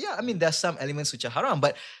 right? So there are some elements which are haram,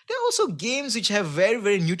 but there are also games which have very,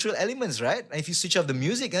 very neutral elements, right? And if you switch off the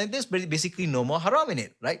music, and there's basically no more haram in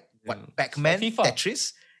it, right? What, Pac-Man, FIFA.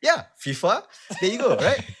 Tetris, FIFA, there you go,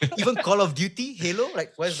 right? Even Call of Duty, Halo,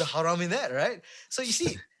 like where's the haram in that, right? So you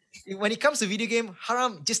see, when it comes to video game,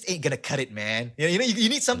 haram just ain't gonna cut it, man. You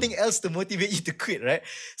need something else to motivate you to quit, right?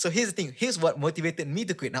 So here's the thing. Here's what motivated me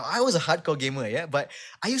to quit. Now, I was a hardcore gamer, but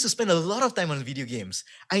I used to spend a lot of time on video games.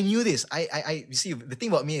 I knew this. You see, the thing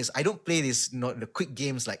about me is I don't play the quick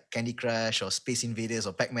games like Candy Crush or Space Invaders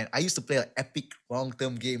or Pac-Man. I used to play like epic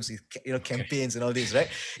long-term games with campaigns and all this, right?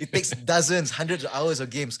 It takes dozens, hundreds of hours of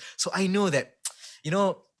games. So I know that,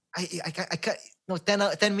 I can't. No,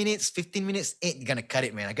 10 minutes, 15 minutes ain't gonna cut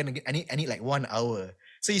it, man. I need like 1 hour.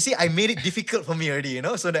 So you see, I made it difficult for me already,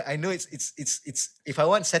 so that I know it's if I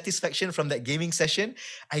want satisfaction from that gaming session,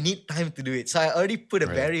 I need time to do it. So I already put a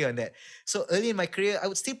barrier on that. So early in my career, I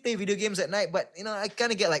would still play video games at night, but I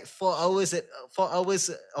kind of get like 4 hours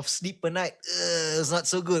of sleep per night. It's not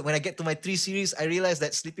so good. When I get to my 3 series, I realize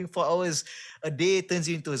that sleeping 4 hours a day turns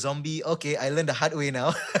you into a zombie. Okay, I learned the hard way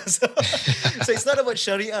now. so it's not about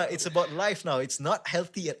Sharia, it's about life now. It's not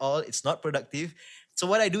healthy at all. It's not productive. So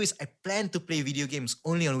what I do is I plan to play video games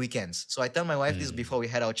only on weekends. So I tell my wife this before we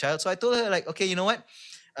had our child. So I told her like, okay, you know what?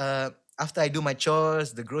 After I do my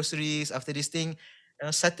chores, the groceries, after this thing,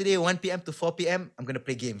 Saturday 1 p.m. to 4 p.m, I'm going to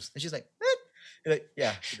play games. And she's like, what? Like,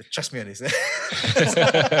 yeah, trust me on this.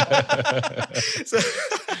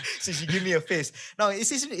 So she gave me a face. Now,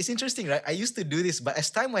 it's interesting, right? I used to do this, but as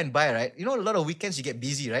time went by, right? A lot of weekends you get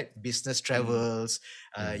busy, right? Business travels,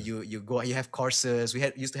 you have courses. We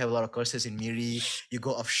used to have a lot of courses in Miri. You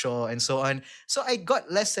go offshore and so on. So I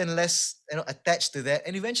got less and less, attached to that.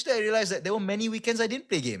 And eventually I realized that there were many weekends I didn't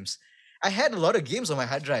play games. I had a lot of games on my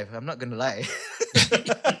hard drive. I'm not going to lie.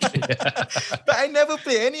 But I never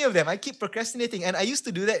play any of them. I keep procrastinating. And I used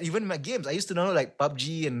to do that even in my games. I used to know like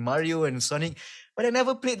PUBG and Mario and Sonic, but I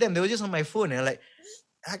never played them. They were just on my phone. And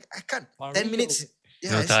I can't. Mario. 10 minutes.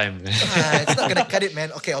 Yeah, no time. It's not gonna cut it,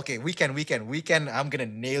 man. Okay. Weekend. I'm gonna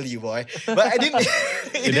nail you, boy. But I didn't.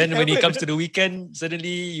 And then when it comes to the weekend, suddenly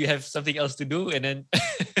you have something else to do, and then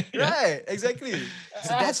right, exactly.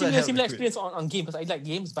 So I have what helped similar me quit. experience on games because I like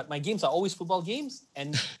games, but my games are always football games.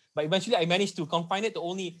 But eventually I managed to confine it to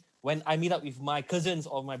only when I meet up with my cousins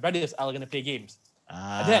or my brothers are gonna play games.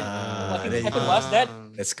 And then what there you happened go. was that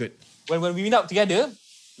That's good. when we meet up together,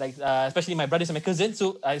 like especially my brothers and my cousins,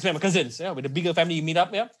 so especially my cousins, with the bigger family you meet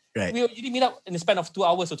up, Right. we usually meet up in the span of 2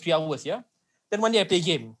 hours or 3 hours, Then one day I play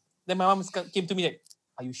game. Then my mom came to me like,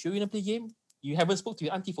 "Are you sure you wanna play game? You haven't spoke to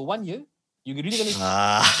your auntie for 1 year. You're really gonna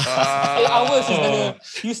Ah. 8 hours is gonna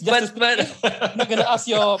use just to But You're not gonna ask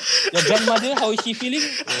your grandmother how is she feeling.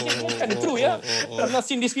 Kind of true, yeah. I've not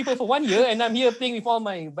seen these people for 1 year, and I'm here playing with all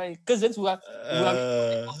my cousins who are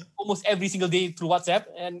almost every single day through WhatsApp,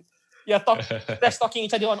 and trash talking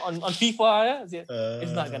each other on FIFA. Yeah?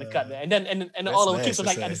 It's not gonna cut. And then and all our kids are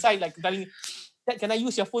like at the side, like telling, Dad, can I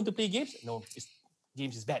use your phone to play games? No,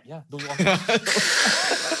 games is bad. Yeah, don't watch it.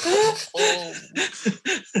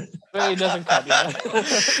 Well, it doesn't cut. Yeah.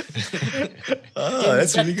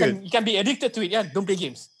 That's really good. You can be addicted to it. Yeah, don't play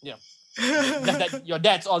games. Yeah. Just that your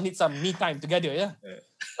dads all need some me time together. Yeah.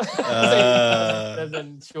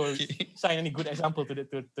 Doesn't shine any good example to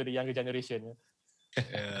the younger generation. Yeah.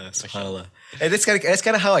 Yeah, subhanallah. And that's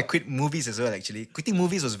kind of how I quit movies as well. Actually, quitting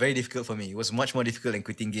movies was very difficult for me. It was much more difficult than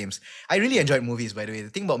quitting games. I really enjoyed movies, by the way. The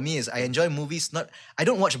thing about me is I enjoy movies. I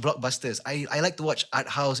don't watch blockbusters. I like to watch art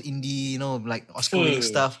house, indie, like Oscar-winning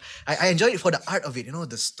stuff. I enjoy it for the art of it.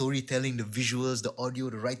 The storytelling, the visuals, the audio,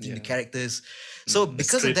 the writing, the characters. So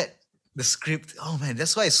because of that, the script. Oh man,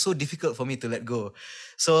 that's why it's so difficult for me to let go.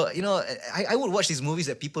 So I would watch these movies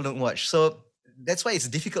that people don't watch. So that's why it's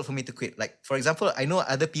difficult for me to quit. Like, for example, I know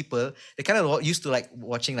other people, they kind of used to like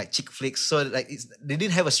watching like chick flicks. So like they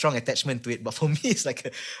didn't have a strong attachment to it. But for me, it's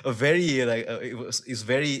like a very, like, it was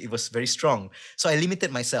very strong. So I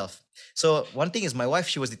limited myself. So one thing is my wife,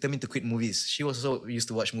 she was determined to quit movies. She was also used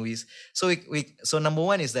to watch movies. So so number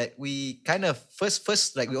one is that we kind of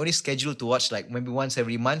first like we only schedule to watch like maybe once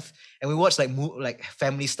every month, and we watch like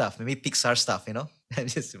family stuff, maybe Pixar stuff,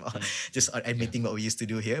 just admitting what we used to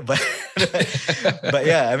do here. But but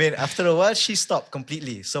yeah, I mean, after a while she stopped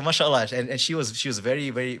completely. So mashallah, and she was very,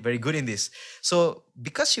 very, very good in this. So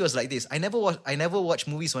because she was like this, I never watch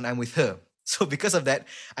movies when I'm with her. So because of that,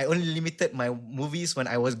 I only limited my movies when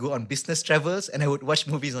I was go on business travels, and I would watch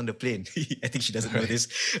movies on the plane. I think she doesn't know this,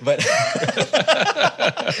 but,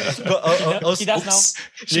 she does now.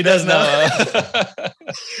 She does now.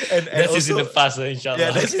 and that's also, in the past, inshallah.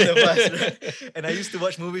 Yeah, that's in the past. Right? And I used to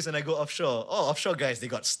watch movies when I go offshore. Oh, offshore guys, they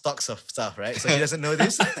got stocks of stuff, right? So she doesn't know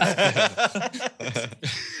this.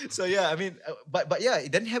 So yeah, I mean, but yeah,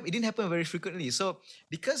 it didn't happen very frequently. So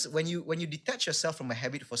because when you detach yourself from a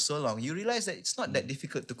habit for so long, you realize that it's not that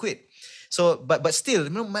difficult to quit. So but still,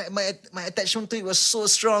 my attachment to it was so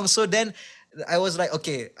strong. So then I was like,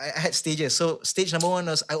 okay, I had stages. So stage number one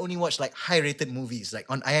was I only watch like high rated movies, like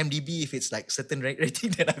on IMDb. If it's like certain rating,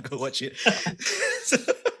 then I'll go watch it.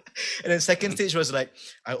 And then second stage was like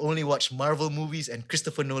I only watch Marvel movies and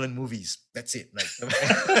Christopher Nolan movies. That's it. Like,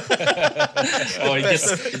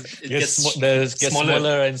 it gets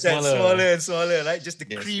smaller and smaller. Right? Just the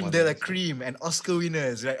cream de la cream and Oscar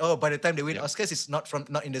winners. Right? Oh, by the time they win Oscars, it's not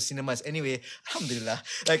in the cinemas anyway. Alhamdulillah.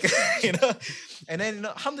 Like and then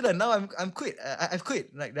alhamdulillah, now I'm quit. I've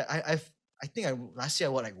quit. Like I think last year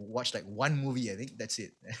I watched like one movie. I think that's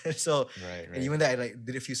it. So right. And even that I like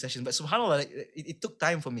did a few sessions. But subhanallah, like, it took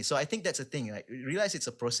time for me. So I think that's a thing. Like realize it's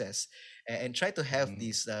a process and try to have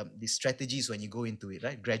these strategies when you go into it.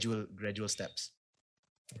 Right, gradual steps.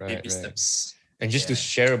 Baby steps. And just to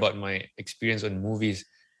share about my experience on movies,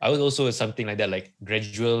 I was also something like that, like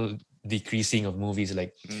gradual decreasing of movies.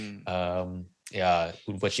 Like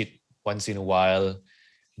would watch it once in a while.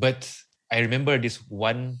 But I remember this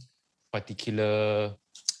one particular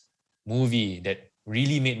movie that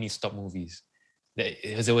really made me stop movies.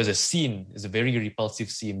 There was a scene, it's a very repulsive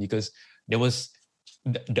scene because there was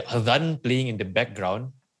the adhan playing in the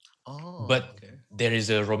background, but there is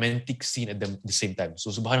a romantic scene at the same time. So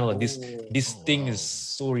subhanallah, this thing is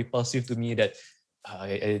so repulsive to me that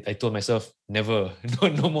I told myself, never,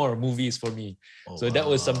 no more movies for me. That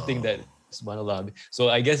was something that, subhanallah. So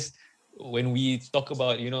I guess when we talk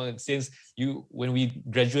about, when we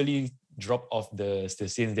gradually drop off the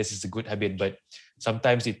sins, this is a good habit, but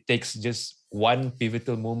sometimes it takes just one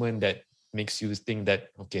pivotal moment that makes you think that,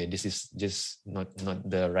 okay, this is just not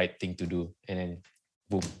the right thing to do. And then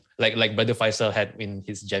boom. Like Brother Faisal had in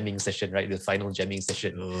his jamming session, right? The final jamming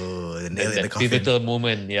session. Oh, the nail in the coffin. Pivotal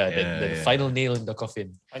moment, the final nail in the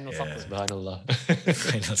coffin. Final supper. Subhanallah.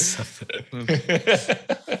 Final supper.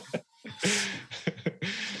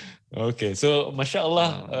 Okay, so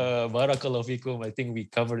mashallah, barakallahu fikum. I think we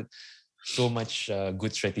covered so much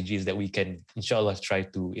good strategies that we can, inshallah, try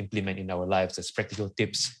to implement in our lives as practical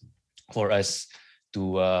tips for us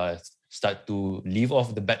to start to leave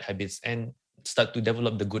off the bad habits and start to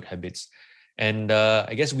develop the good habits. And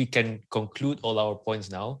I guess we can conclude all our points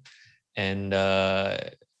now. And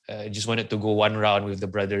I just wanted to go one round with the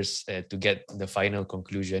brothers to get the final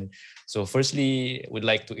conclusion. So firstly, we'd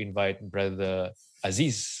like to invite Brother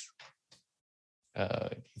Aziz.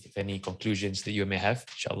 if any conclusions that you may have,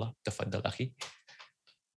 inshallah. Tafaddal, akhi.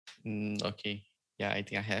 Okay. Yeah, I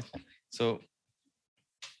think I have. So,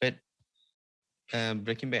 but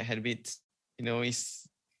breaking bad habits,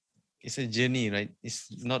 it's a journey, right?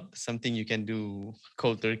 It's not something you can do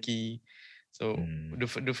cold turkey. So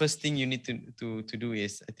the first thing you need to do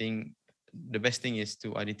is, I think the best thing is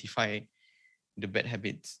to identify the bad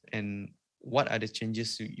habits and what are the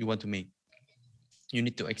changes you want to make. You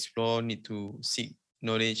need to explore, need to seek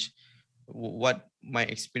knowledge. What my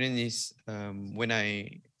experience is, when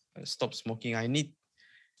I stop smoking, I need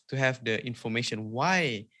to have the information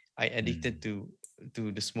why I addicted to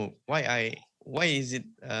the smoke. Why is it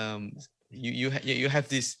you have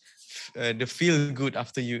this the feel good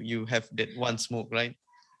after you have that one smoke, right?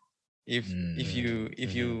 If you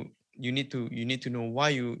need to know why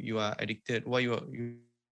you are addicted, why you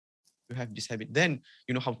have this habit, then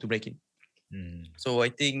you know how to break it. So I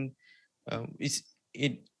think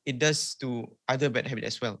it does to other bad habit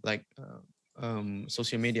as well, like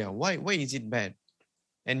social media. Why is it bad?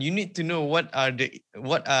 And you need to know what are the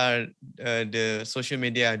social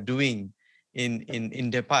media doing in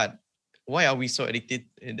their part. Why are we so addicted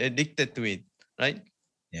to it, right?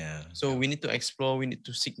 Yeah. So we need to explore, we need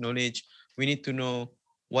to seek knowledge, we need to know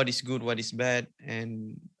what is good, what is bad,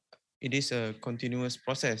 and it is a continuous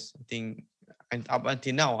process. I think, and up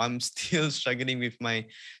until now, I'm still struggling with my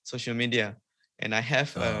social media, and I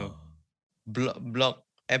have a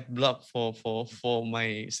app block for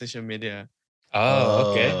my social media.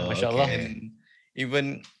 Oh, okay. Oh, MashaAllah. okay. And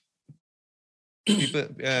even people,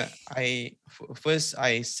 first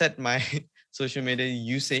I set my social media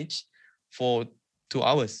usage for 2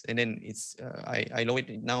 hours, and then I lower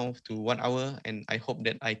it now to 1 hour, and I hope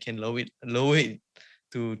that I can lower it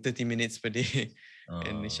to 30 minutes per day.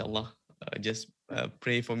 And inshallah, just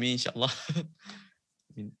pray for me, inshallah.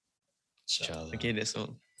 Inshallah. Okay, that's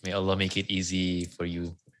all. May Allah make it easy for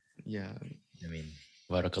you. Yeah. I mean,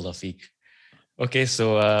 Barakallah feek. Okay,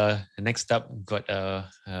 so next up, we've got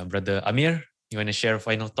Brother Amir. You want to share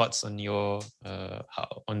final thoughts on your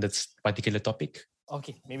on this particular topic?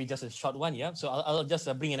 Okay, maybe just a short one, yeah. So I'll just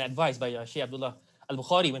bring an advice by Shaykh Abdullah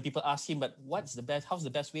Al-Bukhari when people ask him, but how's the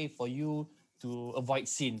best way for you to avoid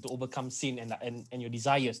sin, to overcome sin and your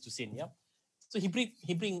desires to sin, yeah? So he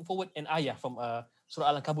bring forward an ayah from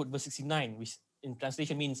Surah Al-Ankabut verse 69, which in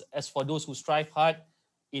translation means, as for those who strive hard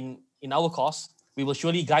in our cause, we will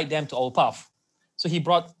surely guide them to our path. So he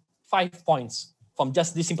brought 5 points from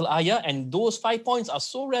just this simple ayah, and those 5 points are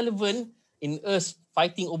so relevant in us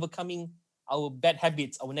fighting, overcoming our bad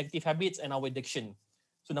habits, our negative habits, and our addiction.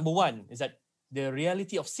 So number one is that the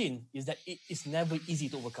reality of sin is that it is never easy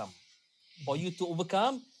to overcome. For you to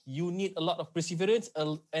overcome, you need a lot of perseverance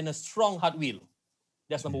and a strong heart will.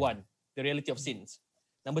 That's number one, the reality of sins.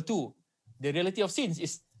 Number two, the reality of sins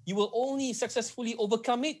is you will only successfully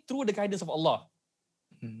overcome it through the guidance of Allah.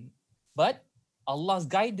 But Allah's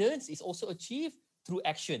guidance is also achieved through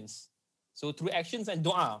actions. So through actions and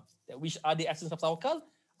dua, which are the actions of tawakkul,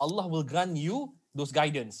 Allah will grant you those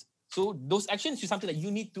guidance. So those actions is something that you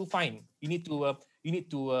need to find. You need to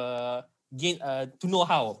gain to know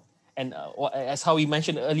how. And as how we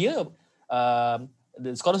mentioned earlier,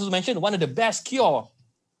 the scholars also mentioned one of the best cure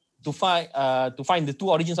to find the two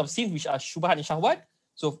origins of sin, which are shubhat and shahwat.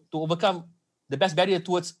 So to overcome, the best barrier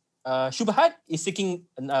towards shubhat is seeking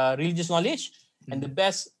religious knowledge, and the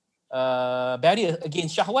best barrier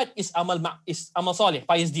against shahwat is amal salih,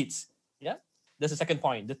 pious deeds. Yeah, that's the second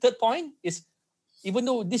point. The third point is, even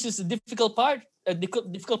though this is a difficult path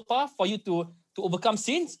for you to overcome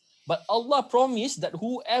sins, but Allah promised that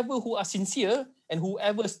whoever who are sincere and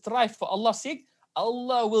whoever strive for Allah's sake,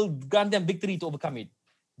 Allah will grant them victory to overcome it.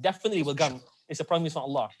 Definitely will grant. It's a promise from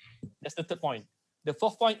Allah. That's the third point. The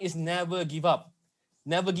fourth point is never give up.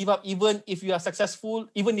 Never give up, even if you are successful,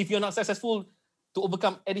 even if you're not successful to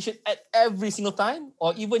overcome addiction at every single time,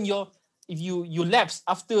 or even if you lapse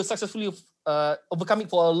after successfully overcoming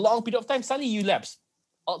for a long period of time, suddenly you lapse.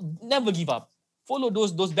 Never give up. Follow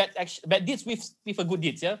those bad deeds with a good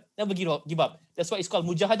deeds. Yeah, never give up. That's why it's called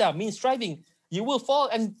mujahadah, means striving. You will fall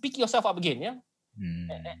and pick yourself up again. Yeah,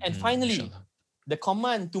 and finally, the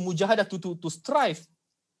command to mujahadah to strive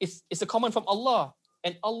is a command from Allah,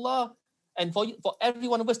 and for every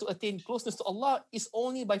one of us to attain closeness to Allah is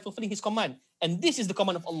only by fulfilling His command. And this is the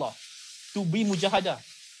command of Allah, to be mujahadah,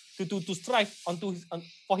 to strive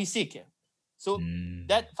for His sake. Yeah? So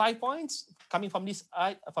that 5 points coming from this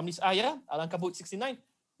ayah, Al-Ankabut 69,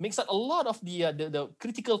 makes up a lot of the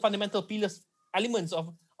critical fundamental pillars, elements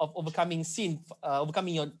of overcoming sin,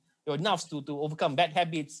 overcoming your nafs to overcome bad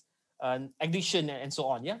habits and addiction and so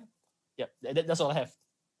on. Yeah, that's all I have.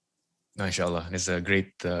 MashaAllah. There's a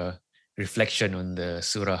great reflection on the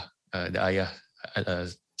surah, the ayah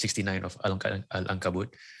 69 of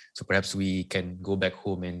Al-Ankabut. So perhaps we can go back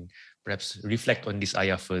home and perhaps reflect on this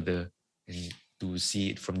ayah further and to see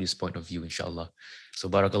it from this point of view, inshallah. So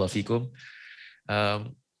barakallah fikum.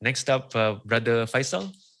 Next up, Brother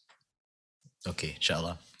Faisal. Okay,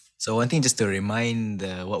 inshallah. So one thing just to remind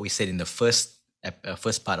what we said in the first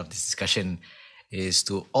part of this discussion is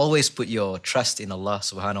to always put your trust in Allah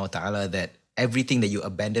subhanahu wa ta'ala, that everything that you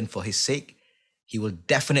abandon for His sake, He will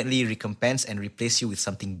definitely recompense and replace you with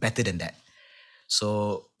something better than that.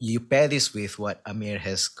 So you pair this with what Amir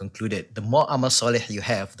has concluded. The more amal salih you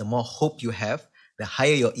have, the more hope you have, the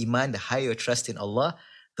higher your iman, the higher your trust in Allah,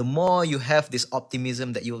 the more you have this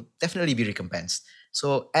optimism that you'll definitely be recompensed.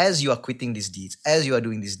 So as you are quitting these deeds, as you are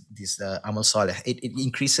doing this amal salih, it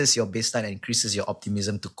increases your baseline and increases your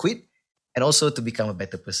optimism to quit and also to become a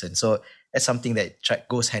better person. So that's something that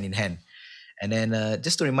goes hand in hand. And then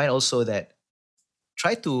just to remind also that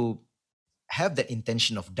try to have that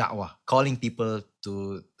intention of da'wah, calling people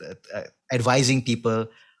to advising people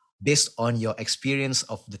based on your experience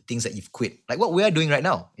of the things that you've quit, like what we are doing right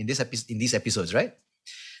now in these episodes, right?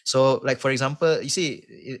 So, like for example, you see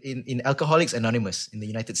in Alcoholics Anonymous in the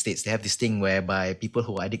United States, they have this thing whereby people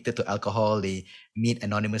who are addicted to alcohol, they meet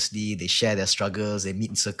anonymously, they share their struggles, they meet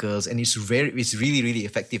in circles, and it's really, really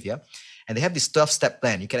effective, yeah. And they have this 12-step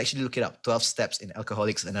plan. You can actually look it up, 12 steps in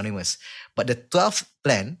Alcoholics Anonymous. But the 12th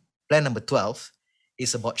plan number 12,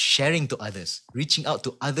 is about sharing to others, reaching out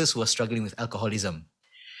to others who are struggling with alcoholism.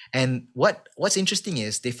 And what's interesting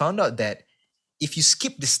is they found out that if you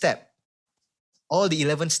skip this step, all the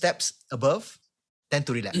 11 steps above tend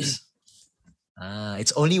to relapse.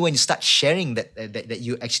 It's only when you start sharing that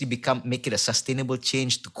you actually make it a sustainable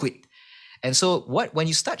change to quit. And so when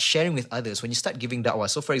you start sharing with others, when you start giving da'wah,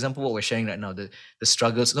 so for example, what we're sharing right now, the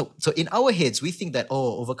struggles. So in our heads, we think that,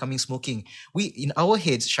 overcoming smoking. In our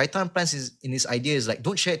heads, shaitan plans in his idea is like,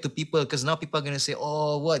 don't share it to people because now people are going to say,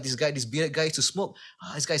 this bearded guy used to smoke.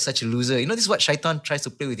 This guy is such a loser. This is what shaitan tries to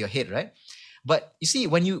play with your head, right? But you see,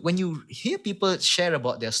 when you hear people share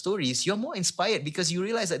about their stories, you're more inspired because you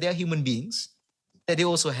realize that they are human beings, that they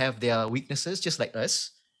also have their weaknesses just like us,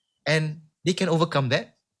 and they can overcome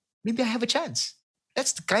that. Maybe I have a chance.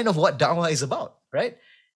 That's the kind of what da'wah is about, right?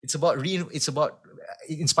 It's about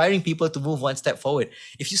inspiring people to move one step forward.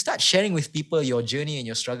 If you start sharing with people your journey and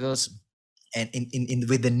your struggles, and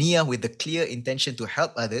with the niyyah, with the clear intention to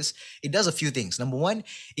help others, it does a few things. Number one,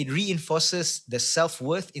 it reinforces the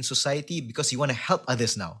self-worth in society because you want to help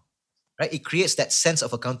others now, right? It creates that sense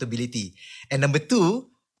of accountability. And number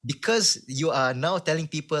two, because you are now telling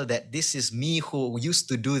people that this is me who used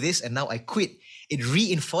to do this and now I quit, it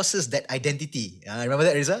reinforces that identity. Remember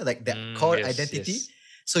that, Riza? Like that core identity. Yes.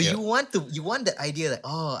 So you want that idea that,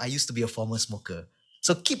 I used to be a former smoker.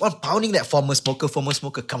 So keep on pounding that former smoker.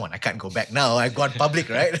 Come on, I can't go back now. I've gone public,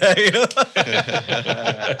 right?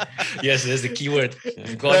 Yes, that's the key word.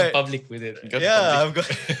 You've gone public with it. I've gone.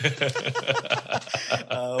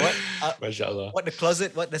 What the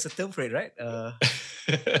closet? There's a term for it, right?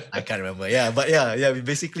 I can't remember.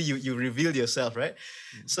 Basically, you revealed yourself, right?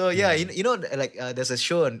 So there's a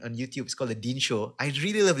show on YouTube. It's called The Dean Show. I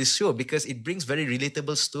really love this show because it brings very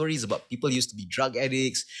relatable stories about people who used to be drug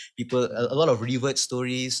addicts, a lot of revert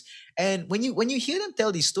stories. And when you hear them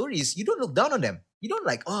tell these stories, you don't look down on them. You don't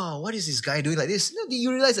like, what is this guy doing like this?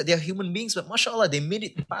 You realize that they're human beings, but mashallah, they made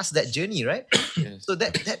it past that journey, right? Yes. So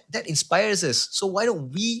that inspires us. So why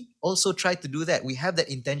don't we also try to do that? We have that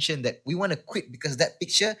intention that we want to quit because that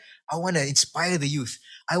picture, I want to inspire the youth.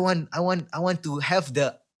 I want to have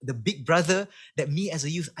the big brother that me as a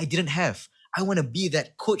youth I didn't have. I want to be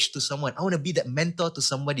that coach to someone. I want to be that mentor to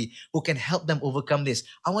somebody who can help them overcome this.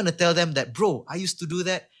 I want to tell them that, bro, I used to do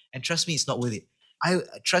that, and trust me, it's not worth it.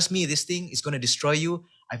 Trust me, this thing is going to destroy you.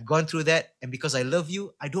 I've gone through that, and because I love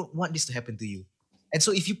you, I don't want this to happen to you. And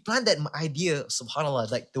so if you plant that idea,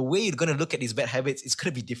 subhanAllah, like the way you're going to look at these bad habits, it's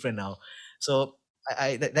going to be different now. So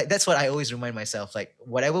that's what I always remind myself, like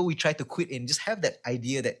whatever we try to quit in, just have that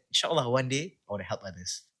idea that inshallah one day I want to help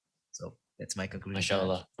others. So that's my conclusion.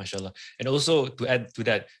 Mashallah. And also to add to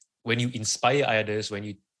that, when you inspire others,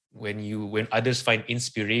 when others find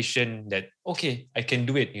inspiration that, okay, I can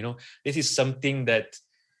do it, this is something that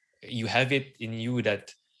you have it in you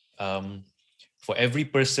that for every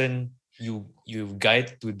person you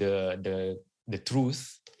guide to the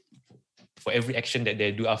truth, for every action that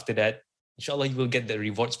they do after that, inshallah, you will get the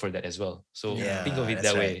rewards for that as well. So think of it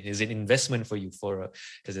that way. It's an investment for you,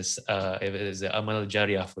 as an amal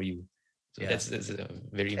jariyah for you. So that's a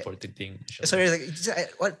very important thing. Sorry,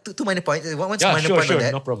 two minor points. One minor point on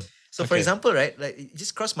that. No problem. So for example, right, like it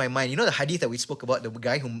just crossed my mind. You know the hadith that we spoke about, the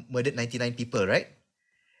guy who murdered 99 people, right?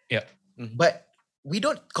 Yeah. But we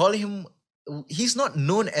don't call him, he's not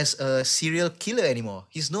known as a serial killer anymore.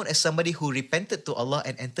 He's known as somebody who repented to Allah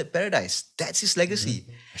and entered paradise. That's his legacy.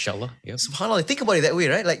 Mashallah. Yep. SubhanAllah, think about it that way,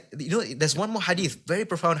 right? Like, you know, there's one more hadith, very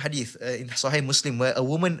profound hadith in Sahih Muslim, where a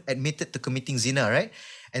woman admitted to committing zina, right?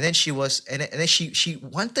 And then she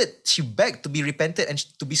begged to be repented and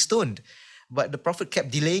to be stoned. But the Prophet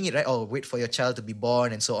kept delaying it, right? Oh, wait for your child to be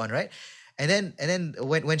born and so on, right? And then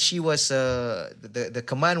when she was the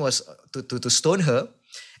command was to stone her,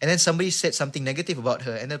 and then somebody said something negative about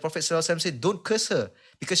her, and the Prophet ﷺ said, don't curse her,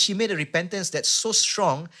 because she made a repentance that's so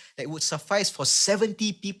strong that it would suffice for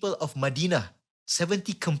 70 people of Medina,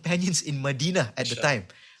 70 companions in Medina at the time.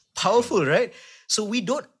 Powerful, right? So we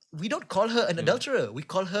don't call her an adulterer. We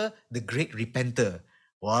call her the great repenter.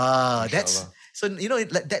 Wow, that's so, you know,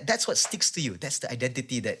 that's what sticks to you. That's the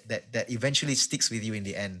identity that eventually sticks with you in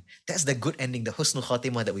the end. That's the good ending, the husnul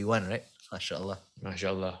khatimah that we want, right? MashaAllah.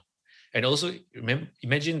 MashaAllah. And also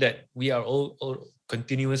imagine that we are all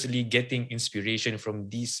continuously getting inspiration from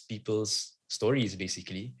these people's stories,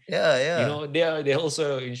 basically. Yeah. You know, they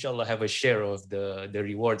also, inshallah, have a share of the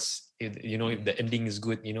rewards. You know, if the ending is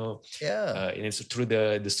good, you know, and it's through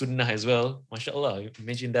the sunnah as well. MashaAllah,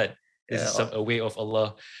 imagine that. This is a way of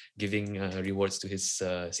Allah giving rewards to His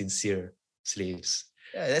sincere slaves.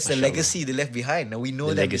 Yeah, that's the legacy they left behind. Now we know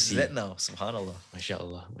the that legacy. That now. SubhanAllah.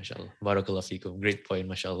 MashaAllah. Barakallah feekum. Great point,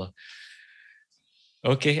 MashaAllah.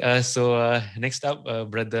 Okay, so next up,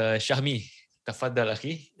 Brother Shahmi. Tafaddal,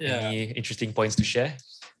 akhi. Any interesting points to share?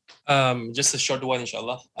 Just a short one,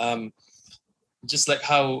 inshallah. Just like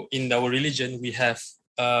how in our religion we have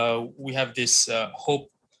this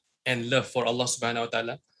hope and love for Allah subhanahu wa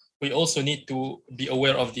ta'ala, we also need to be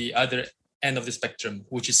aware of the other end of the spectrum,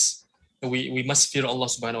 which is we must fear Allah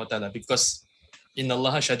subhanahu wa ta'ala, because in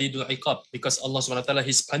Allah shadidul iqab, because Allah subhanahu wa ta'ala,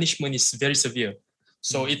 His punishment is very severe.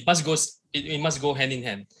 So it must go hand in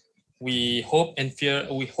hand. We hope and fear,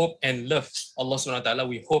 we hope and love Allah subhanahu wa ta'ala,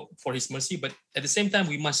 we hope for His mercy, but at the same time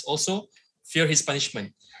we must also fear His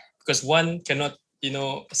punishment, because one cannot, you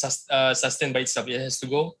know, sustain by itself. It has to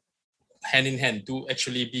go hand in hand to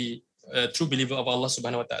actually be a true believer of Allah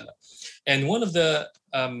subhanahu wa ta'ala. And one of the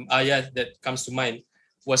ayat that comes to mind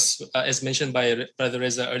was, as mentioned by Brother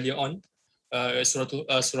Reza earlier on,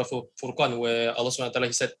 Surah Furqan, where Allah subhanahu wa ta'ala,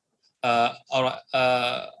 He said,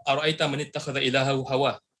 Ara'aita man ittakhadha ilahahu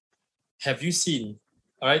hawa. Have you seen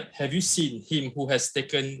him who has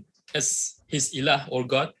taken as his ilah or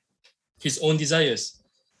God his own desires?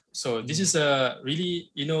 So this is a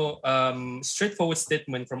really, you know, straightforward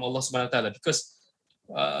statement from Allah subhanahu wa ta'ala, because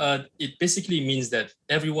it basically means that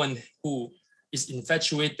everyone who is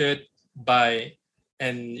infatuated by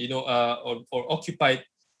and, you know, or occupied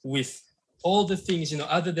with all the things, you know,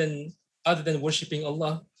 other than worshipping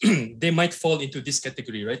Allah, they might fall into this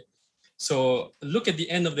category, right? So look at the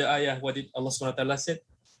end of the ayah. What did Allah subhanahu wa ta'ala said?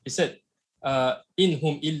 He said, "In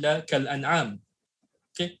hum illa kal an'am."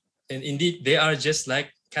 Okay, and indeed they are just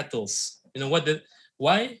like cattle. You know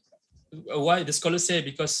why the scholars say,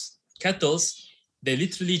 because cattle, they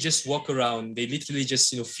literally just walk around. They literally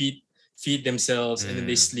just, you know, feed themselves, and then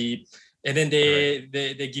they sleep, and then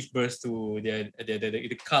they give birth to the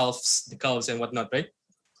calves and whatnot, right?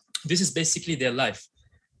 This is basically their life,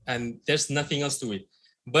 and there's nothing else to it.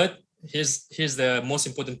 But here's the most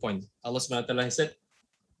important point. Allah subhanahu wa ta'ala said,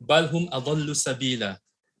 "Balhum adallu sabila."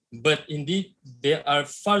 But indeed, they are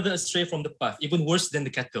farther astray from the path, even worse than the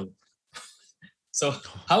cattle. So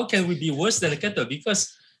how can we be worse than the cattle? Because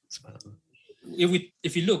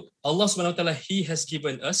if you look, Allah subhanahu wa ta'ala, He has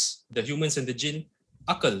given us, the humans and the jinn,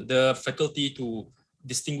 akal, the faculty to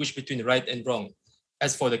distinguish between right and wrong.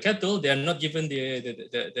 As for the cattle, they are not given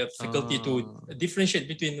the faculty to differentiate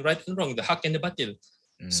between right and wrong, the haq and the batil.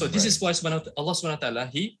 So this is why Allah subhanahu wa ta'ala,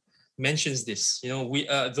 He mentions this. You know, we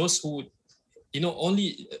those who, you know, all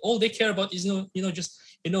they care about is, just,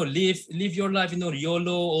 live your life,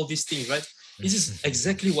 YOLO, all these things, right? This is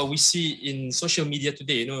exactly what we see in social media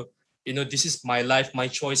today. This is my life, my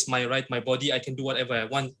choice, my right, my body. I can do whatever I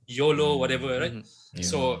want, YOLO, whatever, right? Yeah.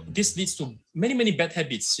 So this leads to many bad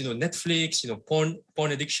habits. Netflix,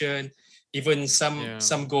 porn addiction. Even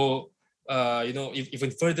some go,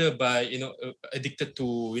 even further by addicted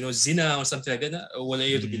to zina or something like that.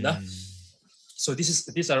 So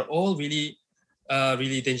these are all really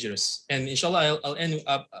dangerous. And inshallah,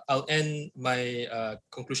 I'll end my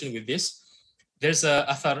conclusion with this. There's a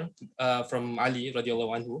athar from Ali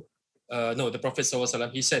radiallahu anhu. The Prophet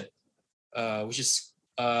ﷺ, he said, which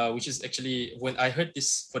is actually, when I heard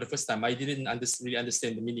this for the first time, I didn't really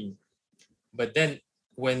understand the meaning. But then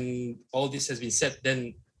when all this has been said,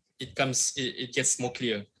 then it gets more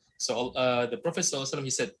clear. So the Prophet ﷺ, he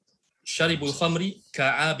said, "Sharibul khamri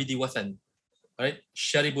ka'abidi wathan." Right?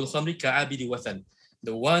 Sharibul khamri ka'abidi wathan.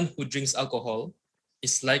 The one who drinks alcohol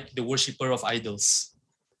is like the worshipper of idols.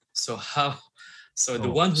 So the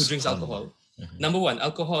one who drinks alcohol, number one,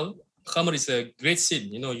 alcohol, khamr is a great sin.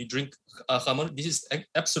 You drink khamr. This is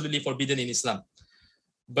absolutely forbidden in Islam.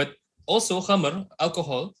 But also khamr,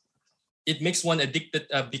 alcohol, it makes one addicted,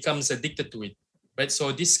 becomes addicted to it, right?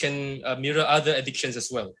 So this can mirror other addictions as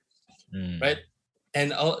well, right?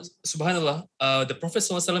 And subhanallah, the Prophet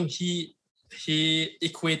ﷺ, he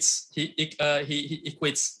equates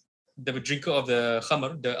the drinker of the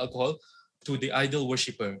khamr, the alcohol, to the idol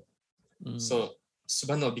worshipper. So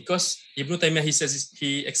subhanallah, because Ibn Taymiyyah,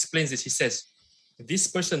 he explains this. He says, this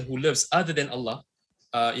person who loves other than Allah,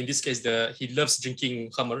 in this case, he loves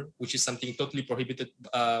drinking khamr, which is something totally prohibited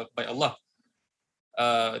by Allah.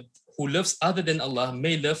 Who loves other than Allah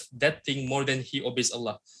may love that thing more than he obeys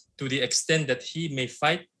Allah, to the extent that he may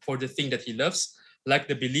fight for the thing that he loves, like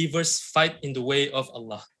the believers fight in the way of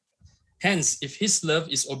Allah. Hence, if his love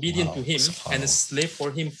is obedient to him and a slave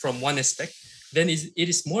for him from one aspect, then it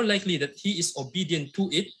is more likely that he is obedient to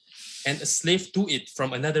it and a slave to it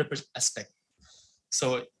from another aspect.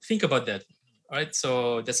 So think about that. All right,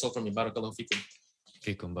 so that's all from me. Barakallahu fikum.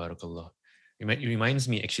 Fikum, barakallah. It reminds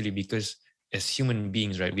me actually, because as human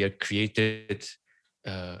beings, right, we are created,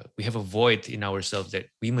 we have a void in ourselves that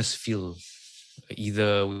we must fill,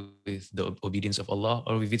 either with the obedience of Allah,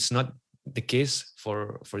 or if it's not the case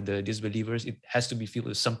for the disbelievers, it has to be filled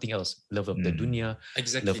with something else. Love of the dunya,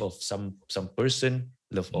 love of some person,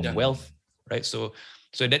 love of wealth, right? So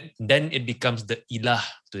that then it becomes the ilah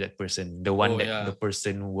to that person, the one that the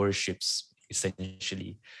person worships,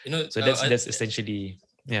 essentially. So that's essentially,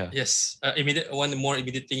 Yes. One more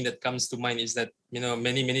immediate thing that comes to mind is that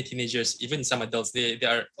many teenagers, even some adults, they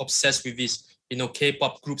are obsessed with these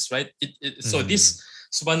K-pop groups, right? So this,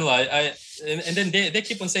 subhanallah, and then they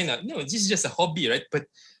keep on saying that no, this is just a hobby, right? But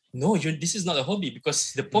no, this is not a hobby,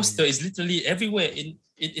 because the poster is literally everywhere.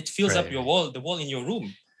 It fills up your wall, the wall in your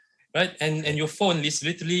room, right? And your phone is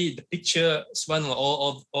literally the picture, subhanallah,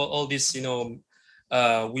 all these women,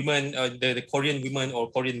 the Korean women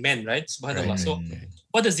or Korean men, right? Subhanallah. So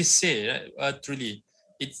what does this say? Truly,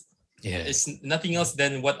 it's nothing else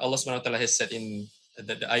than what Allah subhanahu wa ta'ala has said in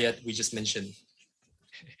the ayat we just mentioned.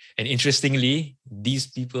 And interestingly, these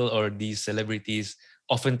people or these celebrities,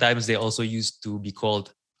 oftentimes they also used to be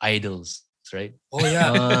called idols, right? Oh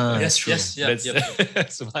yeah, yes, true.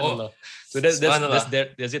 Subhanallah. So that's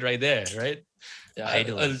it right there, right? Yeah,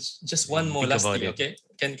 idols. Just one more last thing, okay?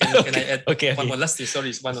 Can I add one more last thing?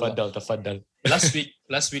 Sorry, subhanallah. Tafaddal.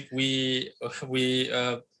 Last week we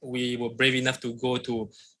were brave enough to go to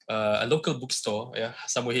a local bookstore,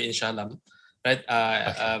 somewhere here in Shahlam, right?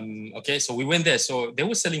 Okay, so we went there. So they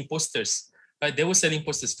were selling posters, right? They were selling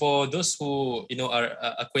posters for those who are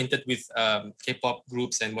acquainted with K-pop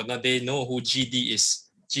groups and whatnot. They know who GD is.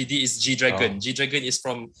 GD is G-Dragon. G-Dragon is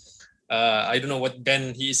from I don't know what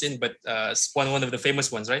band he is in, but one of the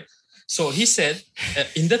famous ones, right? So he said,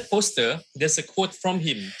 in that poster, there's a quote from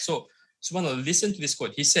him. So subhanallah, listen to this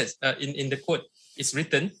quote. He says, in the quote, it's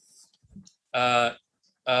written,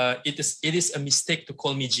 it is a mistake to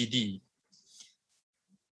call me GD.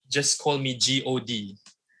 Just call me GOD.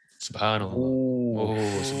 Subhanallah.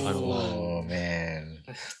 Subhanallah. Oh man.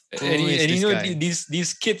 And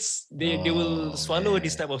these kids, they will swallow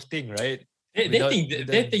this type of thing, right?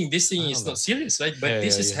 They think this thing is not serious, right? But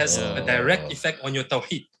this has a direct effect on your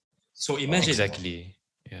tawheed. So imagine. Exactly.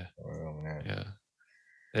 Yeah.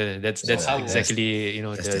 That's exactly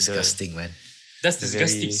that's disgusting, man. That's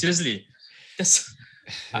disgusting. Seriously, that's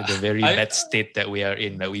the very bad state that we are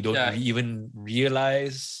in. That we don't even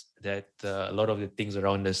realize that a lot of the things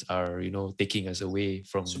around us are taking us away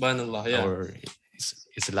from subhanallah, our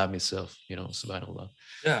Islam itself. Subhanallah.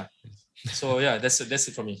 Yeah. So that's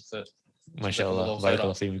it for me. So, MashaAllah.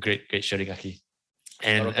 Barakallahu. Great sharing, Akhi.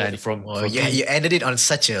 And from you ended it on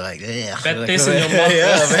such a bad taste in your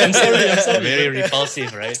mouth. I'm sorry. Very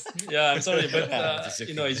repulsive, right? Yeah, I'm sorry, but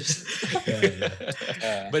it's just.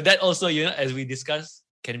 But that also, as we discussed,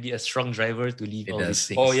 can be a strong driver to leave all these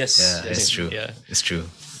things. Oh yes, it's true. Yeah, it's true.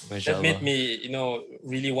 That made me,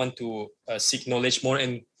 really want to seek knowledge more,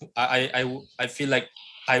 and I feel like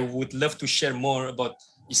I would love to share more about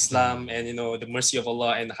Islam and the mercy of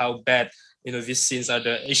Allah and how bad these sins are,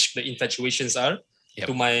 the infatuations are. Yep.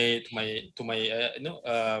 to my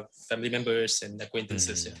family members and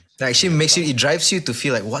acquaintances. That actually it drives you to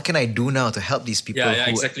feel like, what can I do now to help these people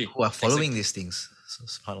exactly. who are following these things?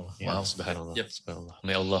 Subhanallah. Yeah, Wow. subhanallah. Yep. Subhanallah.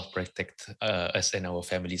 May Allah protect us and our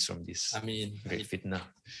families from this great fitnah.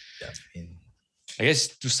 I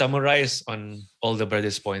guess to summarize on all the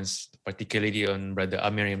brothers' points, particularly on Brother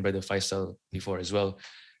Amir and Brother Faisal before as well,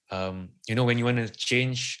 when you want to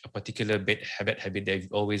change a particular bad habit that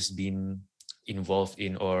you've always been involved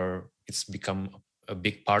in, or it's become a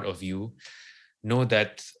big part of you, know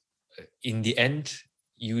that in the end,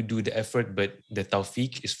 you do the effort, but the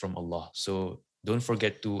tawfiq is from Allah. So don't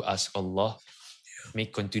forget to ask Allah,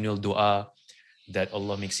 make continual dua that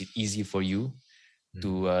Allah makes it easy for you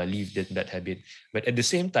to leave that habit. But at the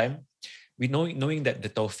same time, knowing that the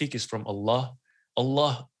tawfiq is from Allah,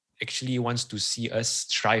 Allah actually wants to see us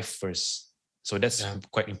strive first. So that's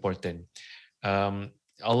quite important.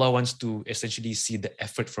 Allah wants to essentially see the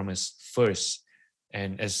effort from us first.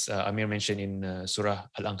 And as Amir mentioned in Surah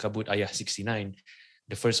Al-Ankabut, ayah 69,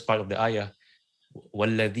 the first part of the ayah,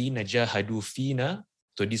 وَالَّذِينَ جَاهَدُوا فِينَا.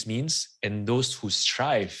 So this means, and those who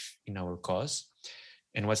strive in our cause.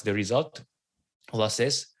 And what's the result? Allah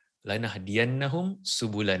says, لَنَهْدِيَنَّهُمْ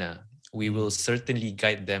سُبُلَنَا. We will certainly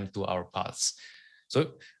guide them to our paths.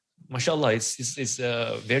 So, mashallah, it's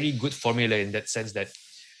a very good formula in that sense that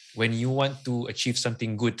when you want to achieve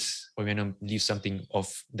something good or when you leave something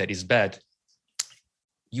off that is bad,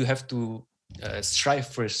 you have to strive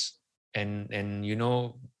first and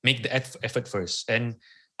make the effort first and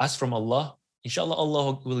ask from Allah. Inshallah,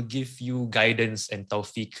 Allah will give you guidance and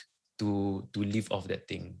tawfiq to leave off that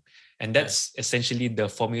thing. And that's essentially the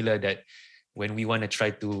formula that when we want to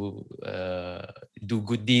try to do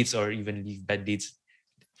good deeds or even leave bad deeds,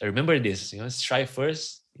 remember this, strive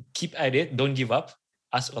first, keep at it, don't give up,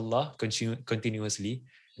 ask Allah continuously,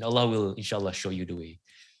 and Allah will inshallah show you the way.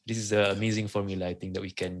 This is an amazing formula, I think, that we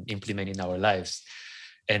can implement in our lives.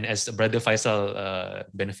 And as Brother Faisal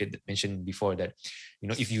mentioned before, that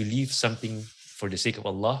if you leave something for the sake of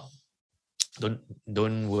Allah,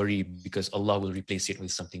 don't worry, because Allah will replace it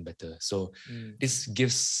with something better. So this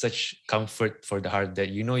gives such comfort for the heart that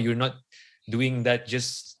you're not doing that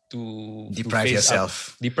just to deprive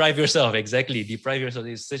yourself. Deprive yourself, exactly. Deprive yourself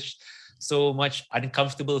is so much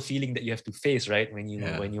uncomfortable feeling that you have to face, right? When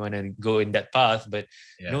you want to go in that path, but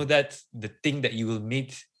know that the thing that you will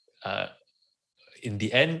meet in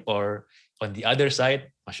the end or on the other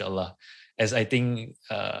side, mashallah, as I think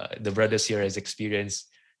the brothers here has experienced,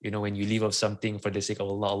 when you leave off something for the sake of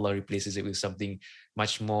Allah, Allah replaces it with something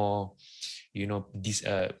much more,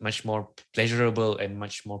 much more pleasurable and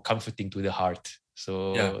much more comforting to the heart.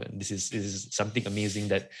 So this is something amazing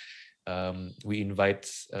that we invite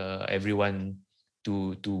everyone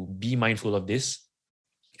to be mindful of this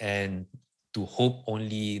and to hope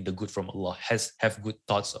only the good from Allah. Have good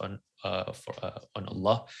thoughts on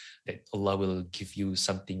Allah, that Allah will give you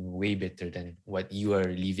something way better than what you are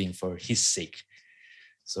leaving for His sake.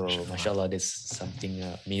 So, mashallah, that's something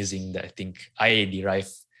amazing that I think I derive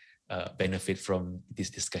benefit from this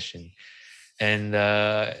discussion. And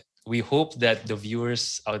we hope that the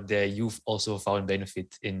viewers out there, you've also found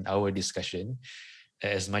benefit in our discussion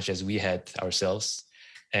as much as we had ourselves.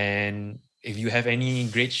 And if you have any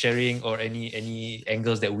great sharing or any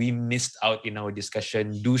angles that we missed out in our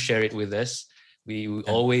discussion, do share it with us. We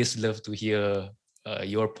always love to hear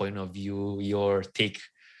your point of view, your take.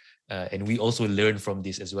 And we also learn from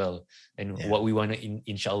this as well. And what we want to,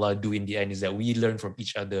 inshallah, do in the end is that we learn from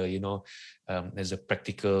each other, as a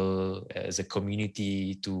practical, as a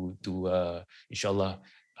community to inshallah,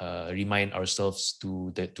 remind ourselves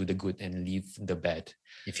to the good and leave the bad.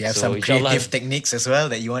 If you have some creative techniques as well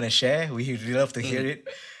that you want to share, we'd love to hear it.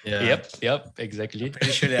 Yep, exactly. I'm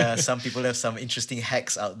pretty sure there are some people have some interesting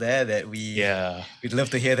hacks out there that we'd love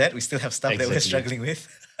to hear that. We still have stuff that we're struggling with.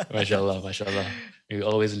 Mashallah. We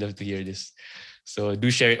always love to hear this. So do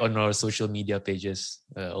share it on our social media pages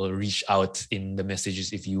or reach out in the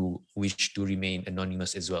messages if you wish to remain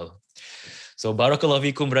anonymous as well. So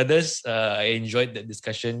barakallahu fikum, brothers. I enjoyed that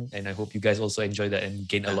discussion and I hope you guys also enjoyed that and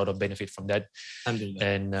gain a lot of benefit from that.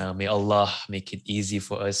 And may Allah make it easy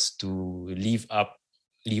for us to leave out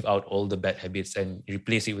all the bad habits and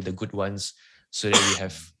replace it with the good ones so that we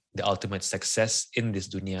have the ultimate success in this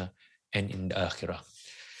dunya and in the akhirah.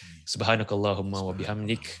 Subhanakallahumma wa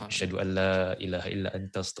bihamdik, asyhadu an la ilaha illa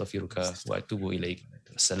anta, astaghfiruka wa atubu ilaik.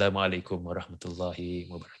 Assalamualaikum warahmatullahi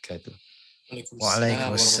wabarakatuh.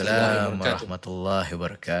 Waalaikumsalam warahmatullahi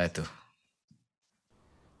wabarakatuh.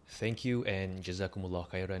 Thank you and jazakumullah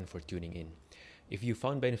khairan for tuning in. If you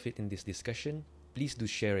found benefit in this discussion, please do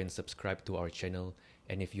share and subscribe to our channel.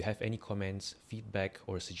 And if you have any comments, feedback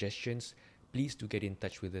or suggestions, please do get in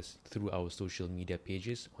touch with us through our social media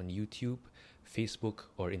pages on YouTube,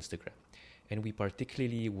 Facebook or Instagram. And we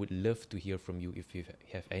particularly would love to hear from you if you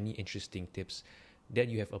have any interesting tips that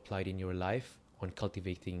you have applied in your life on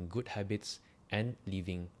cultivating good habits and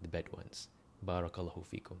leaving the bad ones. Barakallahu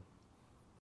fikum.